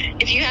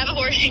if you have a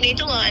horse you need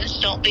to lunge,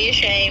 don't be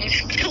ashamed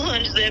to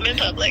lunge them in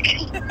public.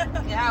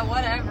 Yeah,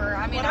 whatever.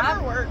 I mean,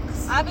 whatever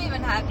works. I've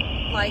even had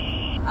like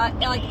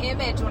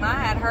Image, when I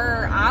had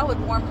her, I would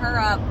warm her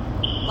up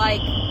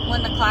like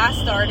when the class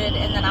started,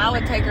 and then I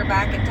would take her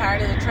back and tie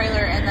her to the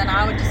trailer, and then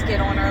I would just get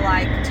on her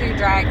like 2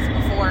 drags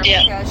before,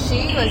 because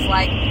she was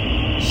like,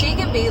 she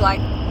could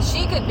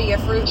be a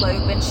Fruit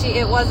Loop, and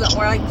it wasn't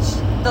where, like,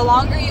 the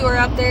longer you were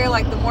up there,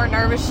 like the more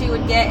nervous she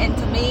would get. And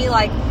to me,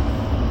 like,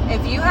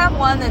 if you have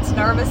one that's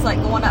nervous,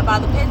 like going up by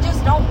the pin,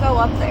 just don't go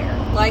up there.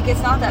 Like,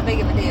 it's not that big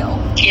of a deal.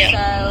 Yeah.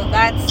 So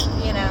that's,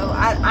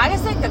 I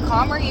just think the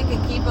calmer you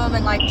can keep them,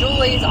 and like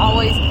Julie's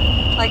always,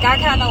 like, I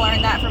kind of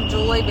learned that from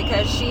Julie,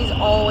 because she's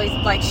always,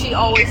 like, she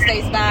always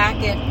stays back,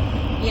 and,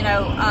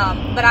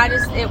 but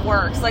it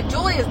works. Like,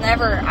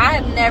 I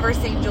have never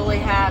seen Julie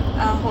have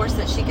a horse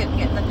that she couldn't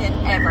get in the pin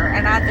ever,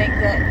 and I think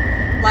that,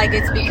 like,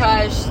 it's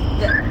because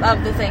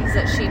of the things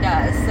that she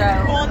does. So,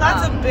 well, and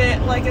that's a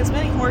bit, like, as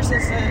many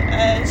horses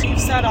as you've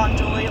said on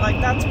Julie,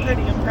 like, that's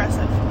pretty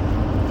impressive.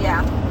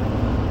 Yeah.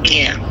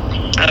 Yeah,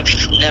 I've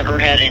never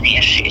had any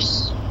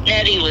issues.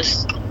 Nettie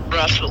was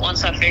rough, but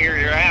once I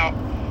figured her out.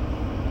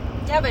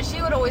 Yeah, but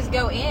she would always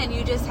go in.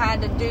 You just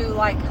had to do,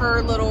 like,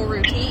 her little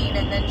routine,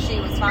 and then she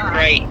was fine.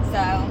 Right.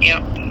 So.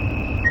 Yep.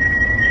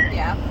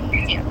 Yeah.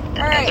 Yeah.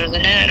 All right. Other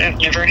than that, I've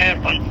never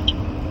had one.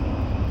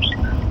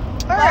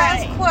 All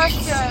right. Last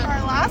question.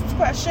 Our last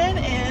question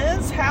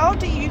is, how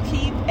do you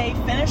keep a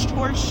finished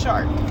horse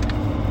sharp?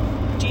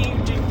 Do you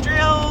do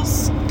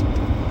drills?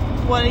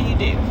 What do you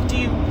do? Do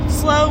you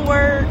slow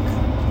work?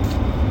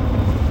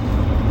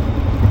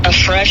 A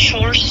fresh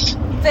horse?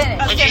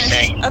 What'd you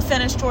say? A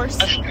finished horse.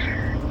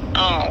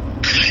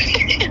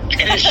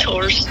 Finished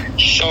horse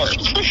sharp.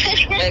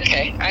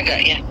 Okay, I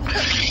got you.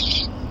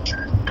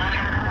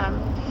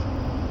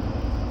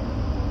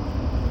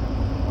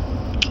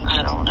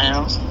 I don't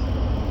know.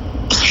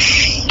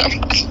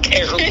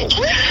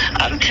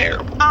 I'm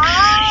terrible.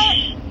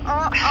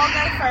 I'll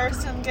go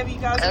first and give you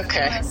guys a few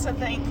minutes to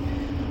think.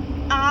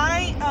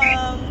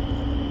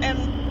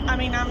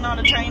 I'm not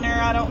a trainer.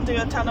 I don't do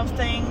a ton of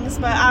things,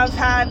 but I've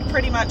had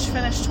pretty much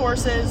finished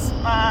horses.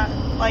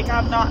 Like,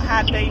 I've not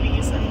had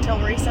babies until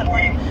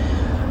recently.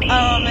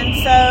 And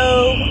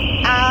so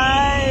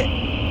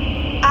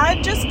I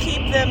just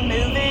keep them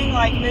moving,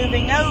 like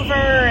moving over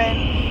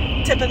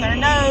and tipping their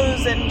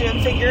nose and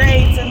doing figure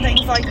eights and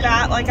things like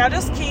that. Like, I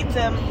just keep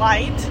them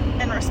light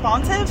and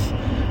responsive,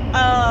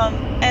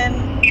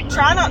 and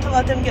try not to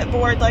let them get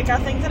bored. Like, I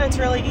think that it's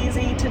really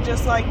easy to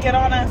just, like, get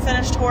on a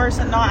finished horse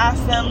and not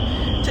ask them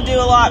to do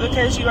a lot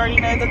because you already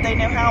know that they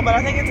know how, but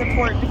I think it's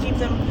important to keep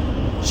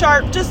them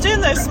sharp, just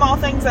doing those small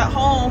things at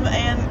home.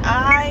 And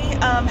I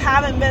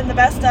haven't been the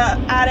best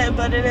at it,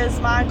 but it is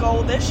my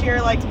goal this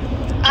year. Like,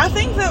 I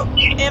think that,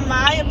 in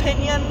my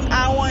opinion,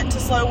 I want to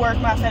slow work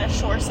my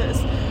finished horses.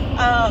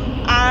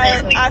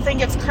 I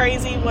think it's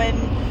crazy when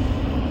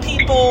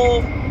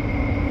people,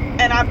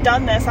 and I've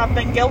done this, I've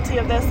been guilty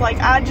of this, like,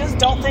 I just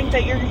don't think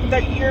that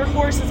your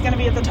horse is going to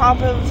be at the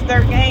top of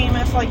their game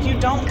if, like, you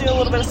don't do a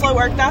little bit of slow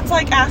work. That's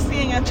like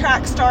asking a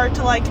track star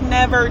to, like,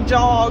 never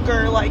jog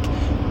or, like,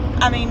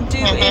 do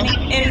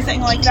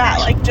anything like that.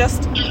 Like,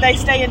 just, they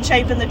stay in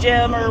shape in the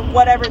gym or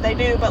whatever they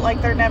do, but,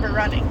 like, they're never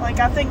running. Like,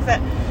 I think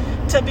that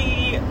to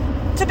be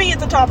at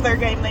the top of their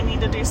game, they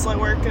need to do slow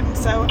work, and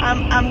so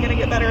I'm going to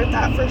get better at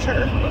that for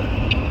sure.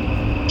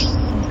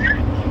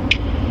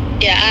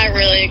 Yeah, I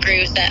really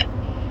agree with that.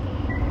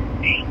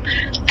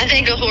 I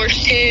think a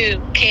horse,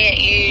 too, can't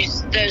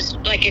use those,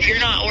 like, if you're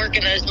not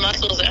working those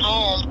muscles at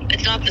home,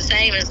 it's not the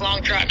same as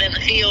long trotting in the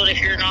field if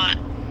you're not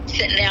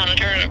sitting down and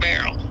turning a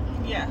barrel.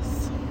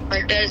 Yes.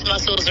 Like, those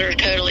muscles are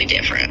totally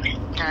different.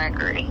 I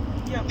agree.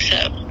 Yep. So,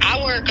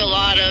 I work a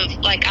lot of,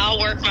 like, I'll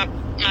work my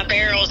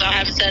barrels, I'll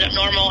have them set up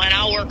normal, and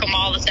I'll work them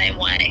all the same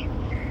way.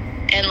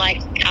 And,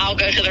 like, I'll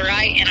go to the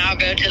right, and I'll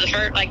go to the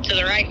first, like, to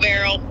the right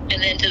barrel,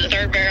 and then to the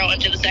third barrel,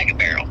 and to the second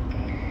barrel.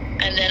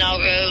 And then I'll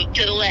go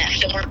to the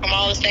left and work them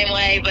all the same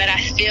way, but I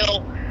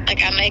still,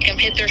 like, I make them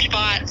hit their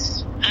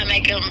spots. I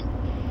make them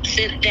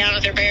sit down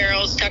at their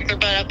barrels, tuck their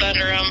butt up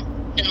under them,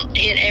 and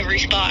hit every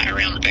spot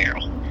around the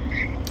barrel.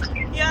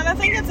 Yeah, and I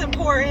think it's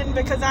important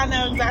because I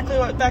know exactly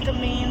what Becca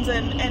means,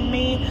 and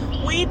me.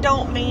 We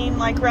don't mean,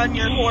 like, run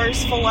your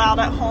horse full out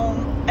at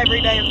home every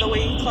day of the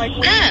week. Like,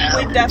 we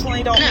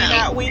definitely don't mean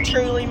that. We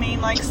truly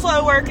mean, like,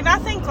 slow work, and I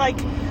think,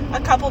 like, a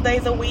couple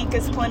days a week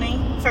is plenty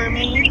for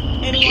me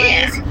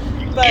anyways. Yeah.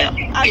 But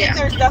I think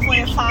there's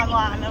definitely a fine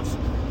line of,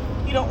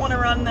 you don't want to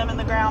run them in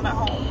the ground at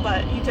home,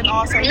 but you can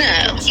also keep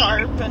them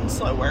sharp and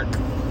slow work.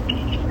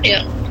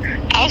 Yeah.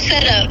 I'll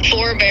set up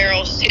 4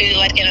 barrels, too,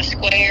 like, in a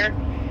square,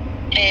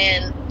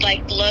 and,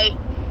 like, load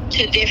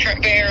to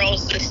different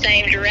barrels the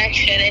same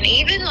direction. And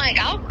even, like,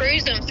 I'll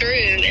cruise them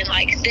through and,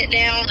 like, sit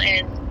down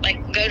and,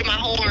 like, go to my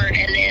horn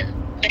and then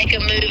make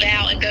them move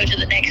out and go to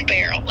the next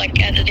barrel,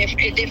 like, at a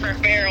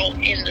different barrel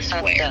in the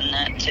square. I've done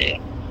that, too.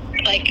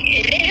 Like,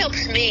 it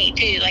helps me,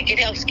 too. Like, it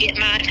helps get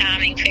my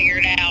timing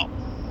figured out.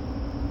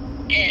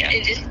 And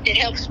it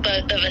helps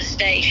both of us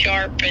stay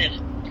sharp,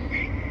 and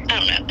I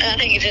don't know. I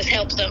think it just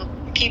helps them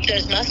keep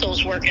those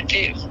muscles working,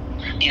 too.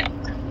 Yeah.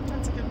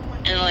 That's a good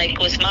point. And, like,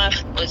 with my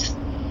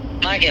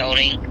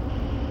gelding,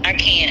 I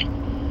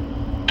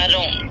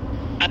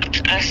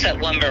set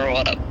one barrel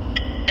up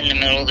in the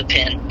middle of the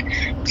pen.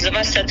 Because if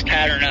I set the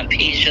pattern up,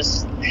 he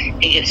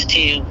gets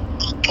too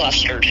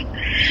flustered.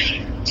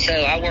 So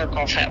I work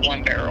off that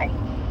one barrel.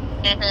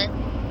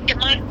 Mm-hmm.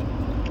 Yeah,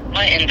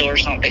 my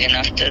indoor's not big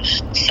enough to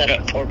set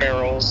up 4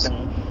 barrels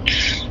and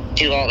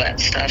do all that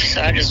stuff.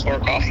 So I just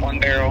work off one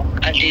barrel.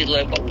 I do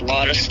live a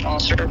lot of small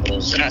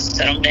circles, and I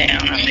set them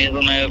down. I move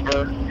them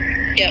over.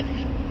 Yep.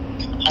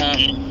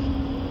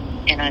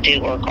 And I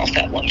do work off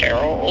that one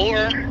barrel,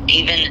 or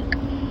even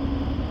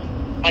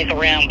like a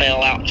round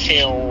bale out in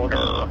field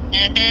or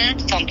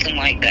something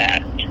like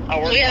that.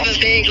 We have a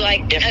big,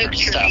 like, different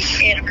stuff.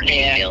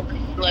 Field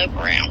slope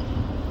around.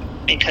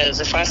 Because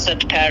if I set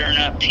the pattern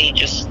up, he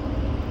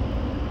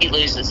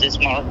loses his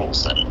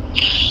marbles, and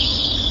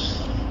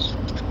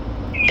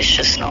it's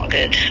just not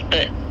good.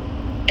 But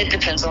it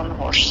depends on the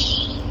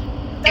horse.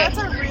 That's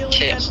a really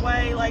good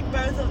way, like,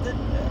 both of the,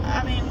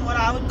 what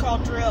I would call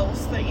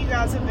drills that you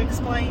guys have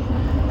explained.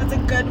 That's a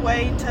good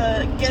way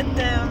to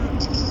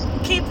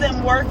keep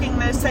them working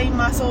those same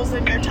muscles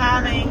and your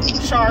timing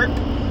sharp,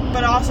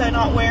 but also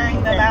not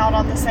wearing them out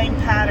on the same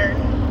pattern.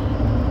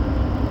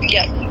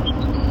 Yep.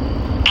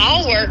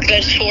 I'll work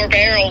those 4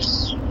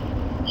 barrels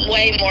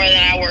way more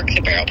than I work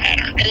the barrel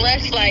pattern.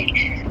 Unless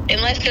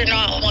they're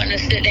not wanting to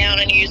sit down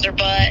and use their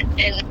butt,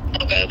 and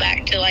I'll go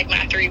back to, like,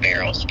 my 3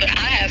 barrels. But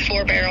I have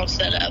 4 barrels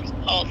set up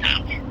all the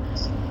time.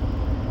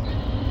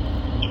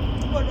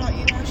 What about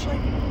you, Ashley?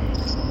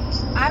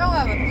 I don't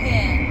have a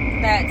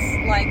pin that's,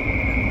 like,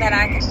 that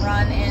I can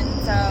run in,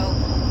 so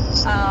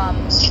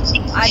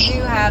I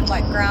do have,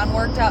 like, ground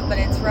worked up, but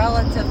it's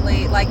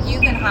relatively, like, you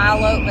can high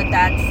load, but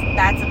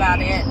that's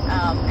about it,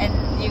 and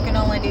you can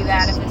only do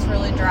that if it's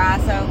really dry.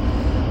 So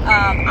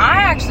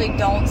I actually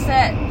don't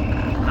set.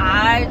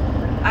 I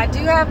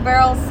do have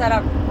barrels set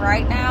up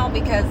right now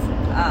because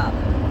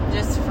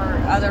just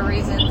for other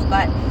reasons,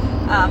 but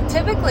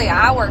typically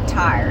I work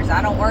tires.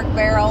 I don't work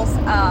barrels,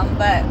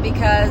 but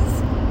because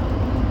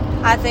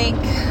I think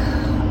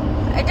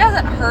it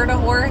doesn't hurt a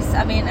horse,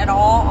 at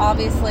all,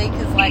 obviously,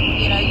 because, like,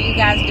 you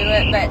guys do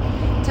it, but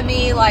to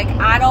me, like,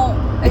 I don't,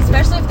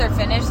 especially if they're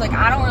finished, like,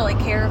 I don't really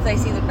care if they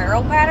see the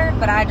barrel pattern,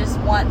 but I just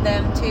want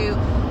them to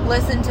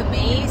listen to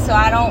me, so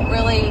I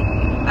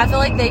feel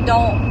like they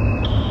don't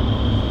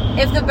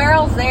if the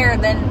barrel's there,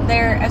 then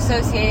they're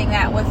associating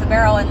that with the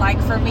barrel. And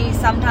like for me,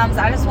 sometimes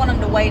I just want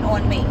them to wait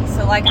on me.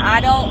 So like I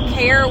don't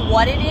care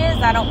what it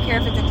is. I don't care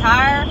if it's a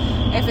tire,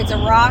 if it's a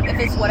rock, if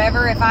it's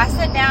whatever. If I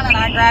sit down and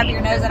I grab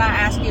your nose and I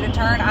ask you to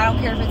turn, I don't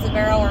care if it's a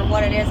barrel or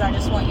what it is. I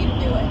just want you to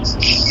do it.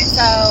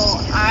 So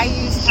I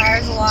use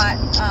tires a lot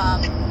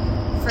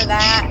for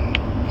that.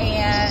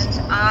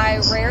 And I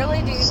rarely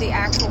do the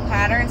actual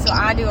pattern. So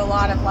I do a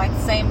lot of like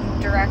same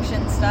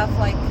direction stuff,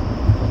 like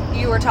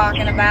you were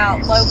talking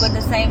about, load but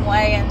the same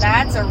way, and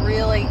that's a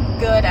really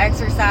good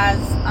exercise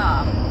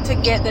to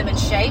get them in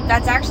shape.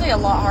 That's actually a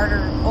lot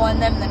harder on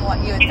them than what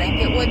you would think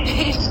it would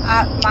be.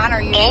 Mine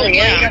are usually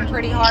breathing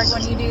pretty hard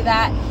when you do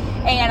that,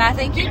 and I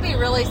think you'd be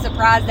really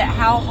surprised at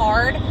how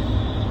hard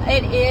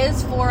it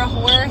is for a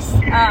horse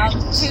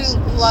to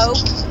lope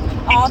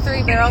all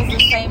three barrels the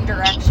same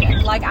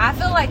direction. Like I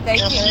feel like they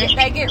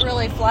get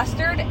really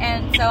flustered,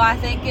 and so I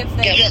think if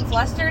they get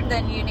flustered,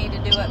 then you need to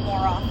do it more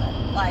often.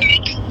 Like,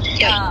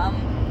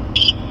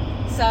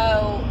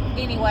 so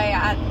anyway,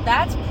 I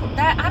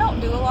don't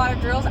do a lot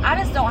of drills. I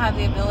just don't have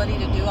the ability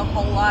to do a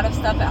whole lot of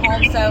stuff at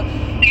home. So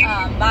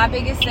my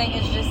biggest thing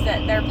is just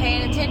that they're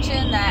paying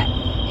attention, that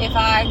if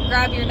I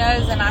grab your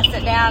nose and I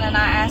sit down and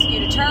I ask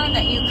you to turn,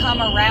 that you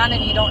come around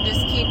and you don't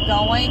just keep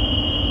going.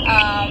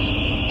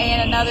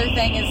 And another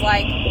thing is,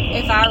 like,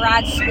 if I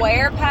ride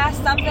square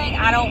past something,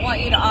 I don't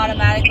want you to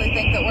automatically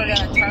think that we're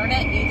going to turn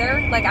it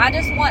either. Like, I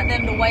just want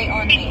them to wait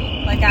on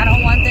me. Like, I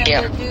don't want them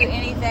to do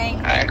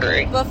anything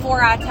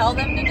before I tell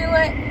them to do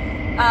it.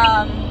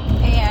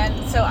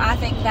 And so I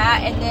think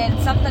that, and then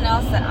something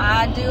else that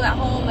I do at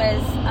home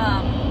is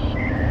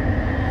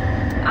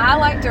I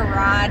like to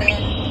ride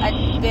in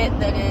a bit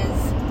that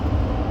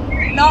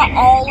is not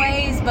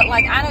always, but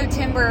like I know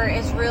Timber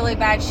is really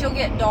bad. She'll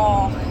get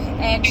dull,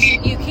 and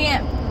you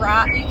can't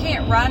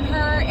run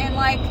her in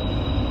like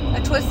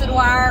a twisted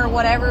wire or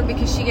whatever,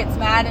 because she gets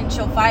mad and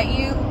she'll fight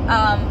you.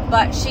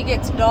 But she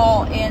gets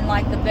dull in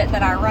like the bit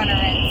that I run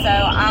her in. So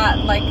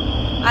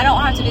I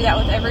don't have to do that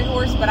with every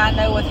horse, but I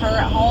know with her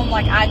at home,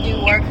 like I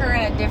do work her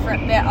in a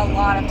different bit a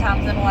lot of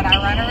times than what I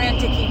run her in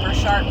to keep her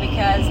sharp,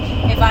 because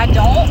if I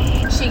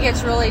don't, she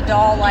gets really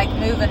dull, like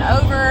moving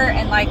over,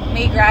 and like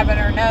me grabbing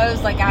her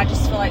nose, like I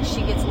just feel like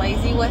she gets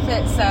lazy with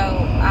it. So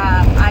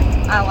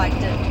I like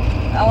to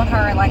own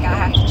her, like I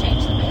have to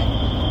change the bit.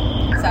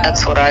 So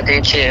that's what I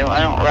do too. I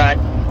don't ride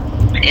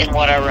in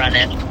what I run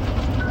in.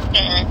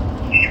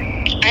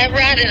 I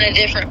ride in a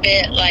different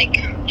bit like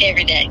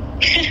every day.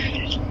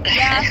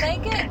 Yeah,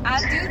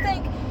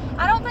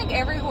 I don't think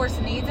every horse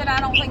needs it. I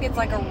don't think it's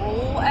like a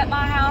rule at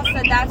my house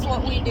that that's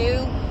what we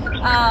do.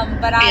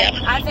 But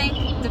I think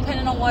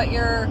depending on what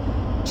you're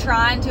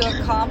trying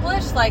to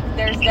accomplish, like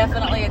there's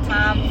definitely a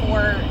time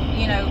for,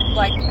 you know,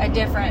 like a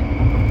different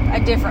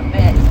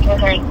bit,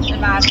 in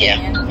my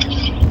opinion.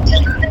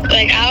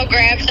 Like I'll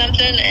grab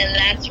something and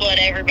that's what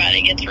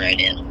everybody gets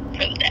rode in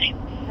for the day.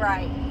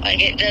 Right.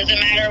 Like it doesn't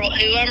matter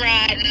who I'm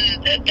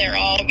riding, that they're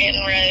all getting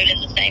rode in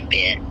the same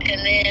bit.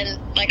 And then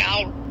like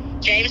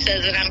James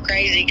says that I'm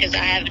crazy because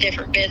I have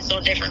different bits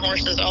on different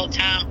horses all the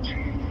time.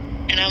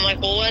 And I'm like,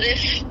 well, what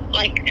if,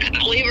 like,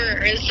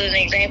 this is an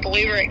example,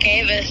 we were at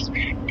Canvas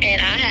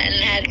and I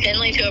hadn't had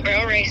Finley to a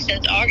barrel race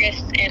since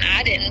August, and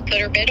I didn't put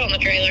her bit on the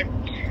trailer.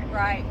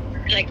 Right.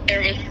 Like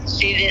I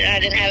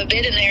didn't have a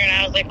bit in there, and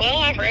I was like, well,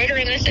 I've rode her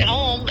in this at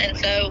home, and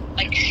so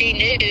like she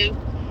knew,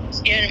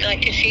 you know,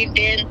 like cause she'd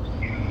been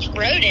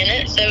rode in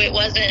it, so it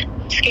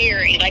wasn't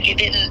scary. Like it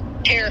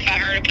didn't terrify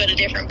her to put a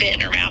different bit in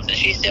her mouth, and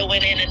she still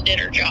went in and did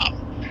her job.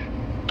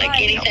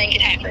 Like anything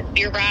could happen.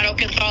 Your bridle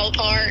can fall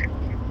apart,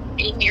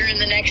 and you're in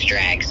the next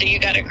drag, so you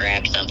got to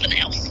grab something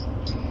else.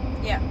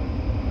 Yeah.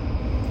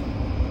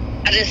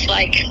 I just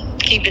like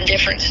keeping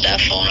different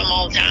stuff on them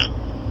all the time.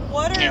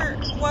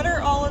 What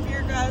are all of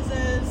your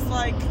guys'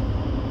 like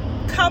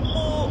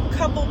couple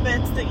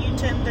bits that you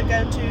tend to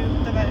go to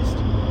the most?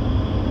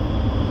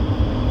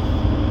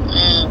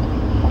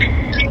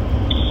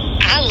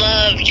 I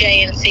love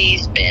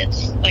J&C's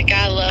bits. Like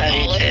I love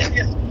all of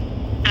them.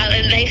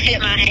 And they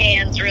fit my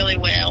hands really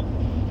well.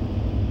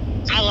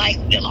 I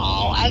like them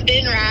all. I've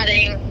been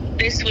riding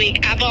this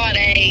week. I bought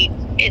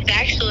it's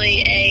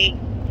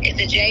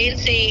a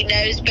J&C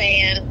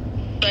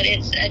noseband, but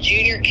it's a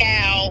junior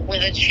cow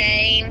with a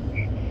chain,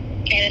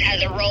 and it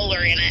has a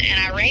roller in it. And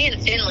I ran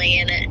Finley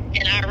in it,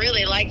 and I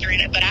really liked her in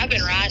it, but I've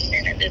been riding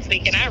in it this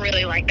week, and I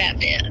really like that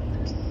bit.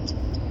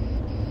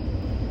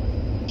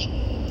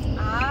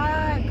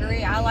 I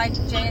agree. I like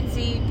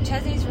J&C.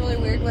 Chesney's really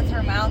weird with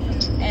her mouth,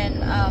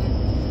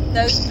 and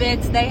those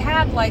bits, they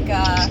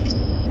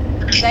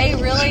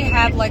really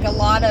have like a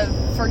lot of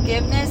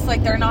forgiveness.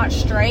 Like they're not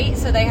straight,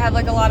 so they have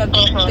like a lot of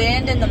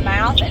bend in the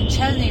mouth, and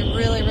Chesney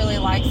really, really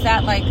likes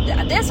that. Like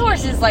this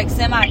horse is like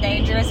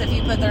semi-dangerous if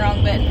you put the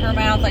wrong bit in her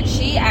mouth. Like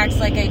she acts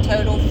like a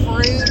total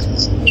Fruit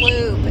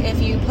Loop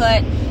if you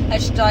put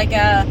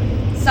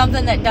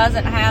something that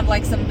doesn't have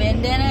like some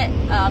bend in it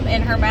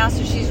in her mouth.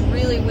 So she's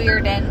really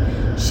weird,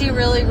 and she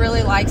really,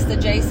 really likes the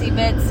JC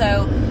bits.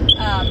 So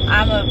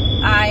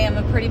I am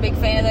a pretty big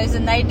fan of those,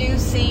 and they do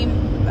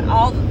seem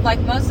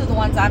most of the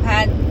ones I've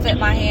had fit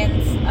my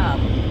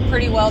hands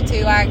pretty well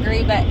too. I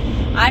agree, but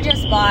I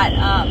just bought.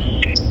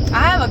 I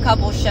have a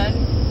couple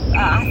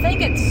I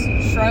think it's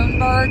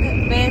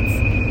Schronberg bits,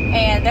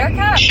 and they're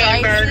kind of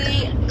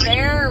pricey.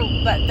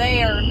 But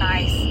they are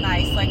nice.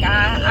 Like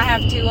I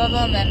have 2 of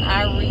them, and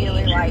I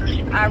really like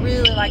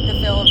the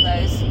feel of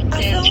those too.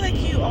 I feel like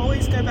you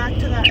always go back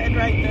to that Ed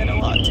Wright bit a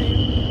lot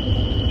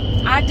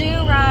too. I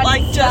do ride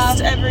like stuff.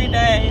 Just every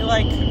day.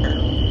 Like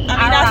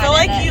I feel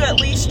like you at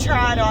least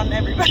tried on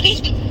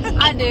everybody.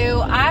 I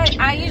do.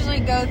 I usually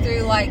go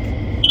through like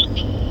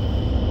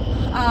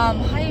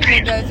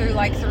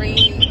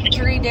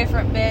three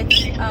different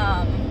bits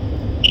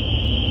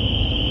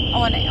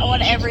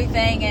on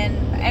everything,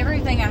 and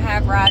everything I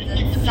have rides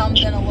in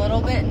something a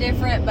little bit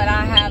different, but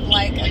I have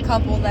like a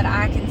couple that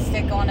I can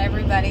stick on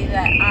everybody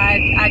that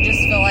I just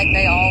feel like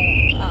they all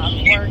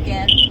work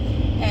in,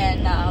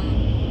 and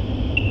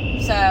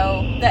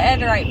so the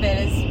Ed Wright bit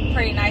is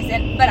pretty nice,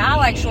 but I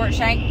like short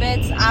shank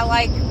bits. I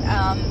like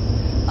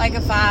a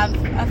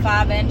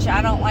 5-inch.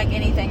 I don't like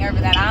anything over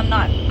that. I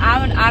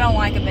don't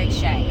like a big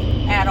shank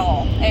at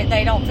all.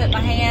 They don't fit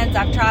my hands.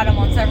 I've tried them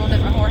on several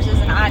different horses,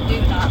 and I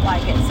do not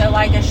like it. So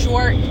like a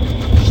short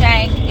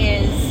shank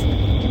is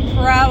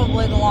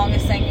probably the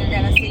longest thing you're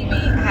going to see me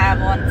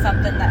have on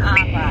something that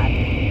I'm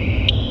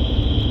riding.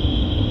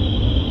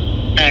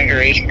 I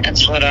agree.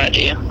 That's what I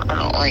do.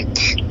 I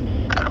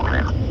don't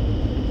know.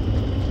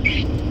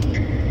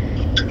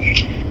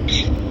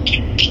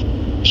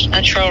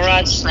 I trail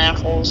ride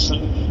snaffles,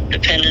 and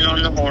depending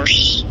on the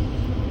horse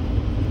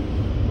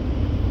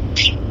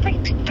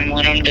and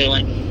what I'm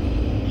doing.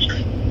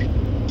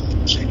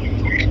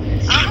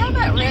 I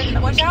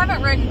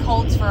haven't ridden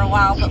colts for a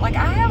while, but like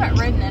I haven't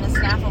ridden in a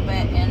snaffle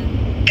bit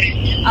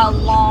in a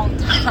long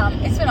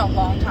time. It's been a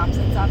long time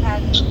since I've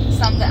had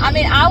something. I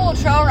mean, I will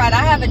trail ride.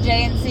 I have a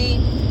J&C.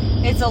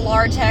 It's a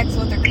large hex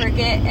with a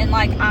cricket, and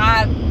like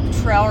I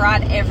trail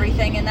ride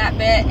everything in that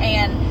bit,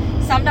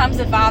 and sometimes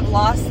if I've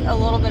lost a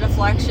little bit of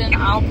flexion,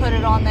 I'll put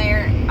it on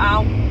there.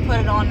 I'll put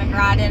it on and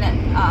ride in it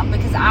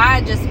because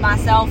I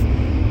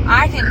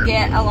can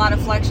get a lot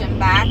of flexion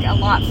back a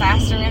lot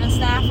faster in a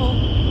snaffle.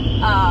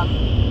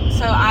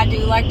 So I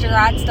do like to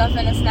ride stuff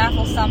in a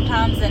snaffle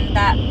sometimes, and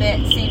that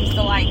bit seems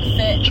to like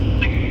fit.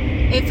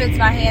 It fits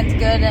my hands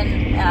good,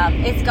 and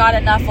it's got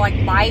enough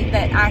like bite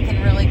that I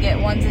can really get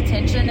one's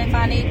attention if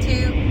I need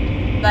to.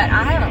 But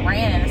I haven't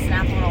ran in a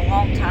snaffle in a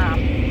long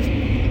time.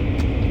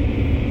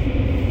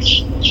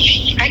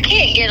 I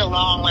can't get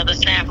along with a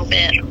snaffle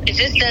bit. It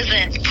just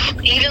doesn't.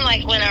 Even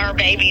like when our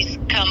babies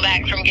come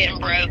back from getting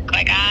broke,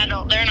 like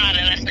they're not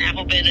in a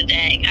snaffle bit a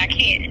day. I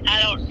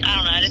don't know.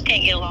 I just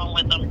can't get along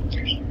with them.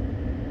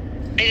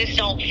 They just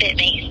don't fit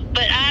me.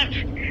 But I'm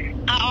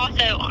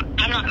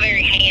not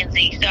very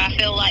handsy, so I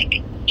feel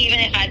like even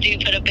if I do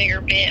put a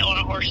bigger bit on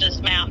a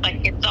horse's mouth,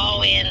 like it's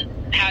all in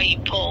how you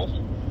pull.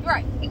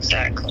 Right.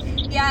 Exactly.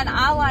 Yeah, and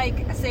I like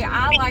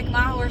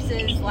my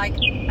horses like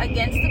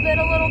against the bit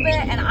a little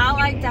bit, and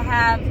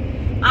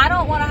I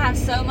don't want to have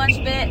so much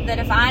bit that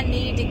if I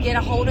need to get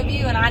a hold of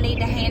you and I need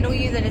to handle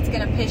you that it's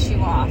going to piss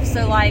you off.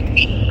 So like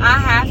I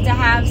have to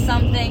have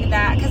something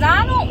that, because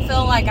I don't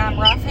feel like I'm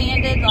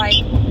rough-handed,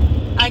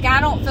 like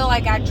I don't feel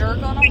like I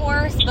jerk on a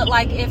horse, but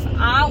like if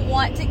I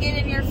want to get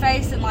in your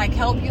face and like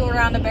help you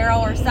around a barrel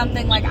or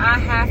something, like I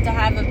have to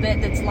have a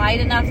bit that's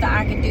light enough that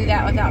I can do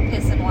that without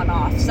pissing one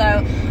off. So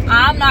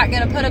I'm not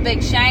going to put a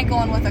big shank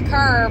on with a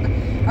curb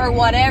or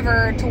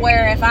whatever to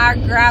where if I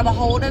grab a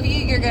hold of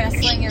you, you're going to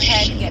sling your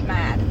head and get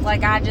mad.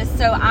 Like I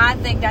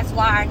think that's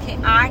why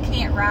I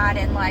can't ride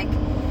in like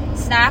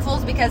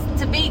snaffles, because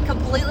to be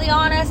completely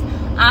honest,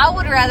 I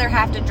would rather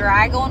have to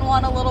drag on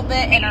one a little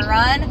bit in a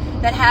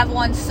run than have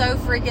one so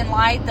freaking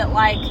light that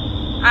like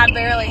I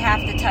barely have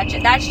to touch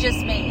it. That's just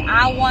me.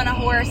 I want a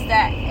horse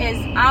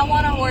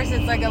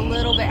that's like a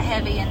little bit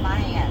heavy in my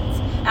hands.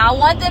 Now, I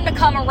want them to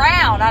come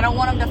around. I don't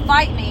want them to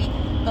fight me,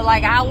 but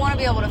like I want to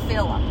be able to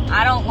feel them.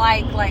 I don't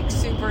like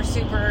super,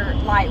 super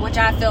light, which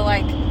I feel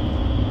like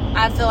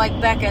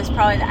Becka is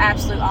probably the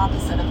absolute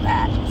opposite of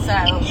that. So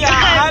yeah,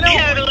 I'm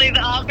totally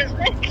the opposite.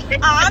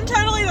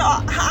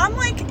 I'm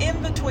like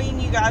in between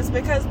you guys,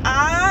 because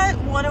I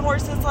want a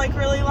horse that's like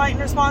really light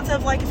and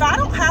responsive. Like if I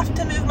don't have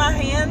to move my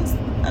hands,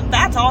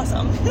 that's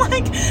awesome.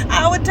 Like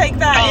I would take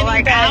that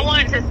any day. I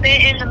want to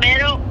sit in the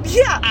middle.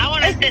 Yeah. I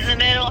want to sit in the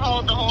middle,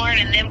 hold the horn,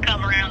 and them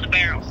come around the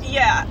barrel.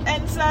 Yeah,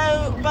 and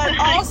so, but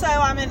also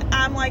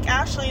I'm like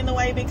Ashley in the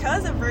way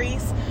because of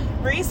Reese.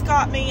 Reese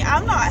got me.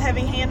 I'm not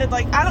heavy-handed.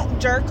 Like I don't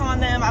jerk on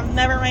them. I've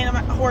never ran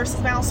a horse's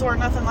mouth or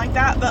nothing like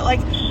that. But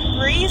like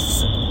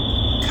Reese,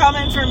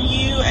 coming from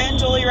you and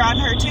Julie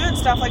riding her too and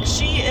stuff, like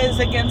she is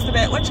against the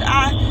bit, which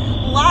I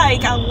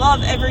like. I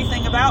love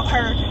everything about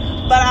her.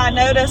 But I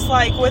noticed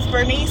like with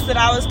Bernice that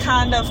I was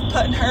kind of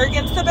putting her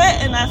against the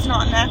bit, and that's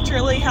not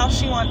naturally how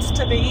she wants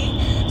to be.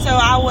 So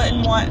I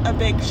wouldn't want a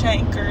big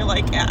shank or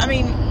like, I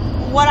mean,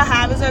 what I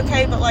have is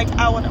okay, but like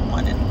I wouldn't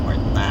want any more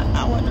than that.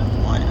 I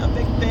wouldn't want a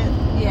big bit.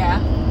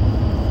 Yeah.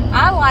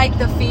 I like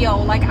the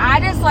feel. Like I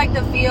just like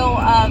the feel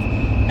of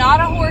not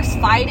a horse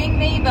fighting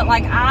me, but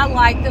like I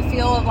like the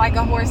feel of like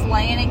a horse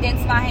laying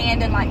against my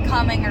hand and like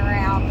coming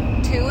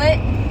around to it.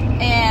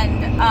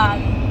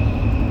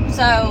 And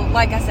so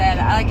like I said,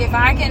 like if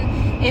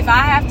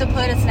I have to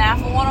put a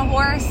snaffle on a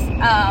horse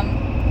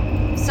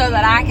so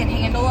that I can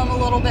handle them a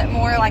little bit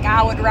more, like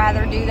I would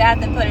rather do that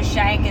than put a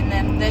shank and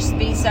then just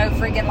be so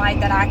freaking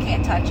light that I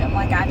can't touch them.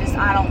 Like I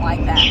don't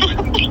like that.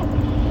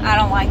 I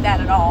don't like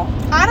that at all.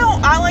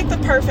 I like the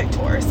perfect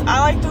horse. I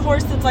like the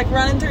horse that's like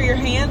running through your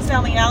hands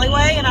down the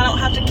alleyway, and I don't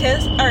have to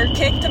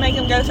kick to make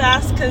him go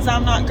fast because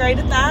I'm not great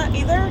at that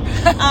either.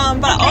 But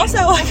I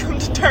also like them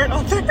to turn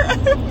on their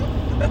own.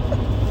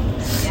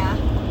 Yeah.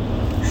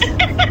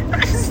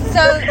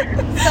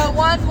 So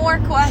one more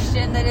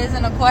question that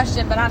isn't a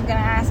question, but I'm going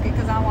to ask it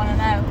because I want to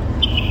know.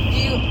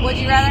 Would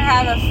you rather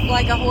have a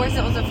horse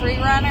that was a free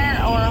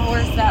runner or a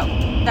horse that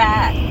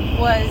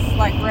was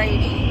like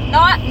Rady?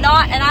 Not,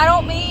 and I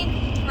don't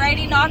mean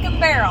Rady knocking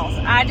barrels.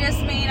 I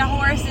just mean a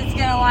horse that's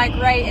going to like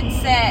rate and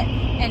set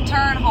and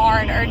turn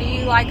hard, or do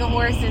you like a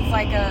horse that's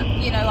like a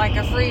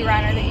free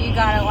runner that you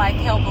got to like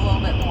help a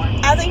little bit more?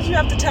 I think you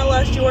have to tell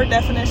us your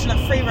definition of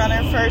free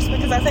runner first,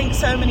 because I think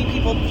so many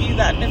people view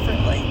that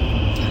differently.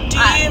 Do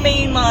you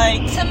mean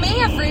like... To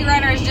me, a free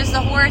runner is just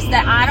a horse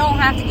that I don't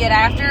have to get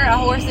after, a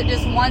horse that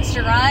just wants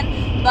to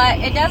run, but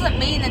it doesn't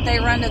mean that they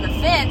run to the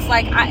fence.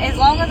 Like, as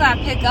long as I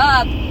pick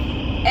up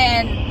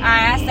and I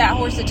ask that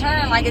horse to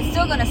turn, like, it's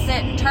still going to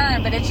sit and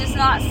turn, but it's just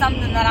not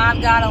something that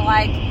I've got to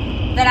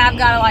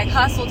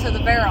hustle to the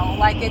barrel.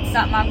 Like, it's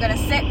something I'm going to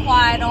sit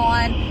quiet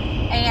on,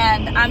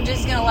 and I'm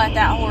just going to let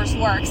that horse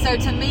work. So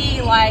to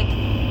me, like,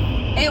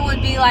 it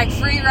would be like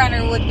free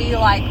runner would be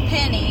like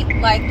Penny,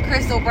 like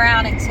Crystal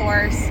Browning's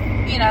horse.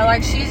 You know,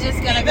 like she's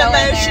just going to go in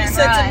there she and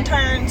sits run. and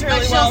turns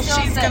really well,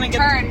 she's going to get...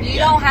 turn. You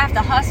don't have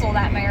to hustle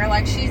that mare.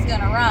 Like, she's going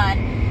to run.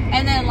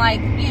 And then, like,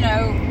 you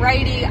know,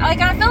 Rady, like,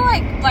 I feel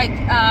like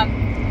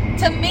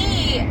to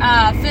me,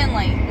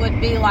 Finley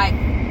would be like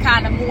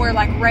kind of more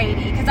like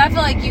Rady, because I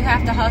feel like you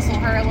have to hustle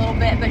her a little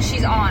bit, but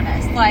she's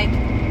honest. Like,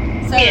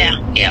 so,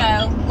 you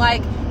know,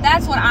 like,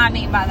 that's what I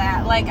mean by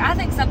that. Like, I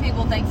think some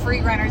people think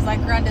free runners like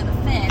run to the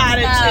fence. I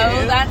do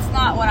too. That's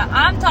not what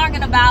I'm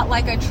talking about.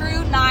 Like a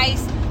true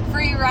nice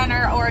free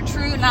runner, or a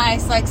true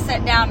nice like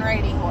sit down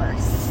Rady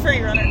horse.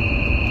 Free runner.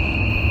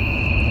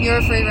 You're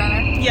a free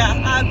runner?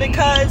 Yeah,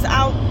 because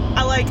I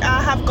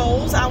have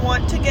goals. I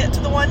want to get to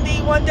the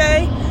 1D one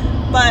day,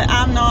 but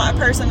I'm not a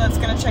person that's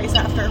going to chase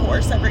after a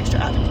horse at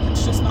racetrack.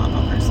 It's just not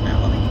my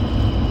personality.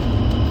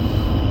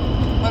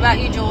 What about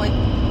you, Julie?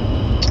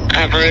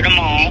 I've rode them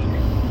all.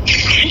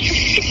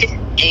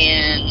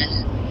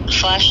 And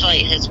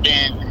Flashlight has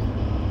been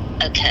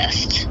a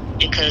test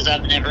because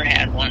I've never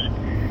had one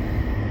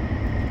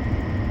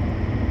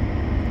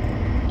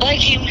like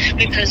him,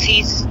 because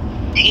he's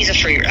a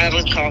free, I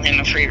would call him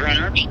a free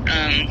runner,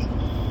 and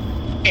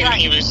right.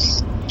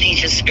 He's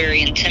just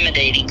very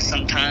intimidating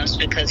sometimes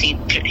because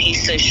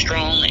he's so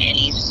strong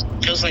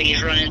and feels like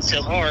he's running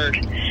so hard,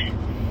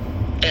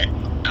 but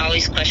I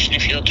always question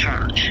if he'll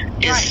turn.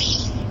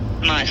 Is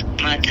my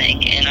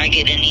thing, and I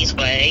get in his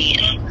way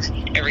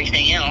and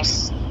everything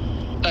else.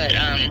 But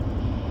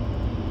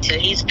so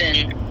he's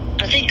been,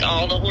 I think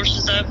all the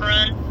horses I've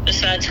run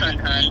besides Hun,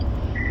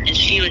 and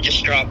she would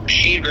just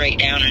she'd rate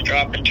down and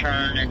drop and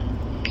turn,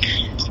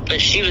 but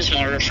she was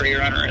more of a free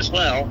runner as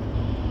well.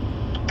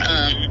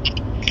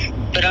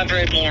 But I've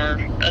rode more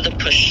of the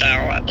push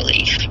style, I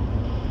believe,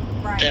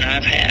 than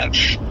I've had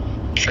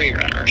free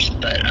runners.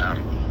 But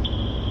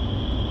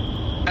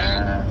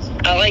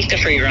I like the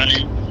free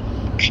running.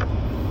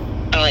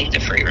 I like the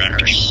free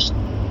runners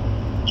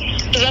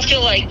because I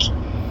feel like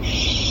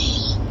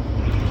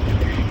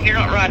you're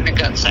not riding the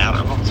guts out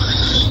of them.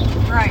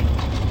 Right.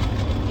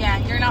 Yeah,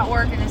 you're not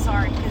working as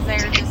hard because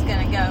they're just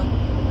going to go.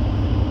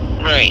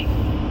 Right.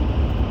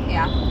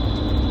 Yeah.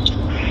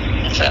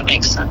 If that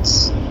makes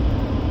sense.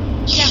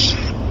 Yeah.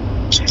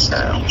 So.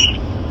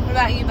 What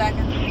about you,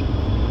 Becca?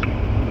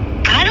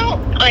 I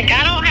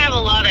don't have a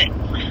lot of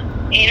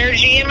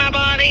energy in my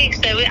body,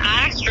 so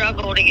I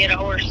struggle to get a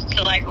horse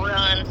to like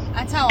run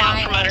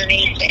out from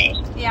underneath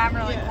me. Yeah, I'm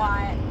really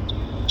quiet.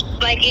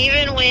 Like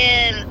even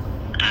when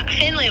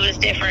Finley was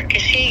different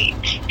because she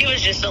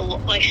was just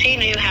she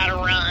knew how to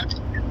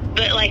run,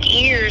 but like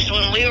ears,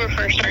 when we were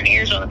first starting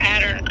ears on the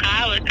pattern,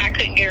 I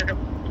couldn't get her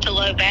to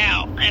lope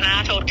out, and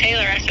I told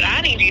Taylor, I said,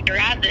 I need you to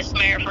ride this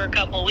mare for a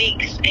couple of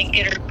weeks and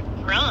get her to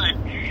run,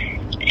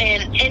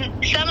 and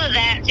some of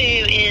that too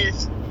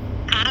is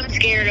I'm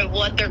scared of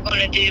what they're going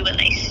to do when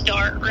they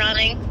start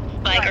running.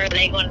 Like, are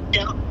they going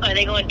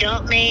to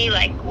dump me?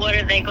 Like, what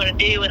are they going to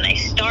do when they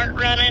start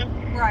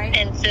running? Right.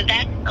 And so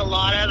that's a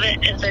lot of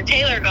it. And so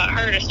Taylor got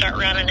her to start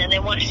running, and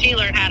then once she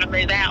learned how to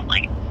move out,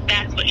 like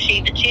that's what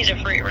she did. She's a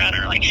free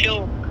runner. Like she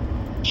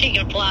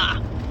can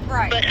fly.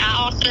 Right. But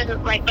I also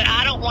but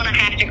I don't want to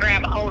have to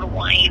grab a hold of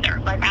one either.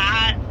 Like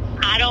I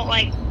don't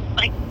like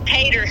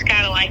Tater's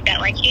kind of like that.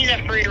 Like he's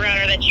a free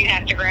runner that you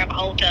have to grab a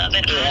hold of,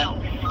 and I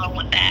don't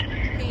want that.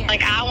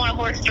 Like, I want a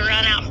horse to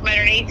run out from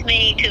underneath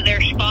me to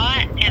their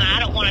spot, and I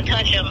don't want to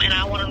touch catch them, and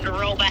I want them to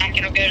roll back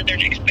and go to their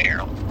next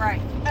barrel.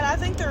 Right. And I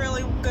think the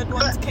really good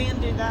ones can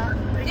do that.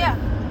 Yeah.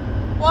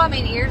 Well, I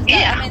mean, ears.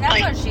 Yeah, I mean, that's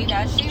like- what she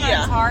does. She Yeah.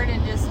 runs hard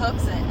and just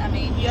hooks it. I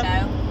mean, Yep. you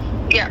know.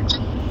 Yeah.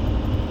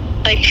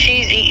 Like,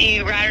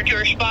 you ride her to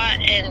her spot,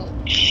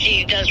 and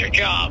she does her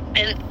job.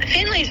 And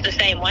Finley's the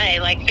same way.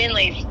 Like,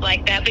 Finley's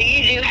like that, but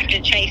you do have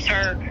to chase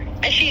her.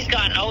 As she's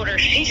gotten older,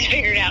 she's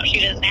figured out she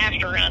doesn't have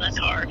to run as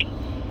hard.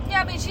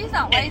 Yeah, I mean, she's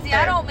not lazy.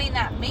 I don't mean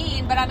that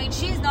mean, but I mean,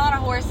 she's not a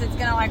horse that's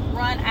gonna like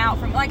run out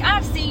from. Like,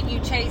 I've seen you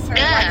chase her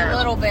like a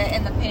little bit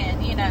in the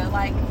pen. You know,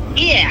 like.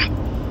 Yeah.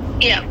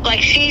 Yeah, like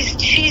she's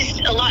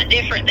a lot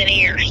different than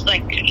Ears.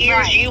 Like, Ears,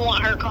 Right. you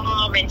want her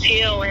calm and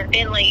chill, and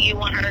Finley, you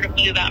want her to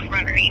move out from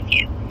underneath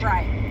you.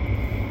 Right.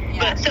 Yeah.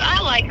 But so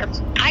I like her.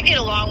 I get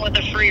along with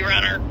a free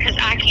runner because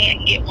I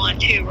can't get one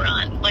to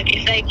run. Like,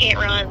 if they can't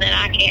run, then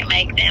I can't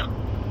make them.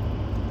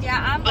 Yeah,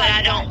 I'm. But like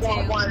I don't that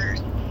want too.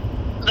 one.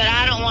 But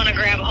I don't want to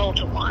grab a hold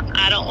to one.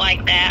 I don't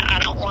like that. I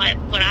don't want,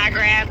 when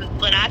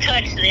I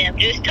touch them,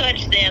 just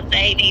touch them,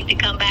 they need to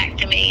come back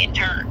to me and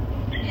turn.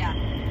 Yeah.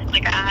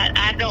 Like,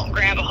 I don't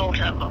grab a hold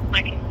of them.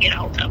 I can get a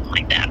hold of them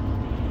like that.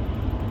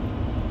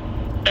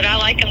 But I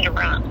like them to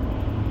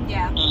run.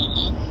 Yeah.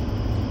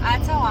 Mm-hmm.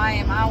 That's how I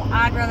am.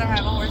 I'd rather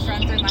have a horse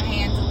run through my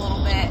hands a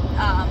little bit.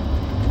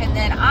 And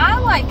then I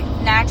like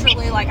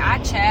naturally, like I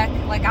check,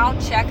 like I'll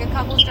check a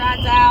couple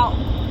strides out.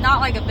 Not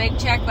like a big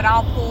check, but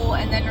I'll pull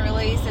and then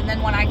release. And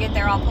then when I get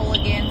there, I'll pull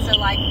again. So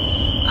like,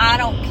 I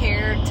don't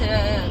care.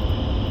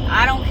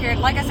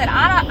 Like I said,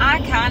 I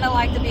kind of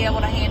like to be able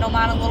to handle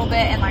mine a little bit.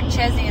 And like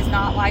Chesney is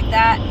not like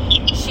that.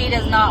 She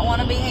does not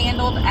want to be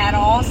handled at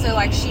all. So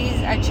like, she's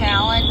a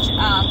challenge.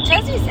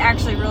 Chesney's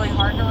actually really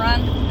hard to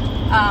run.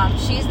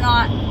 She's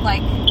not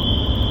like,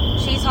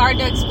 she's hard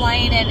to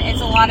explain, and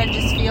it's a lot of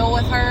just feel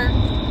with her.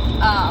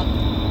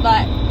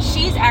 But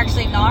she's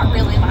actually not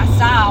really my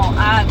style.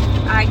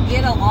 I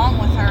get along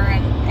with her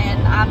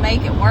and I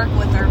make it work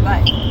with her,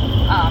 but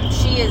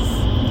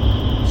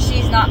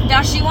she's not.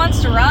 Now she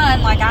wants to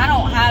run. Like, I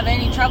don't have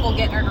any trouble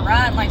getting her to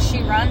run. Like,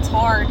 she runs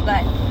hard,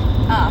 but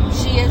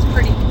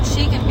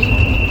she can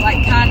be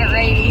like kind of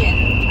rady,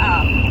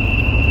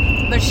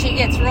 and but she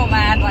gets real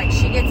mad. Like,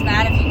 she gets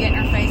mad if you get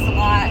in her face a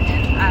lot,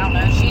 and I don't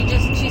know.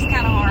 She's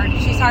kind of hard.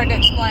 She's hard to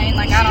explain.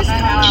 Like, I don't know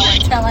how I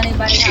would tell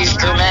anybody how She's to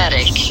ride.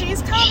 dramatic.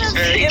 She's kind of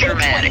very in between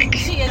dramatic.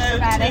 She is those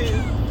dramatic.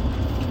 two.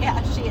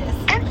 Yeah, she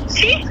is.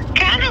 She's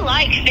kind of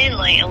like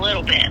Finley a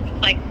little bit.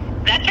 Like,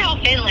 that's how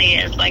Finley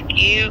is. Like,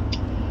 you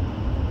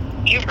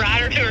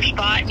ride her to her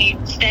spot and you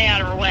stay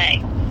out of her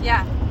way.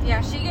 Yeah,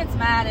 she gets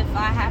mad if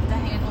I have to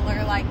handle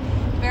her, like,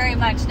 very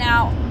much.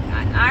 Now,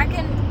 I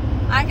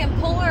can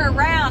pull her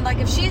around. Like,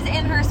 if she's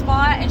in her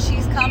spot and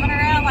she's coming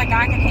around, like,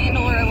 I can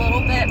handle her a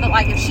little bit. But,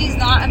 like, if she's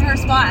not in her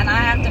spot and I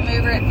have to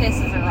move her, it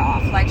pisses her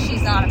off. Like,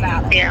 she's not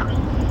about it. Yeah.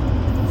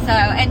 So,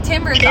 and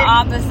Timber's the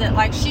opposite.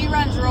 Like, she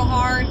runs real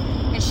hard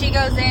and she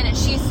goes in and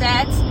she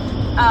sets.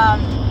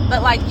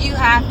 But, like, you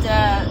have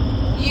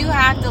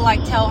to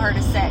like tell her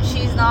to set.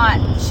 She's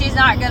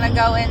not gonna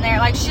go in there.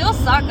 Like, she'll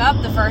suck up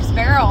the first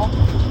barrel,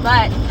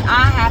 but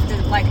I have to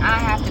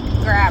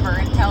grab her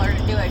and tell her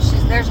to do it.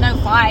 There's no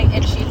fight,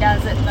 and she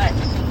does it. But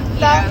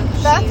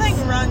That thing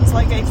runs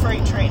like a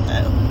freight train,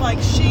 though. Like,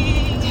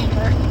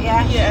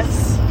 yeah,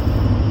 yes.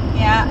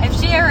 yeah.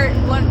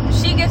 When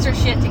she gets her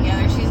shit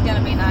together, she's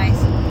gonna be nice.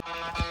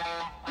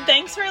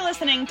 Thanks for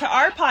listening to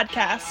our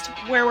podcast,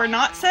 where we're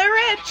not so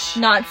rich,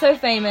 Not so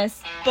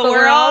famous, but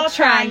we're all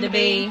trying to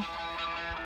be.